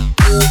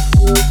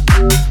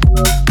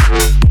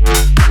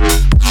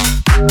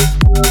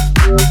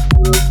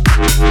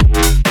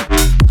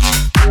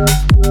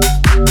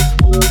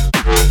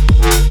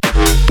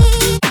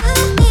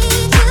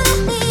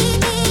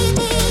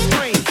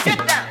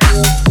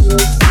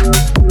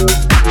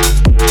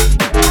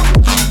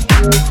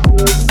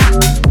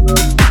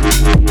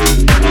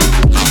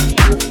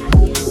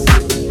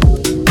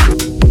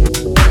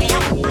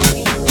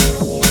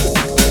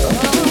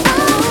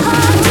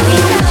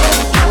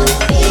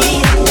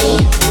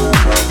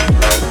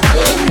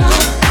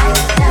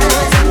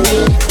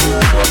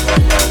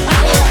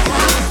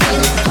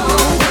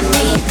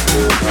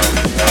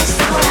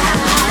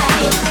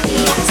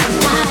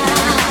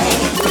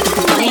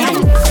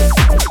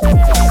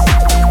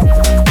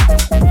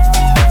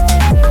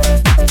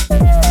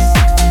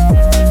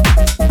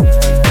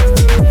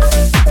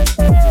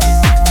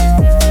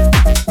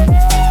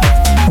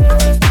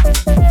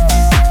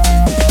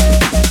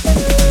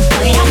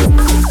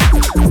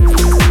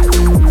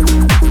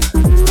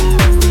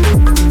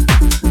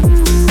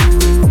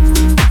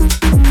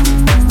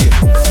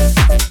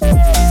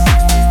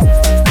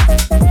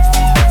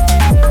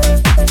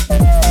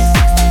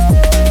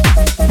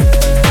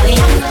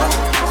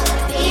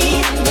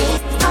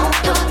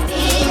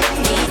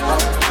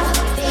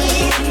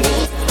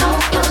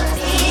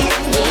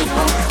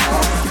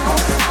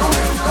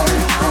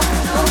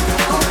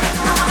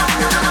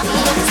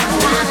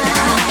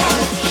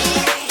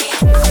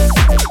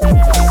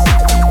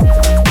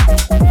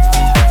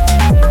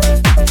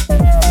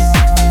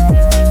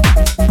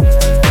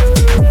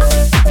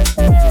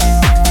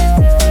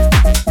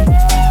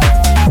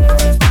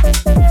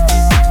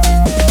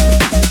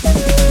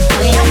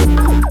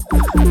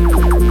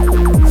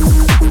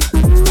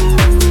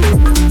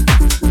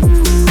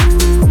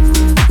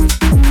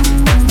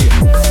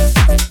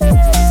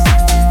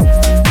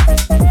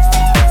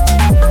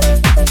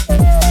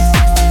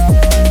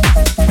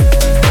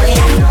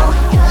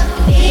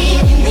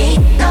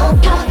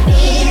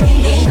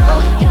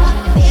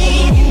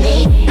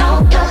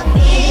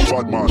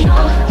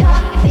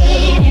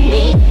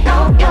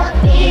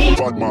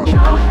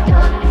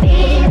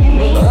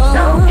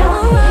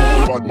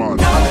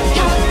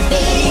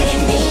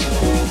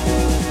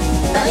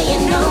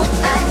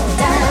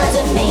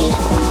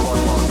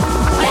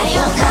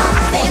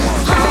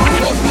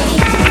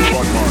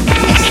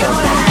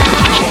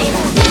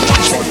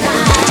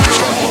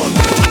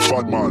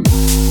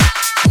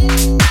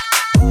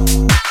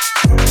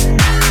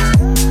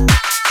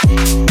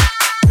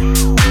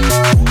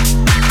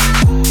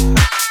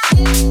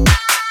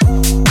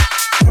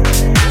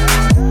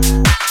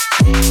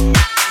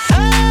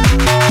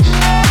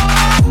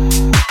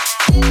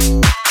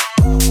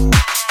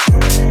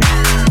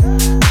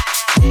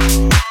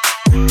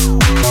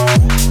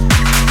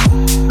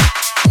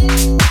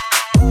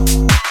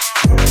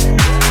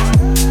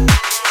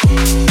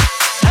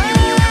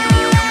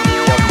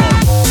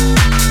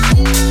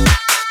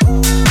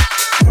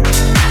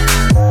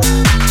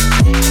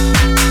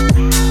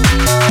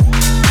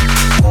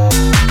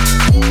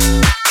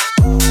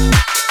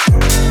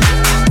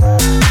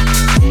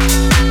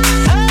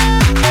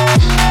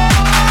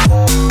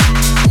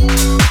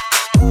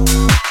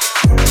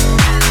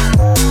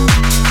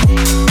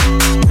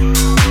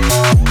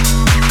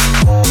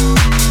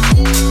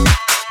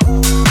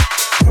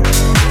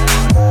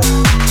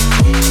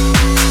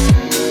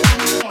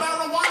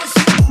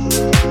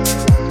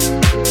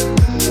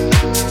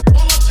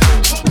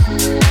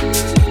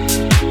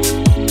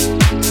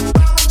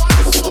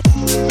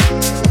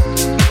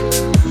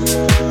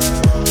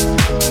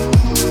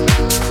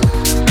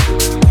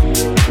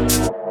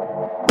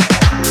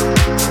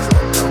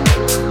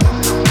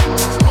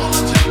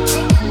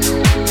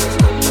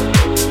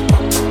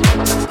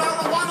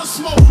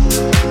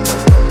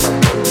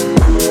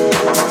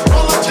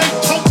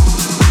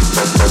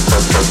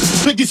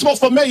 Smoke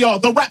for mayor,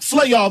 the rap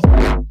slayer. All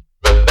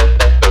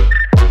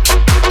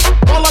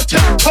I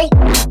take coke,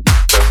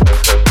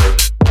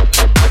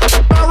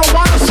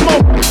 marijuana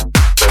smoke.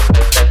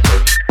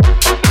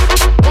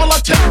 All I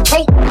take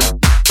coke,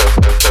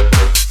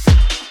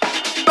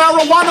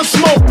 marijuana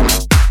smoke.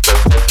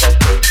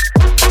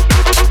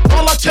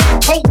 All I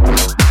take coke,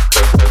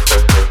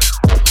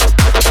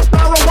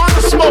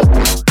 marijuana smoke.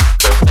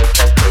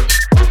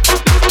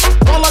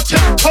 All I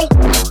take coke.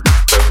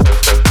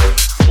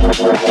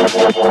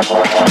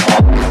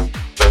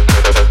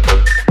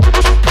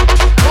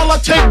 All I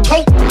take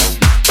coke,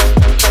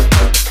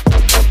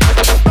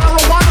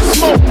 marijuana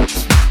smoke.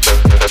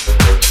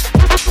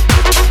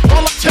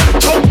 All I take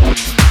coke,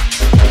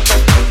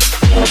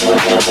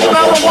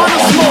 marijuana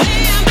smoke.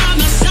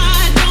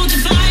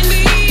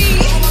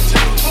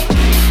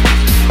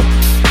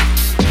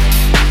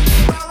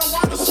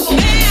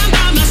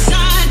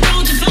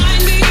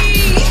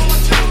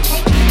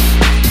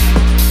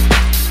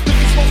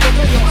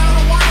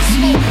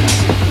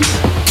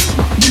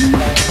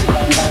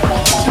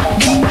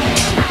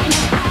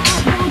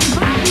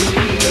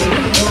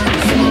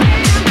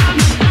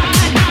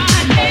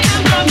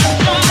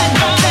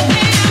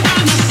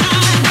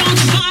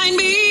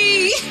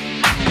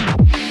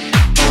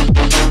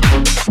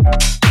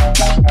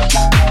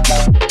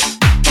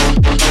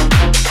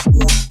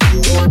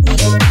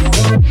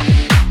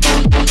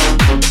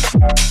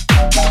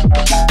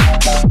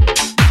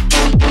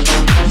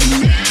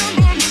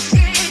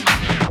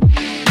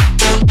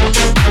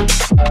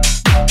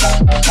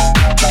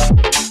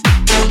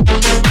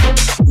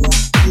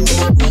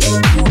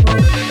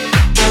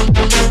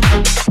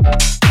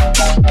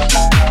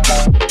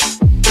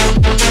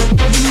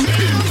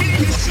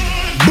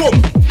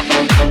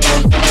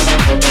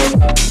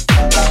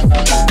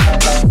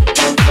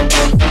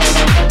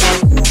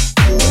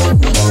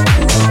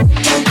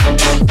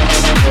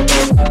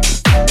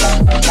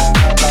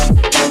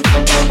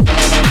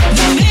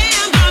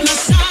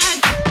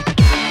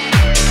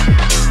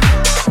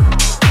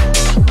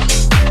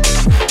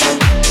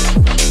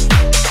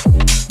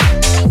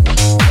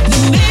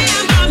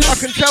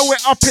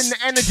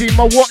 energy.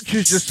 My watch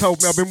has just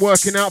told me I've been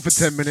working out for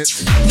 10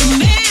 minutes.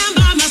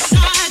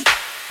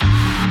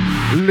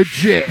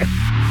 Legit.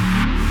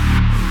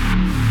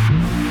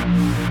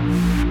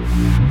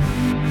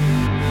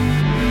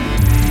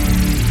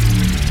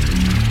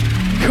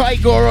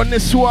 Kaigor on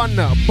this one.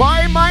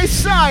 By my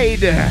side.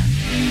 The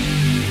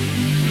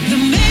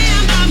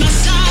man by my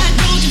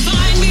side, won't you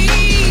find me?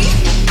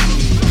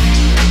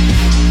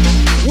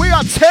 We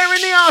are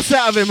tearing the ass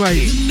out of him,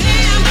 mate. The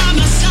man by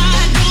my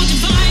side, won't you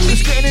find me?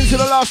 Just getting into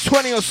the last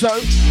 20 or so.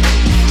 Out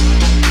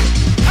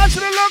to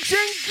the Locked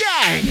In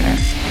gang.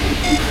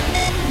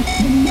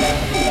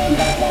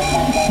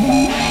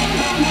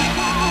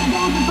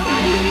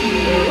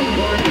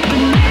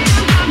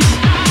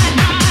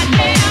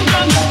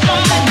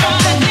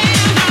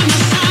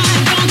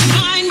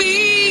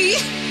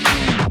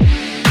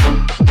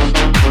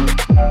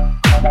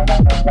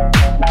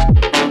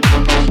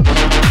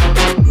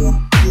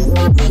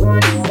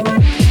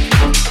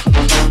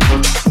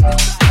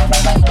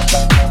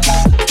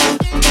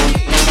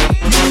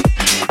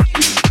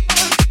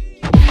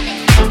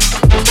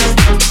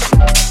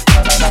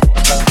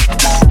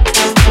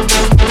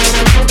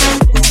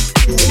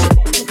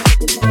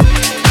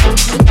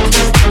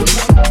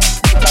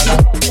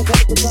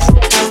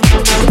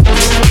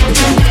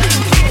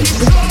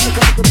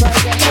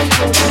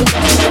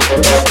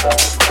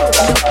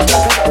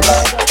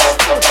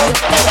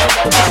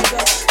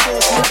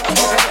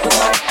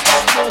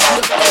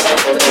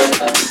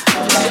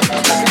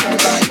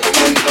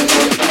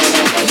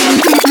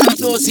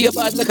 See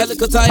about like a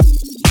little time.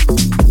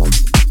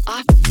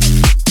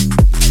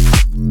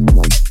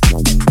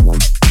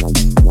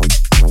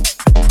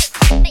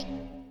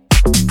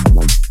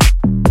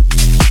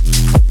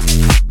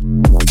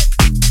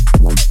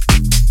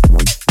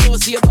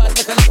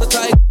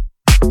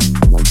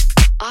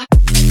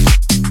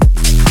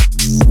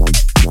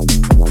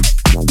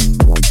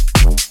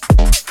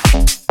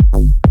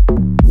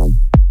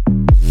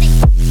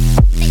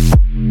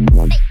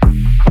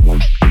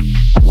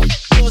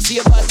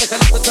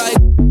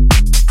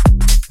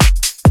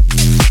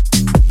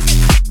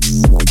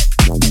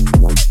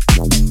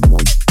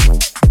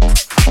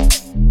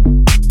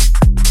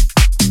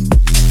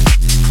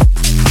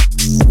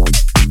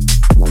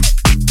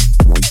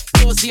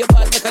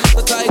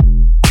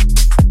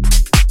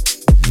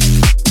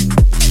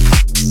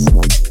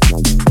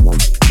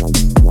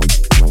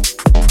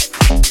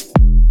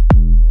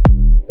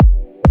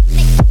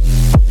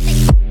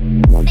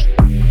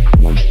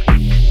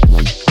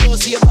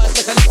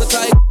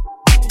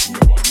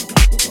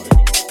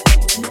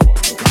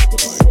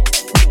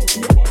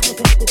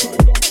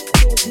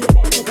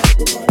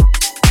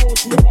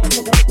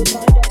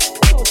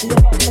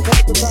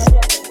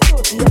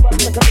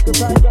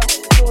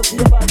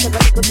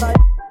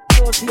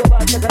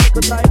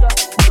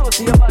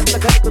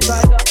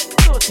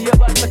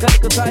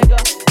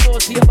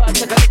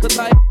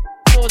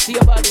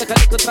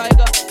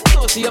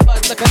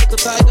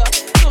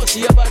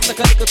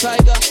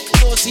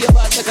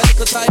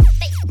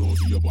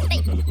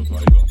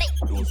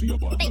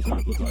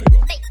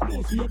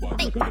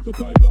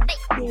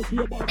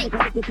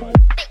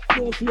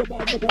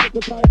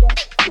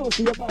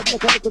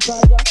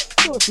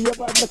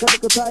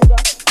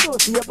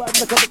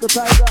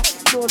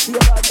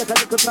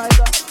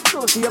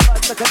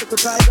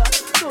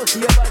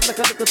 about like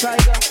a little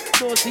time.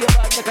 See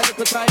about like a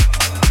little time.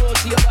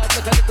 See about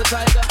like a little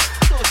time.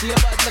 See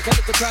about like a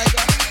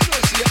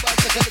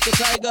little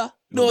time.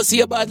 No,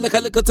 see about like a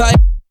little time.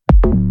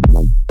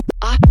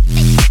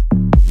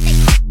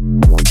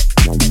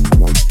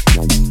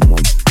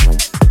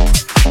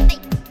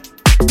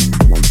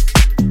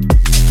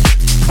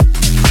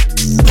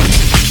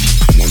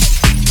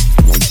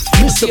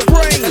 Mr.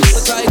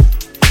 BrainZ.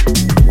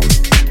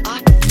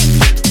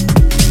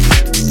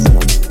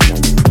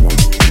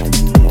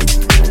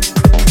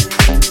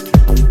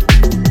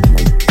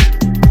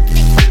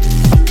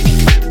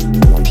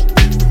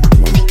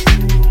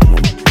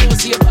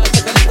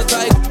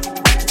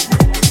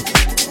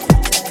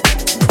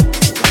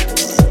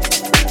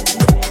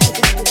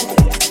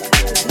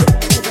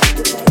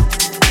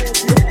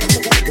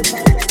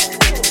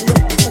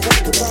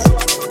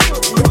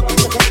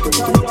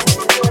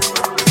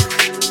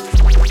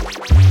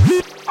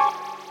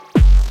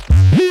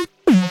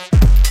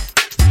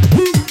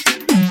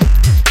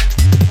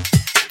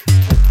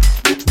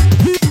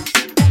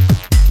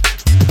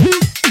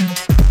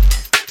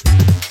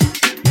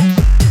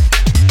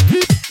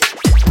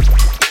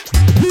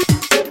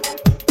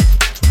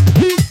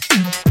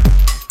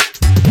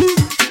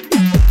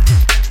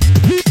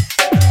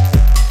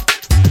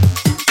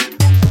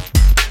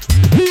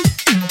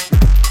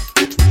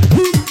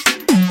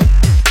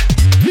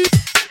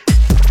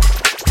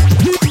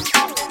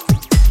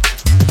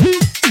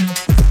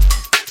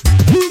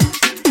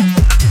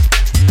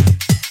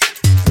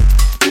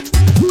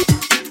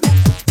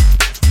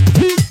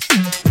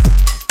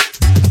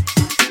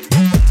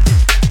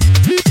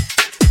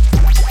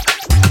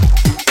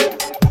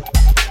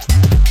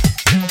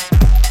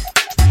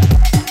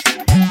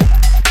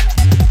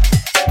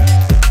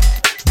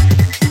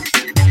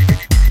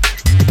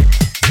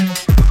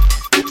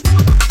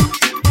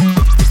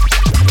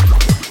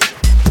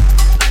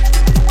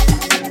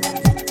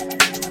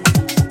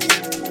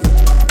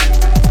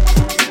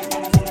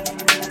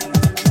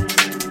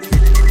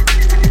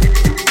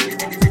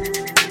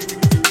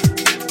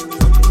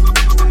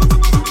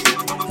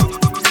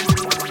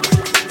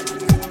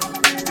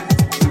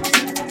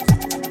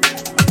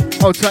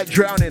 Hold tight,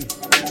 drowning.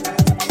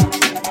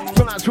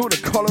 So that's all the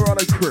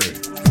Colorado crew.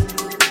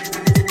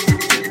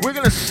 We're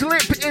gonna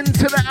slip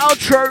into the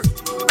outro.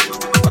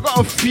 I got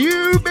a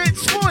few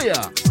bits for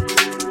ya.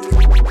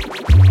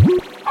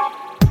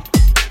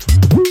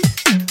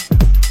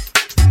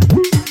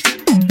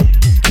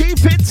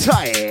 Keep it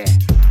tight.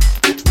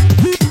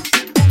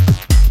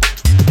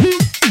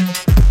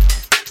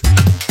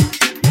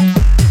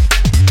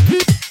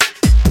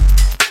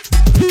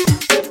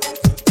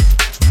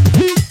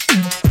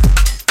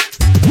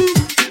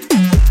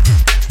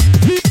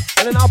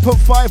 And in output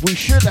 5, we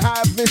should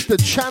have Mr.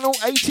 Channel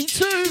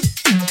 82.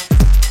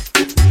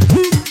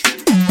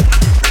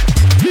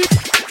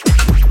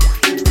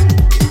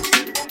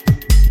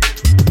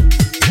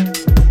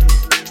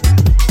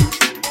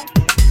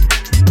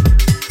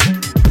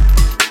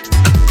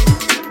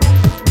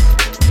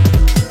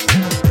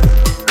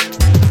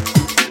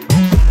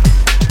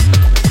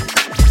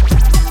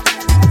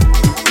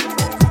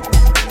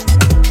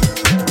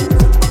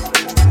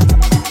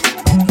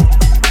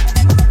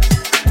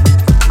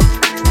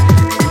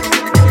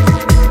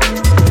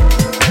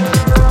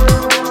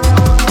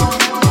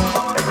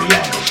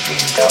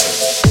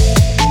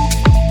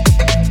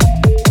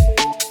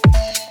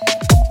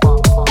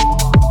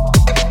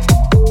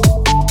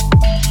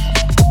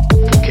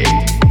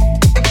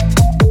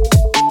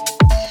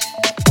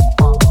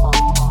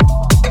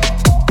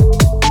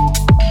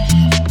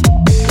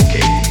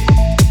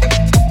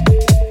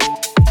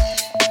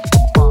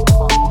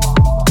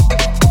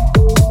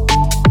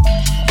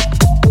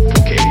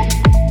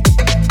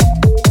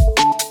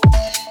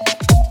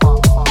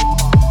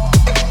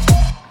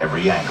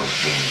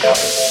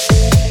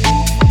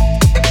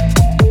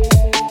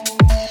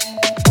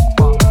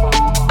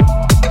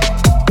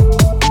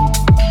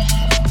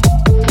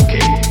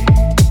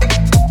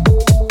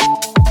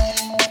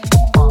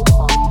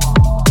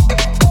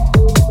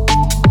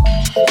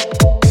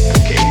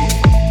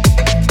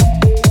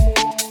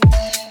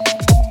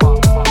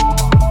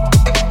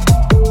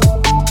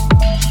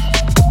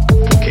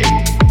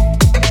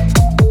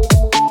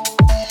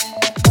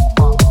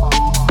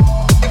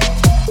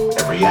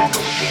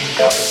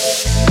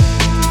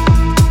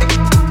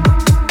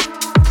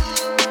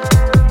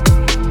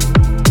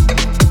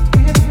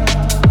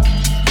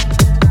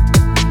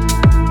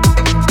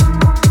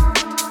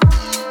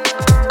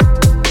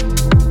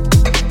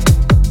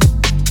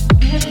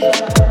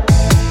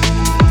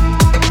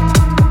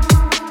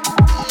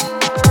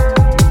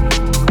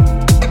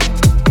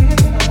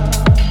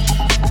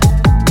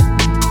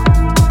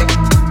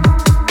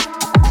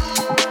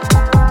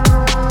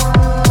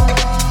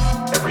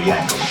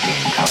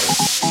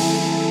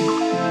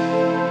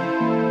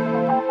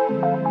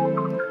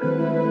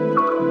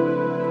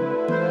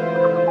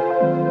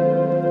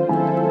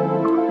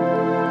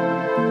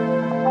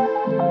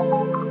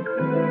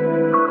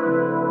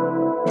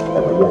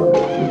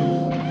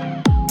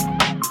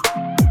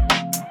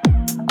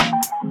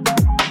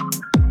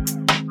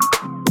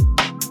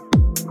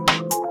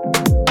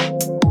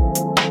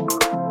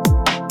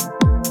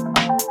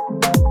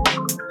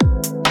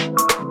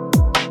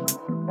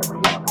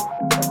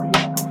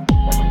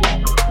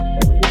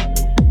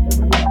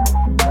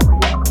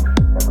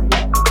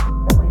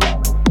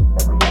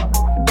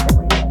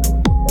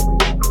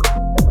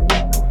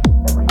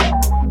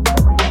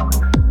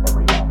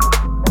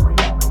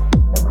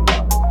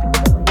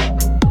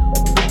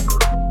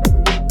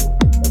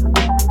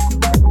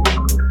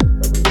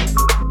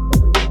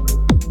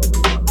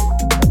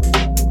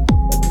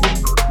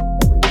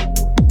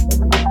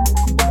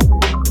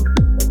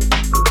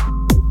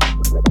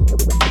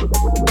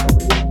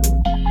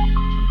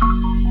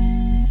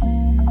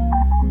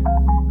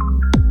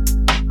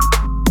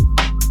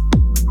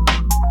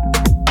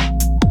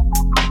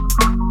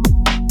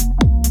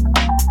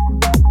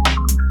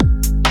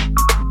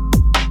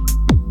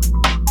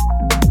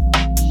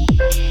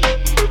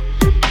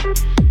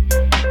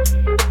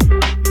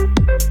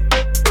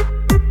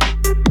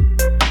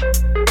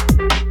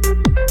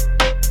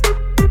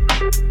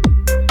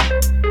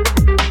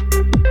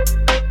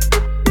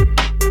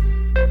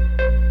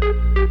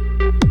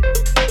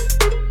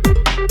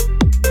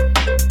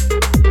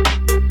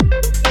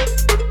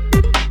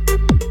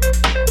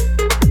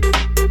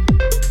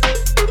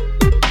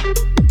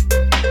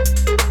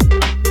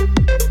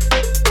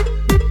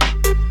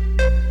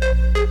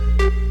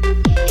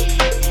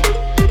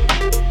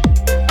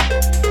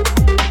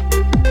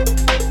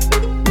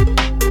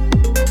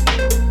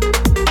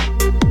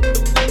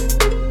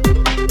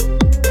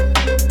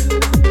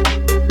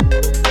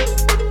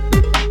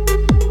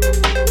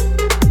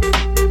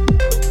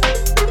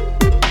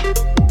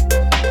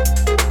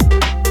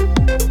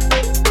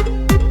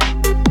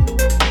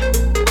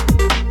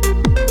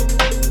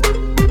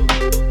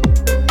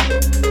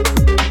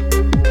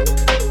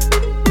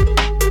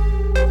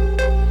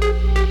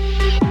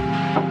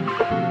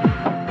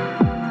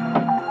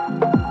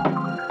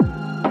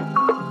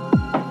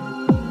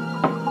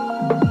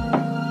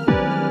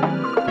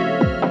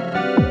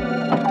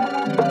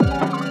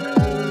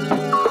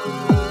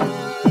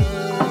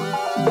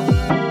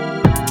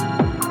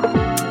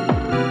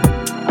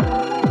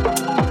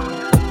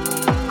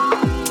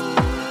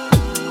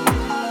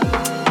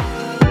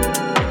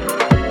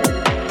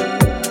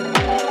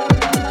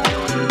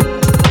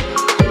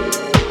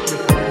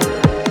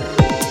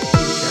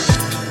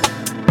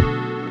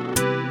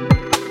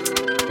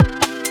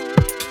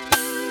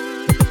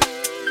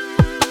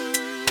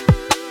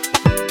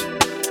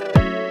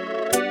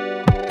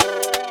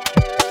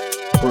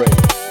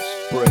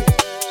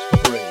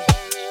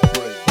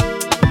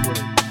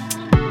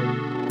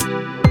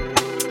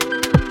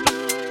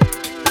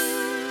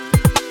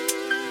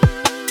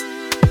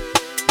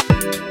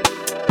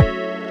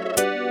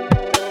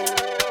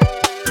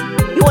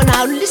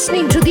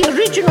 listening to the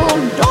original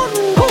Don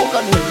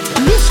Gorgon,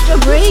 Mr.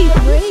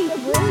 BrainZ.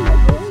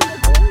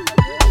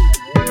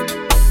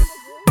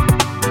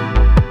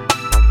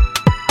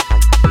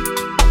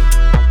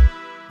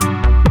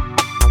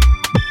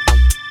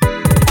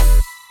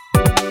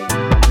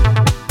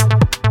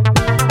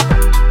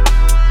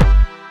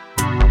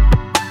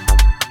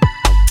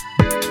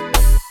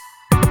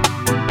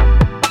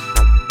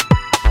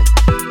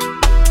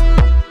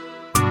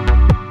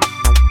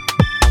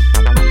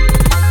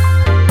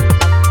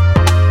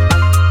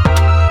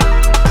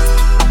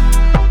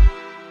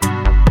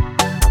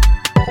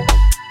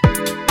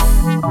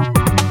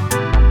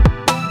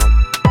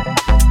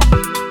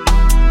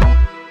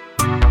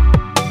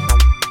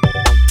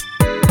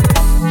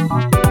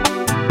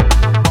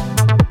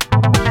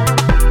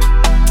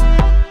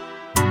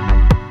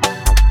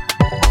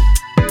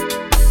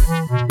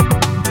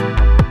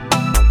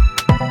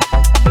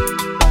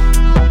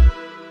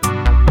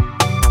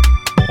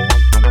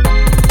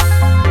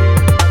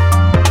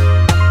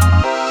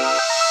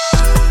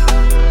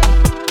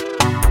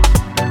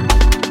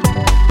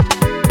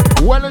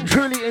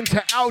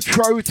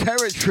 Outro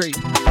territory.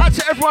 Out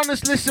to everyone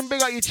that's listening,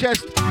 big up your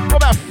chest. Got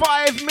about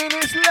 5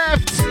 minutes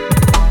left.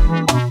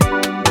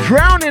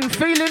 Drowning,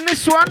 feeling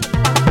this one.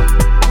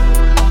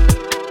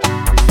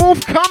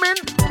 Forthcoming,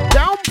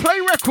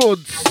 Downplay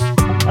Records.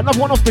 Another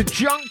one off the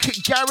Junk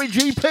Garage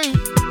EP.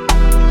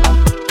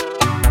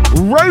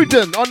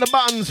 Rodent on the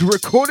buttons,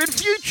 recorded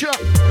future.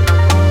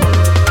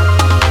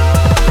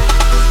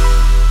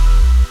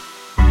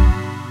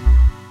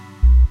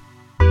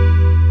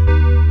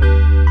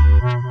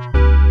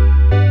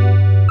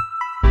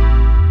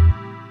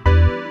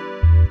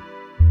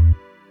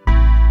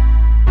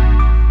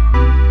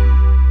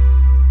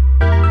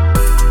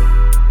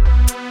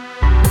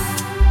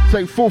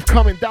 Say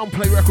forthcoming,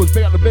 Downplay Records,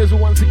 big up the Bizzle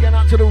once again,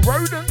 out to the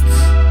Rodents.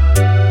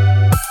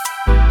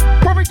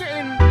 Probably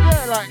getting,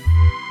 yeah, like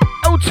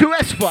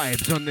L2S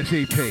vibes on this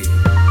EP.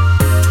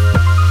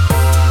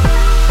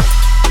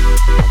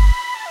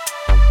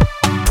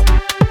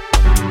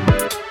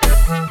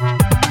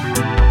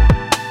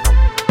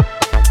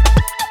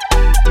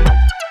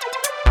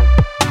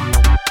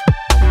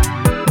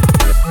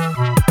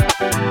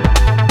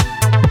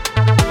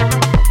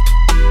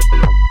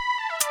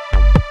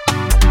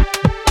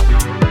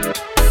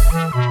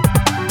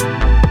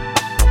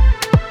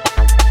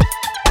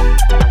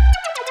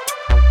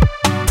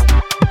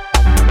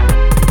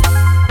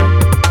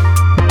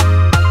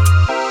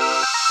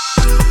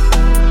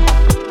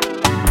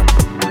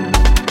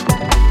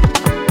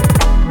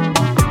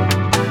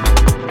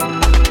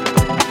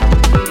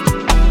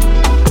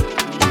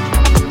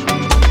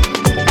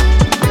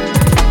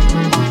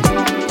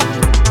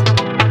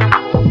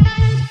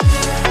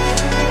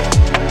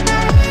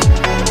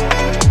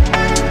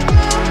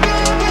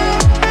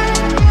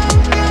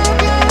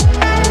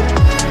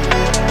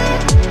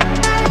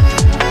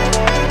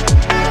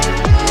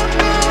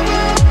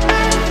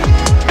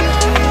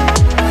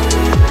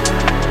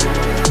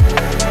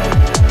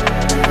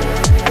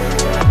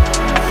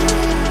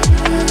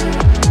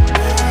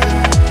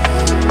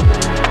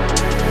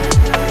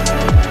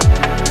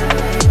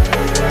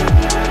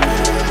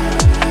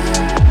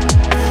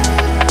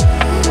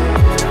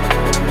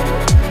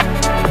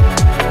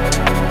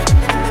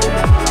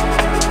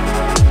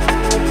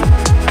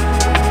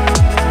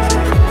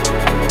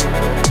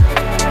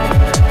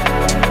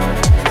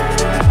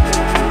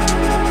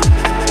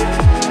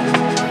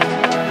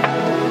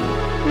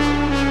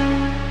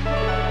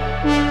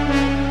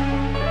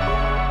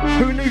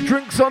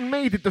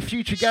 Did the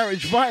Future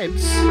Garage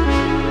vibes.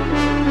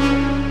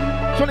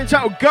 It's one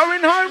entitled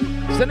Going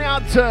Home. Send it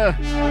out to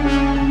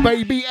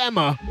Baby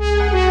Emma.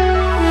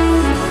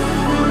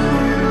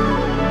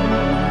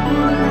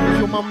 It's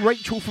your mum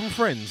Rachel from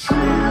Friends.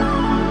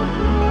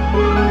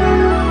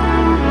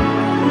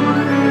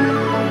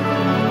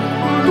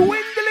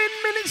 Dwindling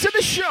minutes of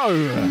the show.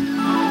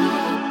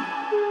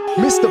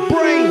 Mr.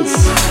 BrainZ.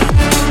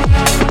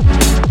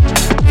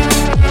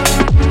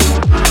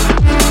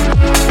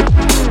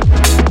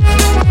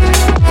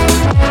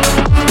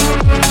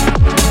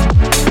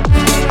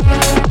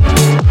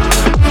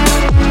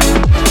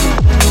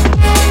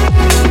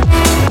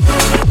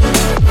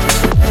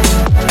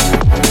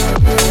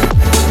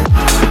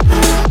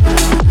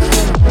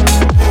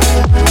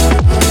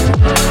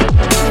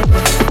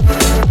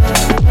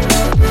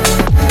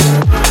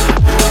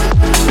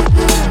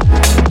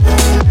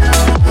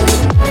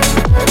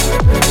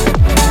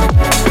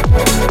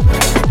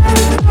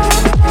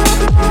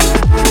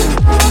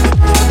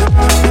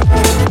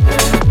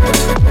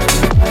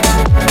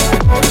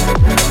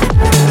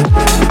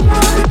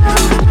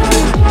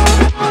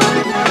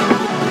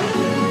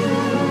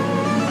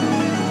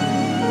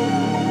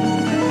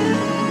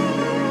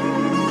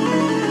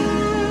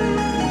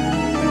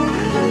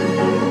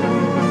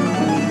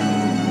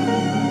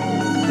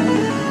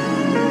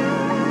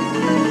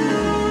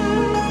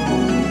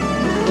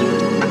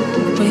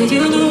 Where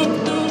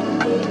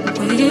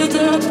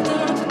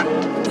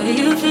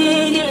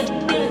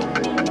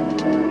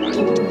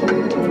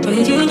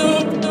you know,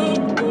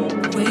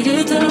 where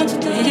you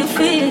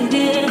feel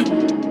it?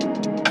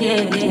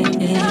 Yeah.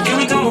 Can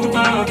we talk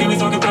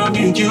about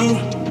me and you?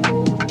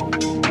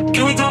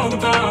 Can we talk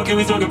about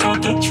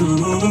the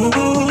truth?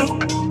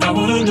 I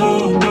wanna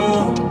know,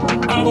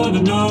 I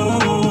wanna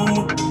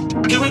know.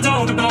 Can we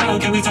talk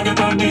about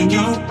me and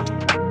you?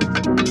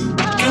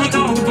 Can we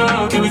talk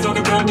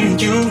about me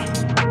and you?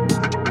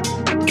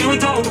 Can we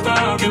talk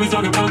about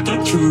the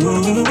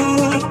truth?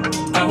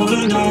 I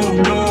wanna know,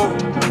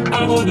 I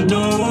wanna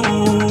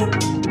know.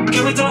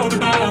 Can we talk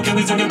about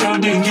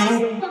me and you?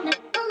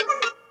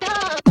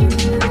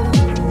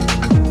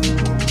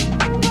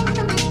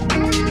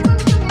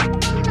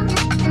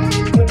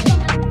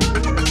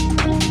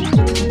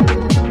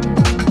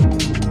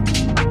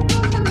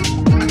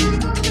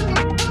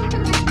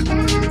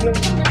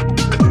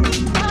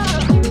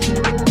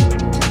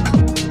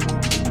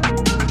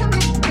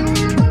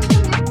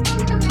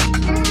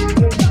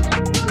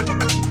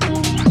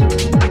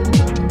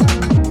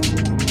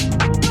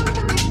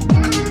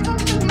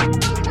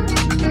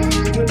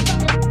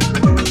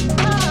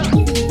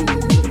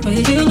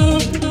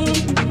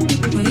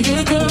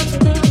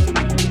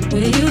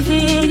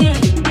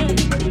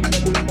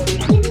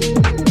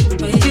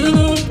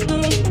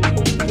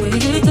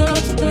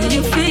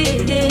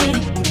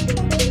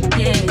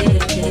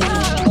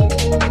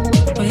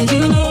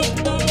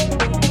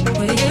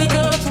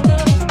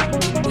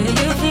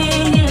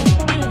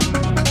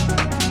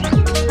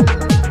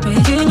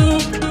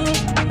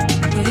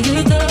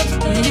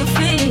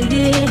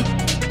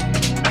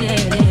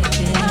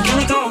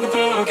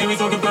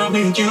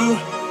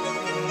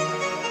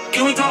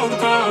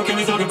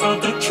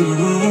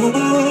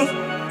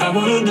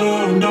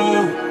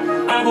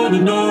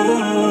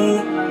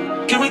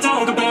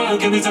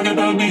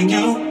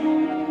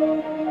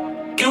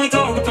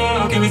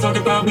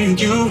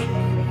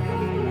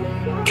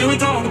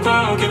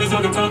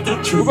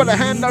 We've got a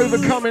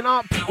handover coming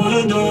up.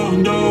 We're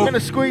gonna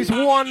squeeze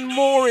one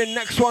more in,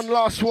 next one,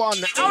 last one.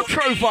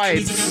 Outro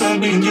vibes.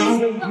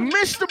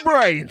 Mr.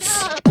 BrainZ.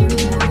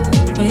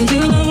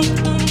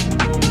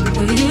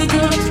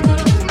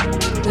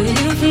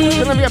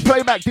 Gonna be a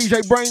playback,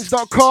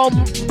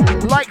 DJBrainZ.com.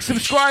 Like,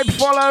 subscribe,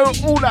 follow,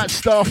 all that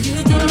stuff. Smash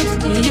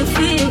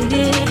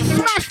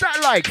that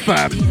like,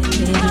 fam.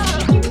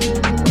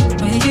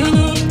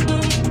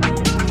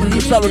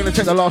 So we're gonna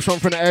take the last one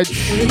from the edge.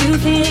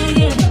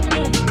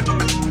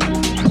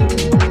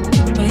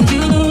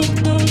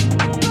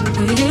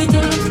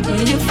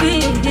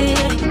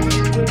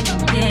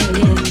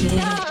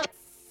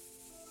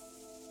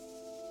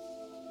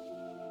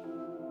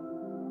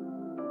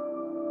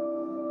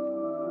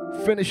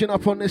 Finishing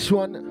up on this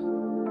one,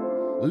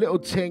 Little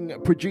Ting,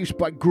 produced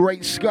by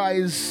Great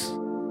Skies.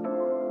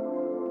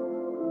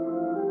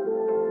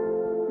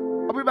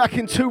 I'll be back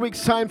in 2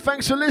 weeks' time.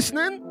 Thanks for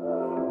listening.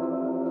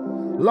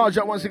 Large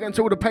up once again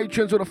to all the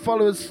patrons, all the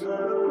followers.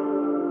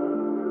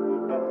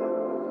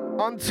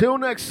 Until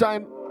next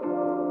time,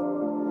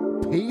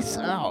 peace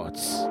out.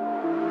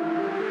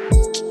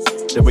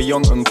 They were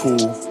young and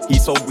cool. He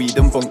sold weed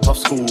and bunked off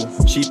school.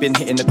 She'd been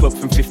hitting the club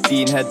from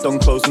 15. Head done,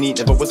 clothes neat,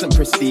 never wasn't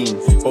pristine.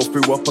 Both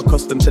grew up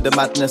accustomed to the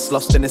madness.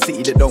 Lost in a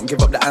city that don't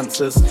give up the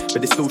answers,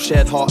 but they still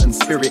shared heart and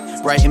spirit.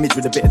 Bright image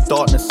with a bit of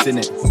darkness in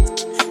it.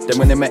 Then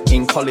when they met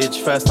in college,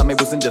 first time it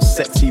wasn't just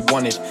sex he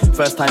wanted.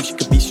 First time she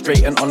could be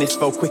straight and honest,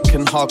 fell quick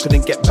and hard,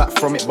 couldn't get back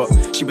from it. But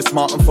she was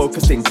smart and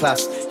focused in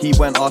class. He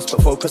went asked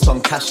but focused on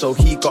cash, so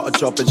he got a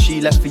job and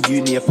she left for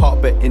uni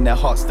apart, but in their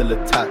hearts still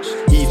attached.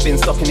 He's been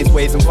stuck in his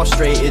ways and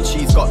frustrated.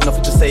 She's got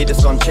nothing to say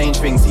that's gonna change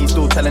things. He's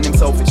still telling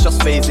himself it's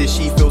just phases.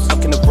 She feels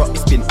stuck in the rut,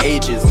 it's been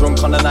ages.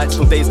 Drunk on the nights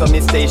till days on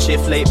his day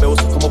shift. Late bills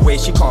to come away,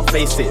 she can't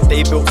face it.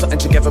 They built something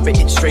together but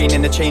it's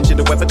straining. The change in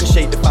the weather could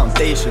shake the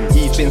foundation.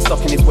 He's been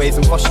stuck in his ways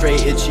and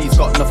frustrated. She's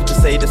got nothing to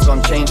say that's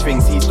gonna change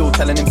things. He's still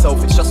telling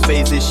himself it's just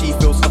phases. She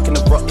feels stuck in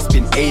the rut, it's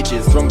been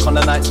ages. Drunk on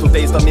the nights till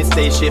days on his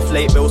day shift.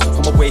 Late bills to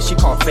come away, she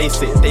can't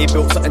face it. They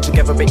built something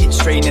together but it's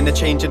straining. The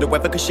change in the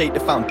weather could shake the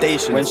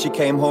foundation. When she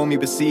came home he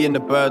was seeing the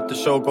bird. The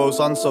show goes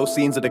on so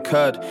scenes had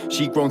occurred.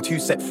 She'd grown too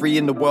set free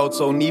in the world,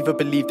 so neither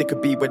believed they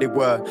could be where they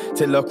were.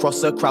 Till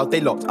across the crowd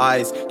they locked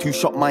eyes. Two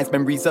shot minds,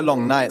 memories are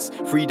long nights.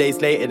 3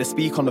 days later they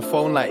speak on the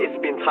phone like it's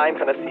been time,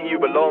 can I see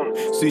you alone?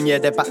 Soon yeah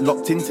they're back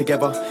locked in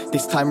together.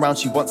 This time round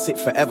she wants it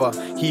forever.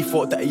 He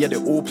thought that he had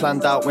it all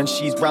planned out. When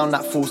she's round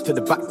that falls to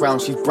the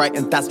background. She's bright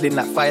and dazzling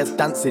like fire's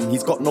dancing.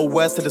 He's got no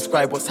words to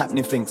describe what's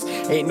happening. Thinks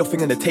ain't nothing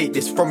gonna take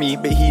this from me,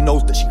 but he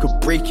knows that she could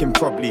break him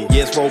probably.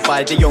 Years roll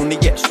by, they only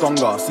get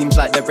stronger. Seems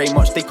like there ain't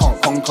much they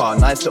can't conquer.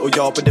 Nice little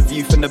yard with a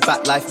view from the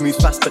back. Life moves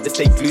fast but they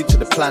stay glued to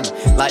the plan.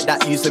 Like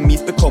that use and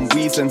me's become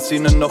wheeze, and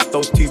soon enough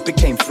those two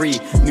became free.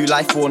 New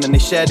life born and they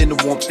shared in the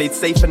warmth. Stayed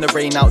safe in the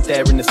rain out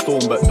there in the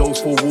storm. but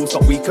those four walls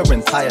got weaker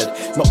and tired.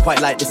 Not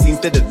quite like the scenes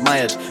they'd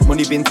admired.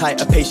 Money been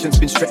tighter, patience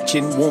been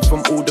stretching. Warm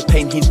from all the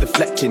pain he's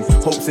deflecting.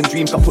 Hopes and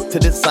dreams got put to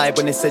the side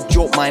when they said,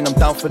 "Joke mine, I'm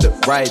down for the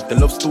ride." The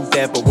love's still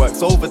there, but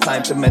works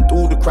overtime to mend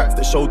all the cracks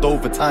that showed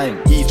over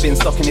time. He's been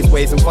stuck in his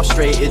ways and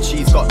frustrated.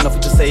 She's got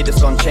nothing to say that's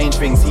gonna change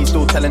things. He's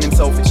still telling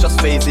himself it's just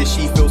phases.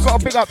 She feels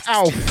gotta big up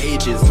Alf.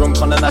 Ages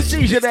drunk on the night. I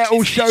see you there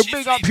all show.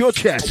 Big up your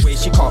chest.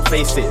 She can't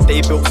face it.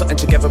 They built something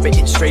together, but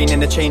it's straining.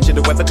 The change of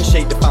the weather could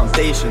shake the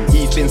foundation.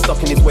 He's been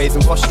stuck in his ways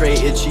and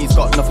frustrated. She's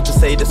got nothing to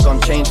say that's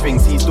gonna change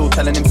things. He's still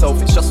telling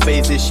himself it's just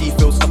phases. She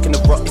feels stuck in the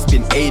rut. It's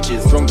been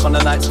ages. Drunk on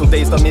the night, still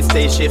dazed on his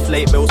day shift.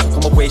 Late bills to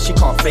come away. She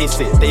can't face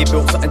it. They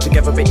built something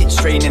together, but it's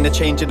straining. The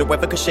change of the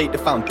weather could shake the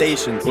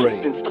foundations. He's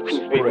been stuck in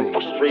his ways and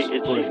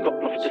frustrated. She's got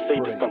nothing to say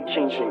that's gonna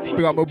change things.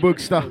 Big up my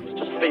bookster.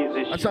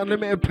 That's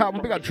Unlimited Power.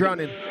 Big up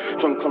Drowning.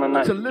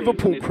 It's a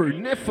Liverpool crew,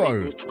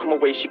 Nifo. Come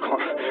away, she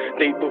can't.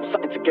 They built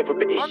something together,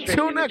 but it's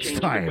until next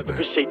time.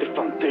 Shake the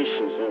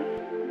foundations.